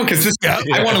right now? Because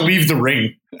I want to leave the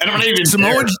ring. I don't even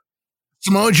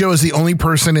Samoa Joe is the only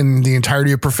person in the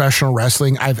entirety of professional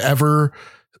wrestling I've ever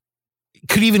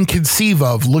could even conceive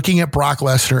of looking at Brock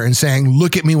Lesnar and saying,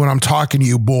 look at me when I'm talking to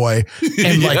you, boy.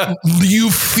 And like, you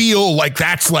feel like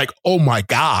that's like, oh my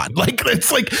God. Like,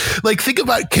 it's like think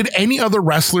about, could any other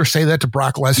wrestler say that to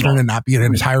Brock Lesnar and not be an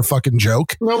entire fucking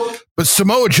joke? Nope. But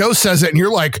Samoa Joe says it and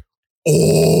you're like,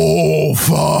 oh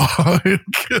fuck.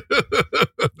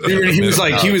 Dude, he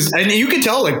was, and you could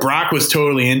tell like Brock was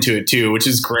totally into it too, which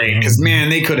is great. Cause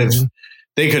man, they could have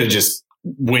just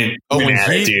when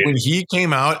he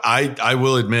came out, I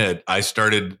will admit, I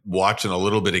started watching a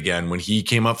little bit again when he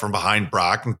came up from behind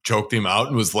Brock and choked him out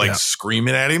and was like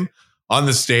screaming at him on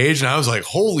the stage. And I was like,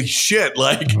 holy shit.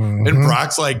 Like, and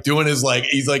Brock's like doing his, like,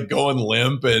 he's like going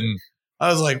limp. And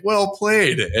I was like, well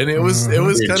played. And it was kind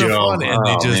of fun. And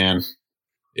they just,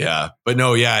 but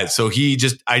no. Yeah. So I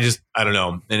don't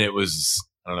know. And it was,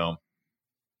 I don't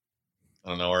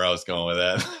know where I was going with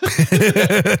that.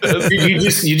 you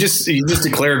just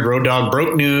declared Road Dogg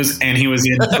broke news, and he was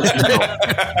in. No.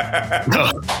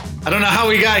 I don't know how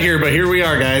we got here, but here we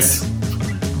are, guys.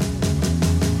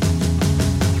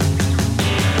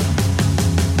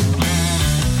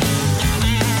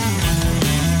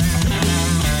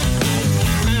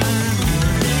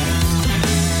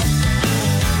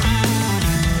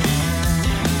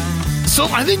 So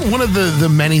I think one of the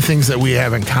many things that we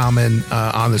have in common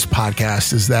on this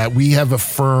podcast is that we have a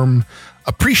firm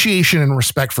appreciation and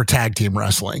respect for tag team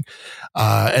wrestling.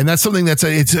 And that's something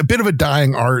it's a bit of a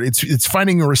dying art. It's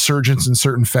finding a resurgence in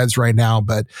certain feds right now,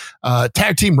 but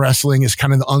tag team wrestling is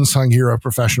kind of the unsung hero of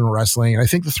professional wrestling. And I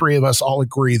think the three of us all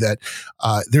agree that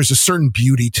there's a certain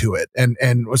beauty to it. And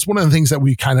it's one of the things that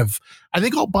we kind of, I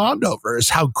think, all bond over is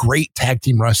how great tag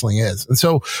team wrestling is. And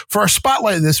so for our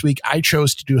spotlight this week, I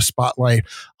chose to do a spotlight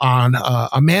on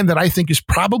a man that I think is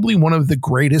probably one of the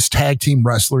greatest tag team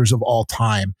wrestlers of all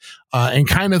time, and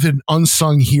kind of an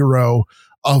unsung hero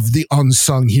of the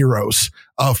unsung heroes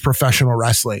of professional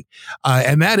wrestling.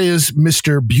 And that is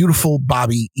Mr. Beautiful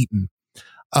Bobby Eaton.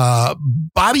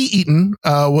 Bobby Eaton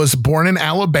was born in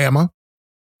Alabama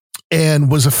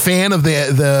and was a fan of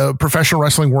the professional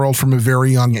wrestling world from a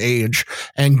very young age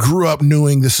and grew up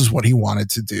knowing this is what he wanted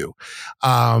to do.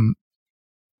 Bobby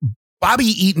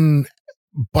Eaton,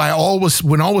 when all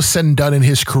was said and done in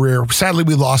his career, sadly,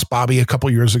 we lost Bobby a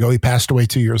couple years ago. He passed away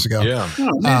 2 years ago.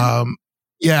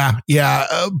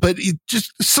 But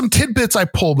just some tidbits I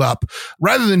pulled up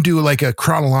rather than do like a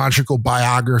chronological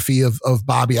biography of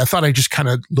Bobby. I thought I'd just kind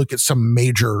of look at some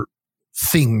major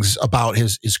things about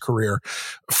his career.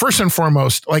 First and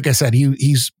foremost, like I said,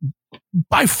 he's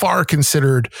by far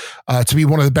considered to be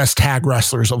one of the best tag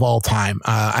wrestlers of all time.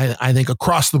 I think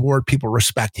across the board, people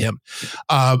respect him.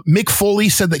 Mick Foley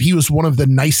said that he was one of the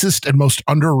nicest and most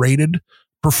underrated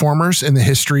performers in the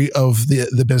history of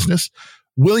the business.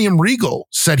 William Regal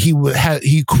said he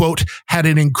quote, had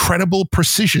an incredible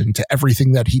precision to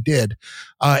everything that he did.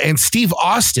 And Steve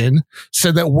Austin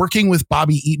said that working with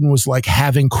Bobby Eaton was like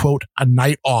having, quote, a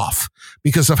night off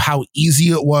because of how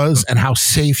easy it was and how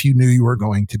safe you knew you were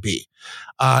going to be.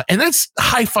 And that's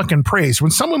high fucking praise.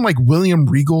 When someone like William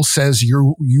Regal says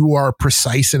you are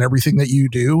precise in everything that you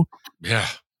do. Yeah.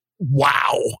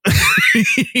 Wow.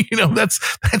 That's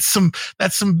some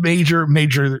major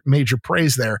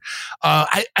praise there.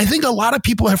 I think a lot of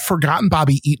people have forgotten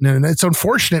Bobby Eaton, and it's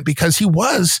unfortunate because he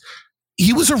was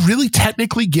a really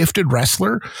technically gifted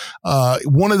wrestler.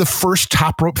 One of the first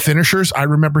top rope finishers I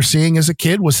remember seeing as a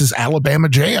kid was his Alabama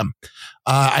Jam.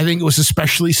 I think it was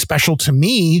especially special to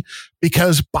me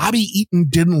because Bobby Eaton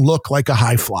didn't look like a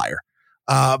high flyer.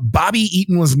 Bobby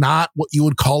Eaton was not what you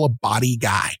would call a body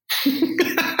guy.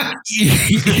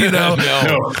 No,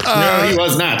 he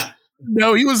was not.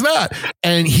 No, he was not.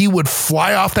 And he would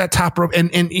fly off that top rope.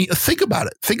 And think about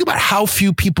it. Think about how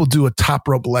few people do a top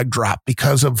rope leg drop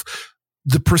because of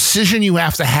the precision you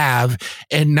have to have,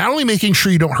 and not only making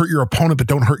sure you don't hurt your opponent, but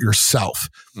don't hurt yourself.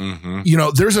 Mm-hmm.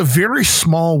 There's a very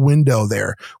small window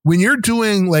there. When you're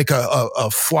doing like a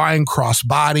flying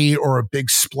crossbody or a big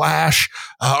splash,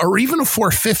 or even a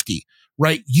 450,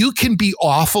 right? You can be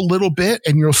off a little bit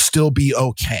and you'll still be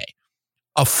okay.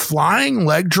 A flying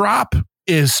leg drop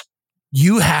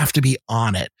you have to be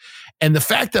on it. And the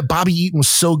fact that Bobby Eaton was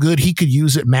so good, he could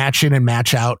use it match in and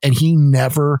match out, and he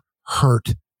never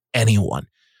hurt anyone.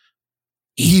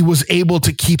 He was able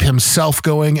to keep himself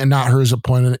going and not hurt his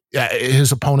opponent.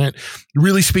 His opponent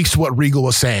really speaks to what Regal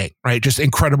was saying, right? Just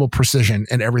incredible precision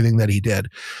in everything that he did.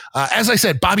 As I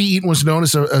said, Bobby Eaton was known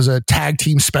as a tag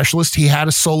team specialist. He had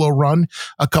a solo run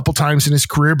a couple times in his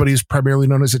career, but he's primarily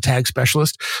known as a tag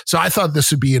specialist. So I thought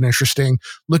this would be an interesting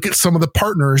look at some of the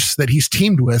partners that he's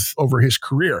teamed with over his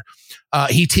career.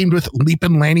 He teamed with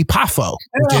Leapin' Lanny Poffo,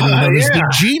 known as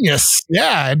the Genius,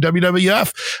 in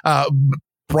WWF.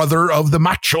 Brother of the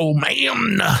Macho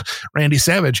Man, Randy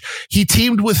Savage. He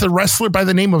teamed with a wrestler by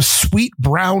the name of Sweet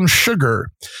Brown Sugar.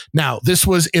 Now, this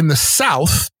was in the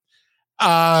South.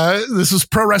 This was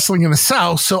pro wrestling in the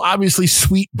South. So obviously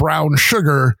Sweet Brown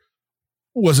Sugar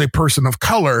was a person of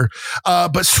color.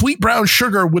 But Sweet Brown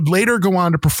Sugar would later go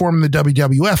on to perform in the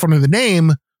WWF under the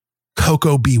name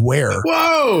Coco Beware.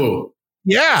 Whoa.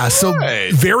 Yeah, so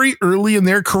very early in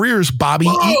their careers, Bobby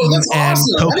Eaton and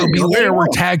Coco Beware were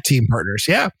tag team partners.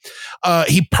 Yeah,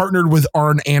 he partnered with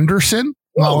Arn Anderson,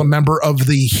 while a member of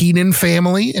the Heenan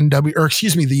family in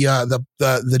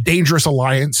the Dangerous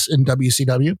Alliance in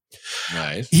WCW.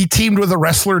 Nice. He teamed with a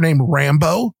wrestler named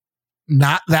Rambo.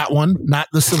 Not that one, not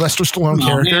the Sylvester Stallone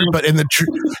character, but in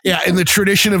the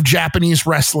tradition of Japanese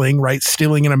wrestling, right?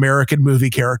 Stealing an American movie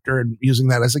character and using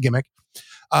that as a gimmick.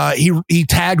 He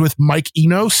tagged with Mike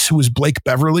Enos, who was Blake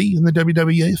Beverly in the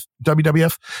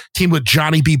WWF. Teamed with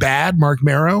Johnny B. Bad, Mark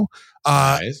Marrow.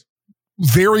 Nice.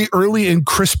 Very early in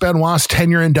Chris Benoit's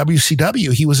tenure in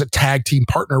WCW, he was a tag team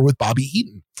partner with Bobby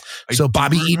Eaton. So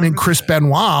Bobby Eaton and Chris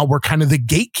Benoit were kind of the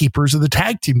gatekeepers of the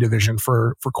tag team division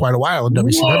for quite a while in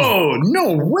WCW. Whoa,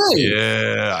 no way.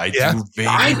 Yeah, I don't.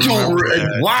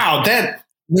 Wow,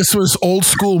 This was old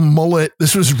school mullet.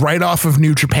 This was right off of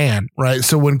New Japan, right?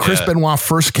 So when Chris Benoit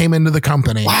first came into the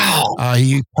company,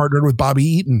 he partnered with Bobby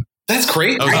Eaton. That's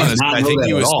great. I think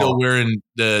he was still wearing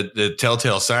the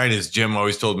telltale sign, as Jim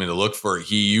always told me to look for.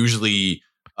 He usually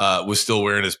was still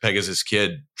wearing his Pegasus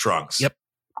Kid trunks. Yep.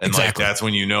 And exactly. That's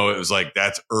when it was like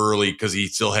that's early because he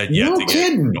still had yet to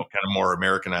get kind of more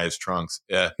Americanized trunks.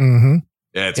 Yeah. Mm-hmm.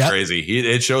 Yeah, it's crazy.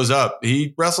 It shows up.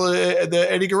 He wrestled at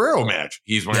the Eddie Guerrero match.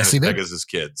 He's wearing his Pegasus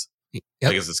Kids.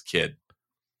 Pegasus Kid.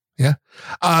 Yeah.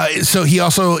 So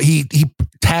he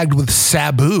tagged with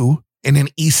Sabu in an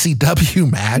ECW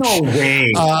match. No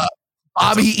way.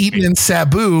 Bobby Eaton and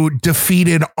Sabu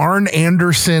defeated Arn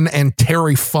Anderson and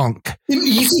Terry Funk in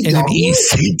an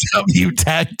ECW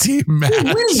tag team match.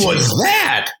 When was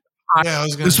that?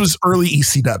 This was early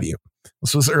ECW.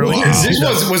 This was early.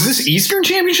 Was this Eastern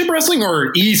Championship Wrestling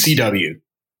or ECW?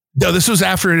 No, this was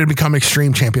after it had become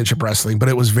Extreme Championship Wrestling, but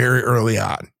it was very early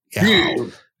on. Yeah.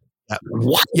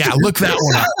 What? Yeah, look that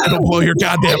one up. It'll blow your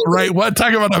goddamn right. What?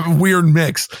 Talk about a weird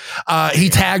mix. He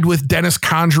tagged with Dennis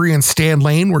Condrey and Stan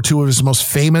Lane, were two of his most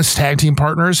famous tag team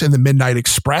partners in the Midnight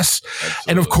Express.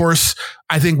 Absolutely. And of course,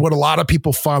 I think what a lot of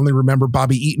people fondly remember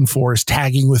Bobby Eaton for is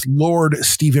tagging with Lord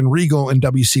Steven Regal in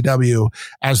WCW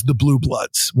as the Blue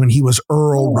Bloods when he was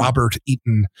Earl Robert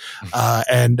Eaton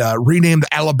and renamed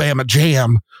Alabama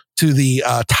Jam to the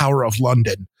Tower of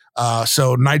London.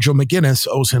 So Nigel McGuinness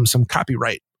owes him some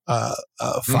copyright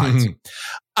fines.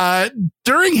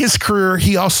 During his career,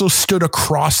 he also stood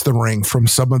across the ring from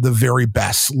some of the very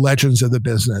best legends of the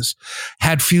business,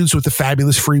 had feuds with the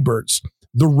Fabulous Freebirds,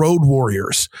 the Road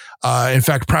Warriors. In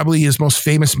fact, probably his most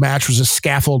famous match was a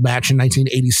scaffold match in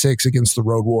 1986 against the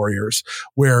Road Warriors,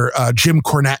 where Jim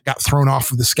Cornette got thrown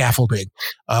off of the scaffolding,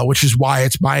 which is why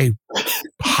it's my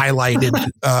highlighted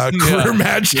career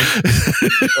match.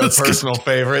 A personal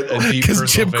favorite. Because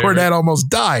Jim Cornette almost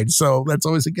died. So that's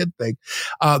always a good thing.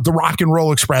 The Rock and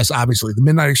Roll Express, obviously. The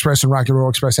Midnight Express and Rock and Roll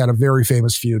Express had a very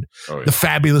famous feud. The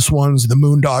Fabulous Ones, the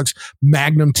Moondogs,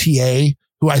 Magnum TA,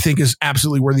 who I think is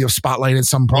absolutely worthy of spotlight at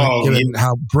some point, given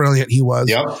how brilliant he was.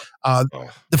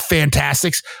 The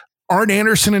Fantastics, Arn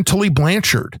Anderson and Tully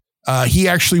Blanchard. He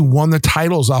actually won the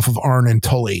titles off of Arn and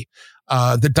Tully.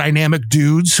 The Dynamic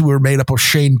Dudes, who were made up of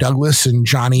Shane Douglas and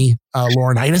Johnny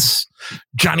Laurinaitis,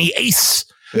 Johnny Ace,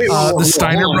 the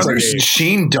Steiner brothers.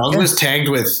 Shane Douglas tagged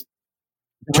with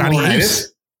Johnny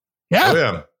Ace.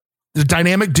 Yeah. The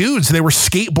Dynamic Dudes. They were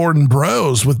skateboarding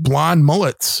bros with blonde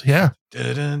mullets. Yeah.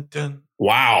 Dun, dun.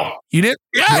 Wow. You did?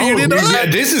 Yeah, you did know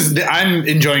that? I'm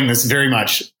enjoying this very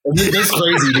much. This is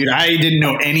crazy, dude. I didn't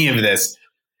know any of this.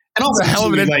 And also, a hell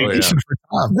of an education for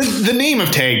Tom. The name of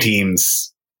tag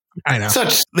teams. I know.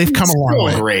 They've come a long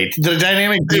way. Great. The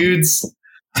Dynamic Dudes.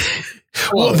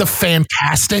 Well, the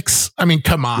Fantastics. I mean,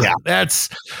 come on. Yeah. That's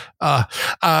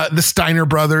the Steiner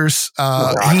brothers.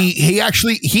 He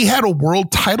had a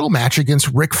world title match against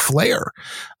Ric Flair.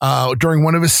 During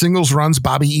one of his singles runs,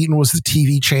 Bobby Eaton was the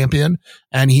TV champion,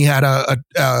 and he had a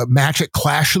match at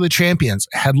Clash of the Champions,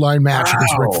 a headline match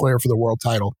against Ric Flair for the world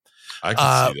title. I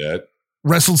can see that.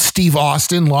 Wrestled Steve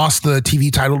Austin, lost the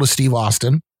TV title to Steve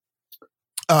Austin.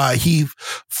 He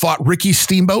fought Ricky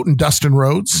Steamboat and Dustin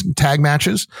Rhodes in tag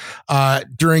matches.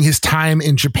 During his time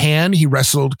in Japan, he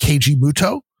wrestled Keiji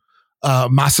Muto,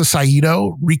 Masa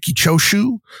Saito, Riki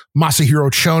Choshu, Masahiro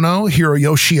Chono,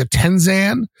 Hiroyoshi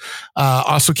Tenzan.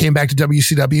 Also came back to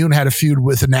WCW and had a feud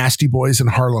with the Nasty Boys and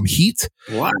Harlem Heat.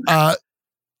 What?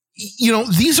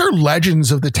 These are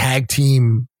legends of the tag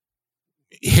team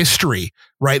history,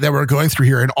 right, that we're going through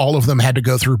here, and all of them had to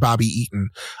go through Bobby Eaton.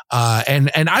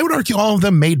 And I would argue all of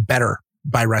them made better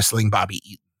by wrestling Bobby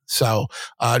Eaton. So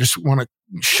I just want to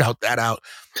shout that out.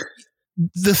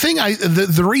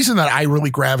 The reason that I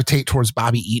really gravitate towards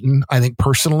Bobby Eaton, I think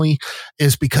personally,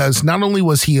 is because not only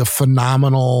was he a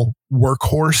phenomenal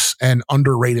workhorse and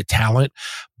underrated talent,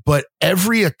 but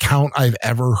every account I've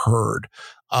ever heard,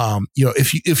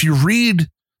 if you read,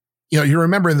 you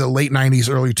remember in the late 90s,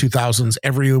 early 2000s,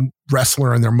 every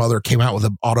wrestler and their mother came out with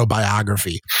an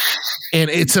autobiography. And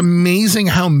it's amazing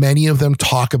how many of them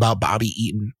talk about Bobby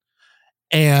Eaton.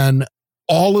 And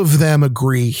all of them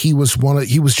agree he was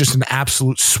just an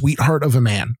absolute sweetheart of a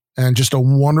man and just a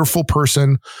wonderful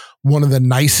person, one of the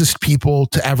nicest people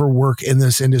to ever work in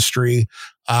this industry.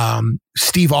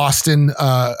 Steve Austin,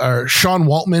 or Sean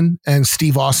Waltman and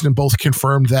Steve Austin both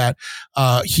confirmed that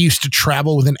he used to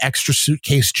travel with an extra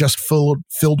suitcase just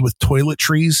filled with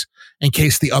toiletries in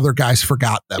case the other guys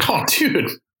forgot them. Oh, dude.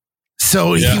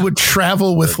 So he would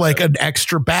travel with like an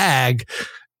extra bag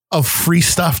of free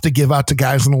stuff to give out to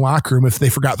guys in the locker room if they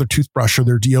forgot their toothbrush or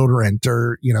their deodorant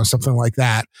or, something like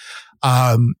that.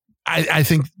 I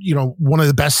think, one of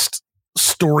the best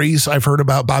stories I've heard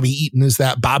about Bobby Eaton is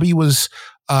that Bobby was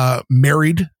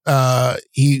married.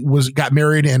 He got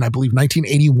married in, I believe,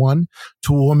 1981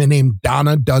 to a woman named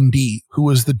Donna Dundee, who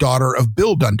was the daughter of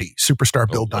Bill Dundee,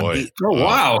 superstar Bill Dundee. Oh,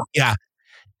 wow. Yeah.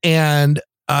 And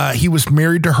he was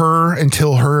married to her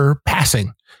until her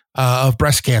passing of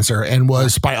breast cancer, and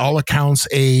was, by all accounts,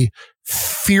 a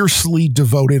fiercely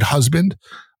devoted husband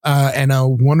and a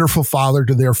wonderful father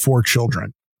to their 4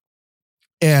 children.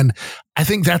 And I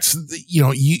think that's,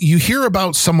 you hear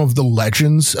about some of the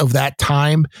legends of that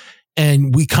time,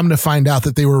 and we come to find out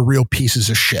that they were real pieces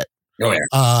of shit. Oh,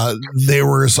 yeah. There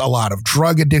was a lot of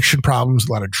drug addiction problems,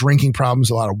 a lot of drinking problems,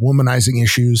 a lot of womanizing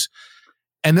issues.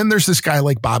 And then there's this guy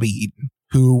like Bobby Eaton,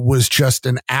 who was just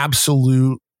an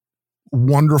absolute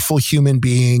wonderful human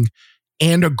being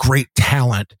and a great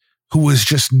talent, who was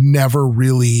just never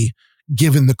really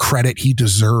given the credit he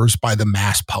deserves by the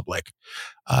mass public.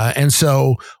 And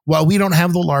so while we don't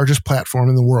have the largest platform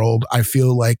in the world, I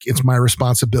feel like it's my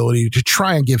responsibility to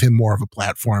try and give him more of a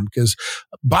platform, because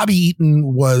Bobby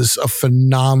Eaton was a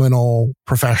phenomenal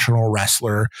professional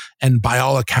wrestler and, by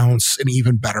all accounts, an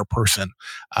even better person.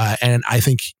 And I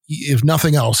think, if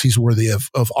nothing else, he's worthy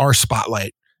of our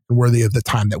spotlight and worthy of the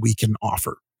time that we can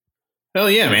offer. Hell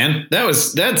yeah, man.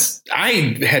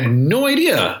 I had no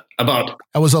idea about.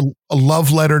 That was a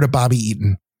love letter to Bobby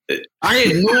Eaton. I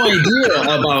had no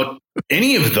idea about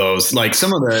any of those. Like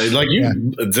some of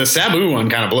the Sabu one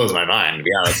kind of blows my mind, to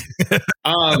be honest.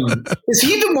 Is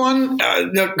he the one,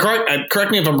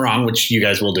 correct me if I'm wrong, which you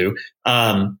guys will do.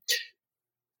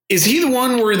 Is he the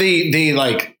one where they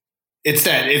like, it's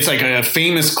like a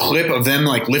famous clip of them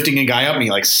like lifting a guy up and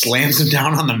he like slams him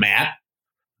down on the mat?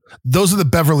 Those are the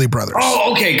Beverly Brothers.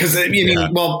 Oh, okay. Because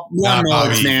one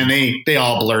knows, man, they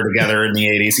all blur together in the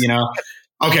 80s,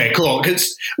 Okay, cool.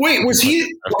 Wait, was he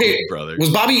okay? Was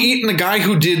Bobby Eaton the guy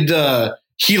who did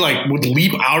he like would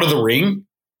leap out of the ring?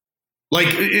 Like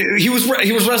he was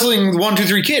wrestling 1, 2,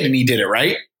 3 Kid and he did it,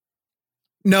 right?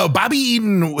 No, Bobby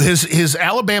Eaton, his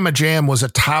Alabama Jam was a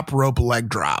top rope leg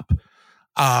drop.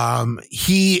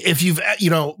 If you've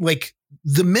like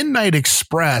the Midnight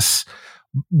Express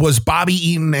was Bobby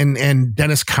Eaton and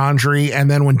Dennis Condrey, and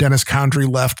then when Dennis Condrey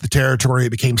left the territory, it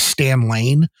became Stan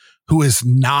Lane, who is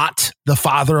not the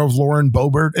father of Lauren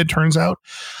Boebert, it turns out.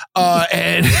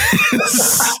 And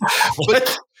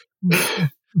but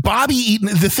Bobby Eaton,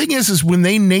 the thing is when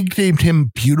they nicknamed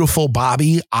him Beautiful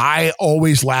Bobby, I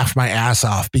always laughed my ass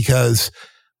off, because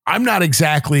I'm not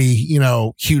exactly,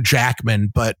 Hugh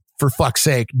Jackman, but for fuck's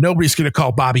sake, nobody's going to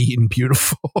call Bobby Eaton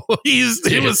beautiful. He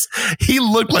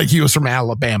looked like he was from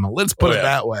Alabama. Let's put it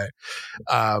that way.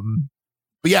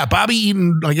 But yeah, Bobby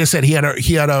Eaton, like I said, he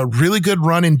had a really good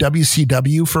run in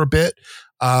WCW for a bit.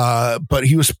 but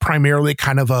he was primarily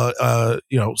kind of a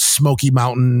Smoky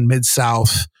Mountain,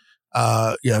 Mid-South,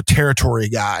 territory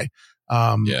guy.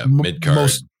 Mid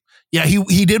card.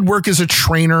 He did work as a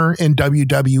trainer in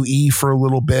WWE for a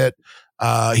little bit.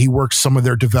 He worked some of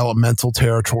their developmental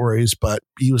territories, but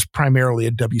he was primarily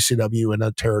a WCW and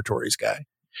a territories guy.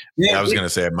 Yeah, I was going to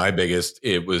say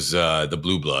it was the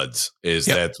Blue Bloods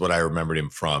that's what I remembered him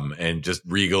from, and just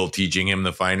Regal teaching him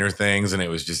the finer things. And it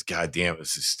was just, goddamn, it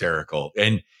was hysterical.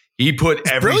 And he put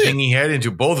everything he had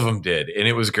into, both of them did. And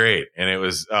it was great. And it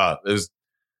was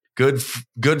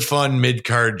good fun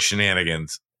mid-card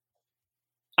shenanigans.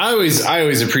 I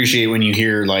always appreciate when you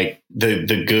hear like the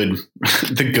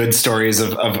good stories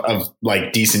of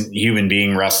like decent human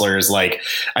being wrestlers. Like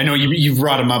I know you've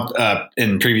brought him up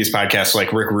in previous podcasts,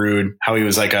 like Rick Rude, how he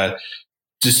was like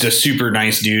just a super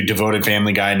nice dude, devoted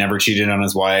family guy, never cheated on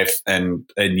his wife. And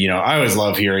I always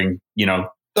love hearing,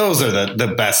 those are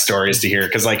the best stories to hear.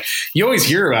 Cause like you always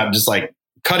hear about just like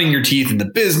cutting your teeth in the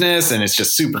business and it's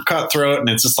just super cutthroat. And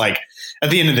it's just like,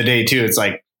 at the end of the day too, it's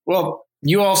like, well,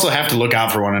 you also have to look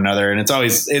out for one another. And it's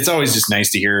always just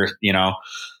nice to hear,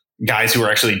 guys who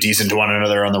are actually decent to one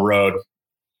another on the road.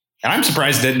 And I'm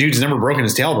surprised that dude's never broken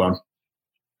his tailbone.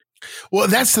 Well,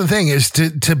 that's the thing is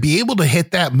to be able to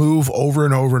hit that move over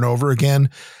and over and over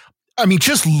again. I mean,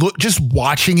 just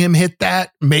watching him hit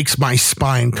that makes my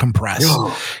spine compress,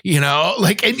 and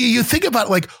you think about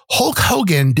like Hulk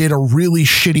Hogan did a really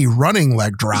shitty running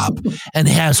leg drop and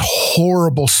has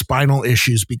horrible spinal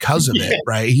issues because of it.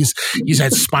 Right. He's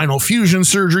had spinal fusion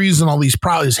surgeries and all these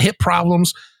problems, hip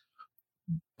problems.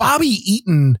 Bobby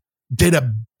Eaton did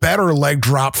a better leg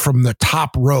drop from the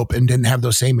top rope and didn't have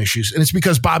those same issues. And it's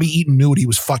because Bobby Eaton knew what he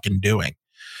was fucking doing.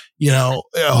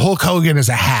 Hulk Hogan is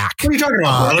a hack. What are you talking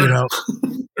about, brother?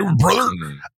 Brother.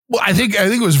 Well, I think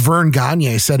it was Vern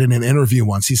Gagne said in an interview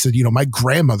once. He said, my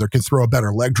grandmother can throw a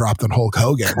better leg drop than Hulk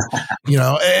Hogan.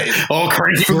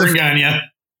 Crazy Vern Gagne.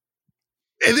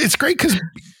 It's great because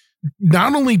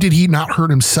not only did he not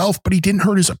hurt himself, but he didn't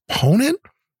hurt his opponent.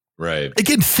 Right.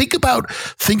 Again, think about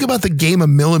the game of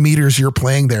millimeters you're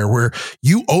playing there, where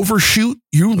you overshoot,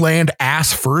 you land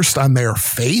ass first on their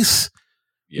face.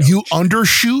 Yep. You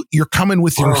undershoot, you're coming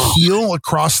with your heel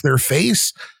across their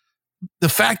face. The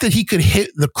fact that he could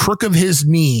hit the crook of his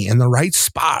knee in the right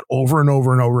spot over and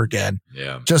over and over again.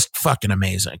 Yeah. Just fucking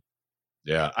amazing.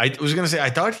 Yeah. I was going to say, I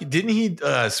thought he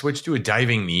switch to a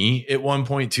diving knee at one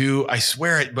point too. I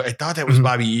swear but I thought that was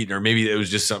Bobby Eaton, or maybe it was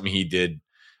just something he did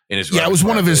in his. Yeah. It was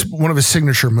one of his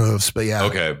signature moves, but yeah.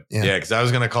 Okay. Yeah. Cause I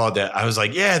was going to call it that. I was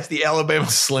like, yeah, it's the Alabama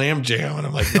Slam Jam. And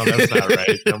I'm like, no, that's not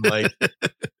right. And I'm like,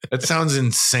 that sounds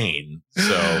insane.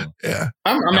 So yeah,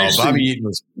 I'm actually Bobby Eaton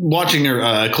was watching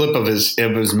a clip of his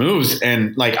moves,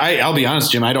 and like I'll be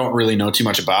honest, Jim, I don't really know too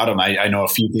much about him. I know a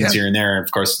few things here and there. And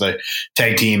of course, the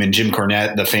tag team and Jim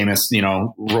Cornette, the famous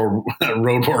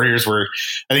Road Warriors, where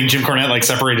I think Jim Cornette like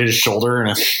separated his shoulder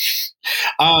and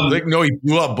no, he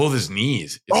blew up both his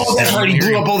knees. That's right, he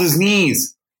blew up both his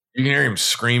knees. You can hear him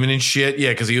screaming and shit.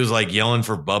 Yeah, because he was like yelling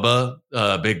for Bubba,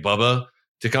 Big Bubba,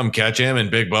 to come catch him, and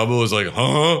Big Bubba was like,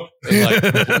 huh?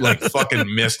 And like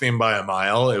fucking missed him by a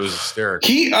mile. It was hysterical.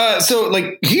 He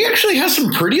actually has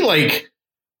some pretty like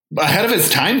ahead of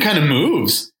his time kind of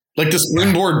moves. Like the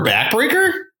springboard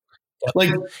backbreaker.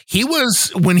 Like he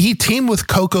was, when he teamed with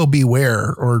Coco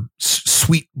Beware or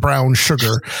Sweet Brown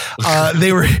Sugar,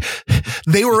 they were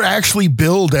actually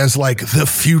billed as like the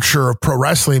future of pro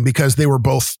wrestling because they were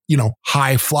both,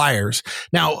 high flyers.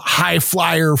 Now, high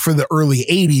flyer for the early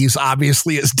 80s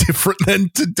obviously is different than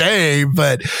today,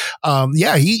 but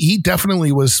he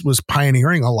definitely was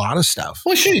pioneering a lot of stuff.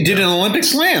 Well, shit, he did an Olympic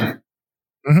slam.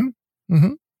 Mm-hmm.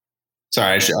 Mm-hmm.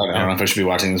 Sorry, I don't know if I should be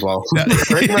watching as well. No,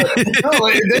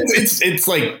 it's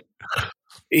like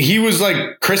he was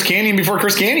like Chris Kanyon before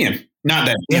Chris Kanyon. Not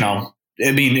that,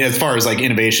 I mean, as far as like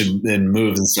innovation and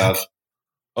moves and stuff.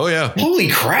 Oh, yeah. Holy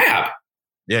crap.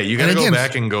 Yeah, you got to go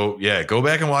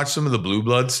back and watch some of the Blue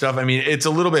Blood stuff. I mean, it's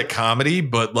a little bit comedy,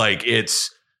 but like you're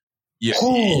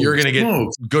going to get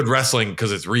good wrestling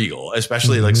because it's Regal,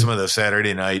 especially like some of the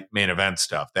Saturday night main event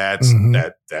stuff. That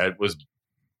was.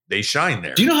 They shine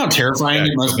there. Do you know how terrifying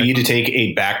it must be to take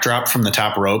a backdrop from the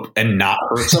top rope and not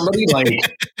hurt somebody? Like,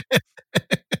 dude,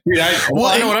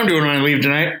 I know what I'm doing when I leave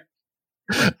tonight.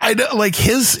 I know, like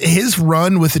his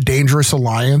run with the Dangerous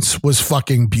Alliance was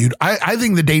fucking beautiful. I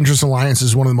think the Dangerous Alliance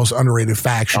is one of the most underrated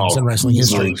factions in wrestling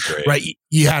history. Right?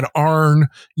 You had Arn,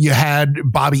 you had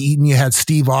Bobby Eaton, you had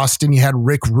Steve Austin, you had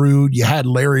Rick Rude, you had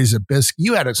Larry Zabiskie.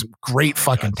 You had some great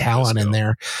fucking talent in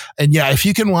there. And yeah, if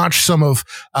you can watch some of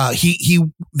he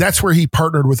that's where he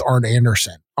partnered with Arn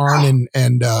Anderson. Arn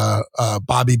and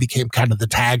Bobby became kind of the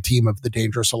tag team of the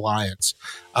Dangerous Alliance,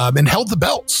 and held the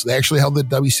belts. They actually held the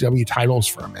WCW titles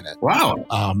for a minute. Wow.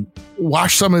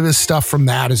 Watch some of this stuff from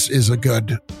that is a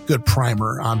good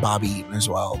primer on Bobby Eaton as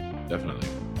well. Definitely.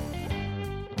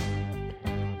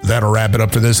 That'll wrap it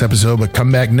up for this episode, but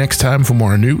come back next time for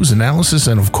more news, analysis,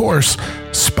 and of course,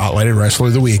 Spotlighted Wrestler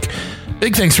of the Week.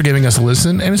 Big thanks for giving us a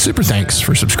listen, and a super thanks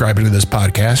for subscribing to this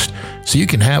podcast so you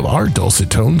can have our dulcet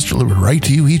tones delivered right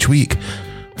to you each week.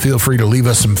 Feel free to leave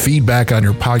us some feedback on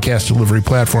your podcast delivery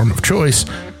platform of choice.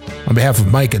 On behalf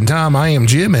of Mike and Tom, I am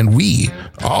Jim, and we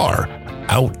are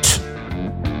out.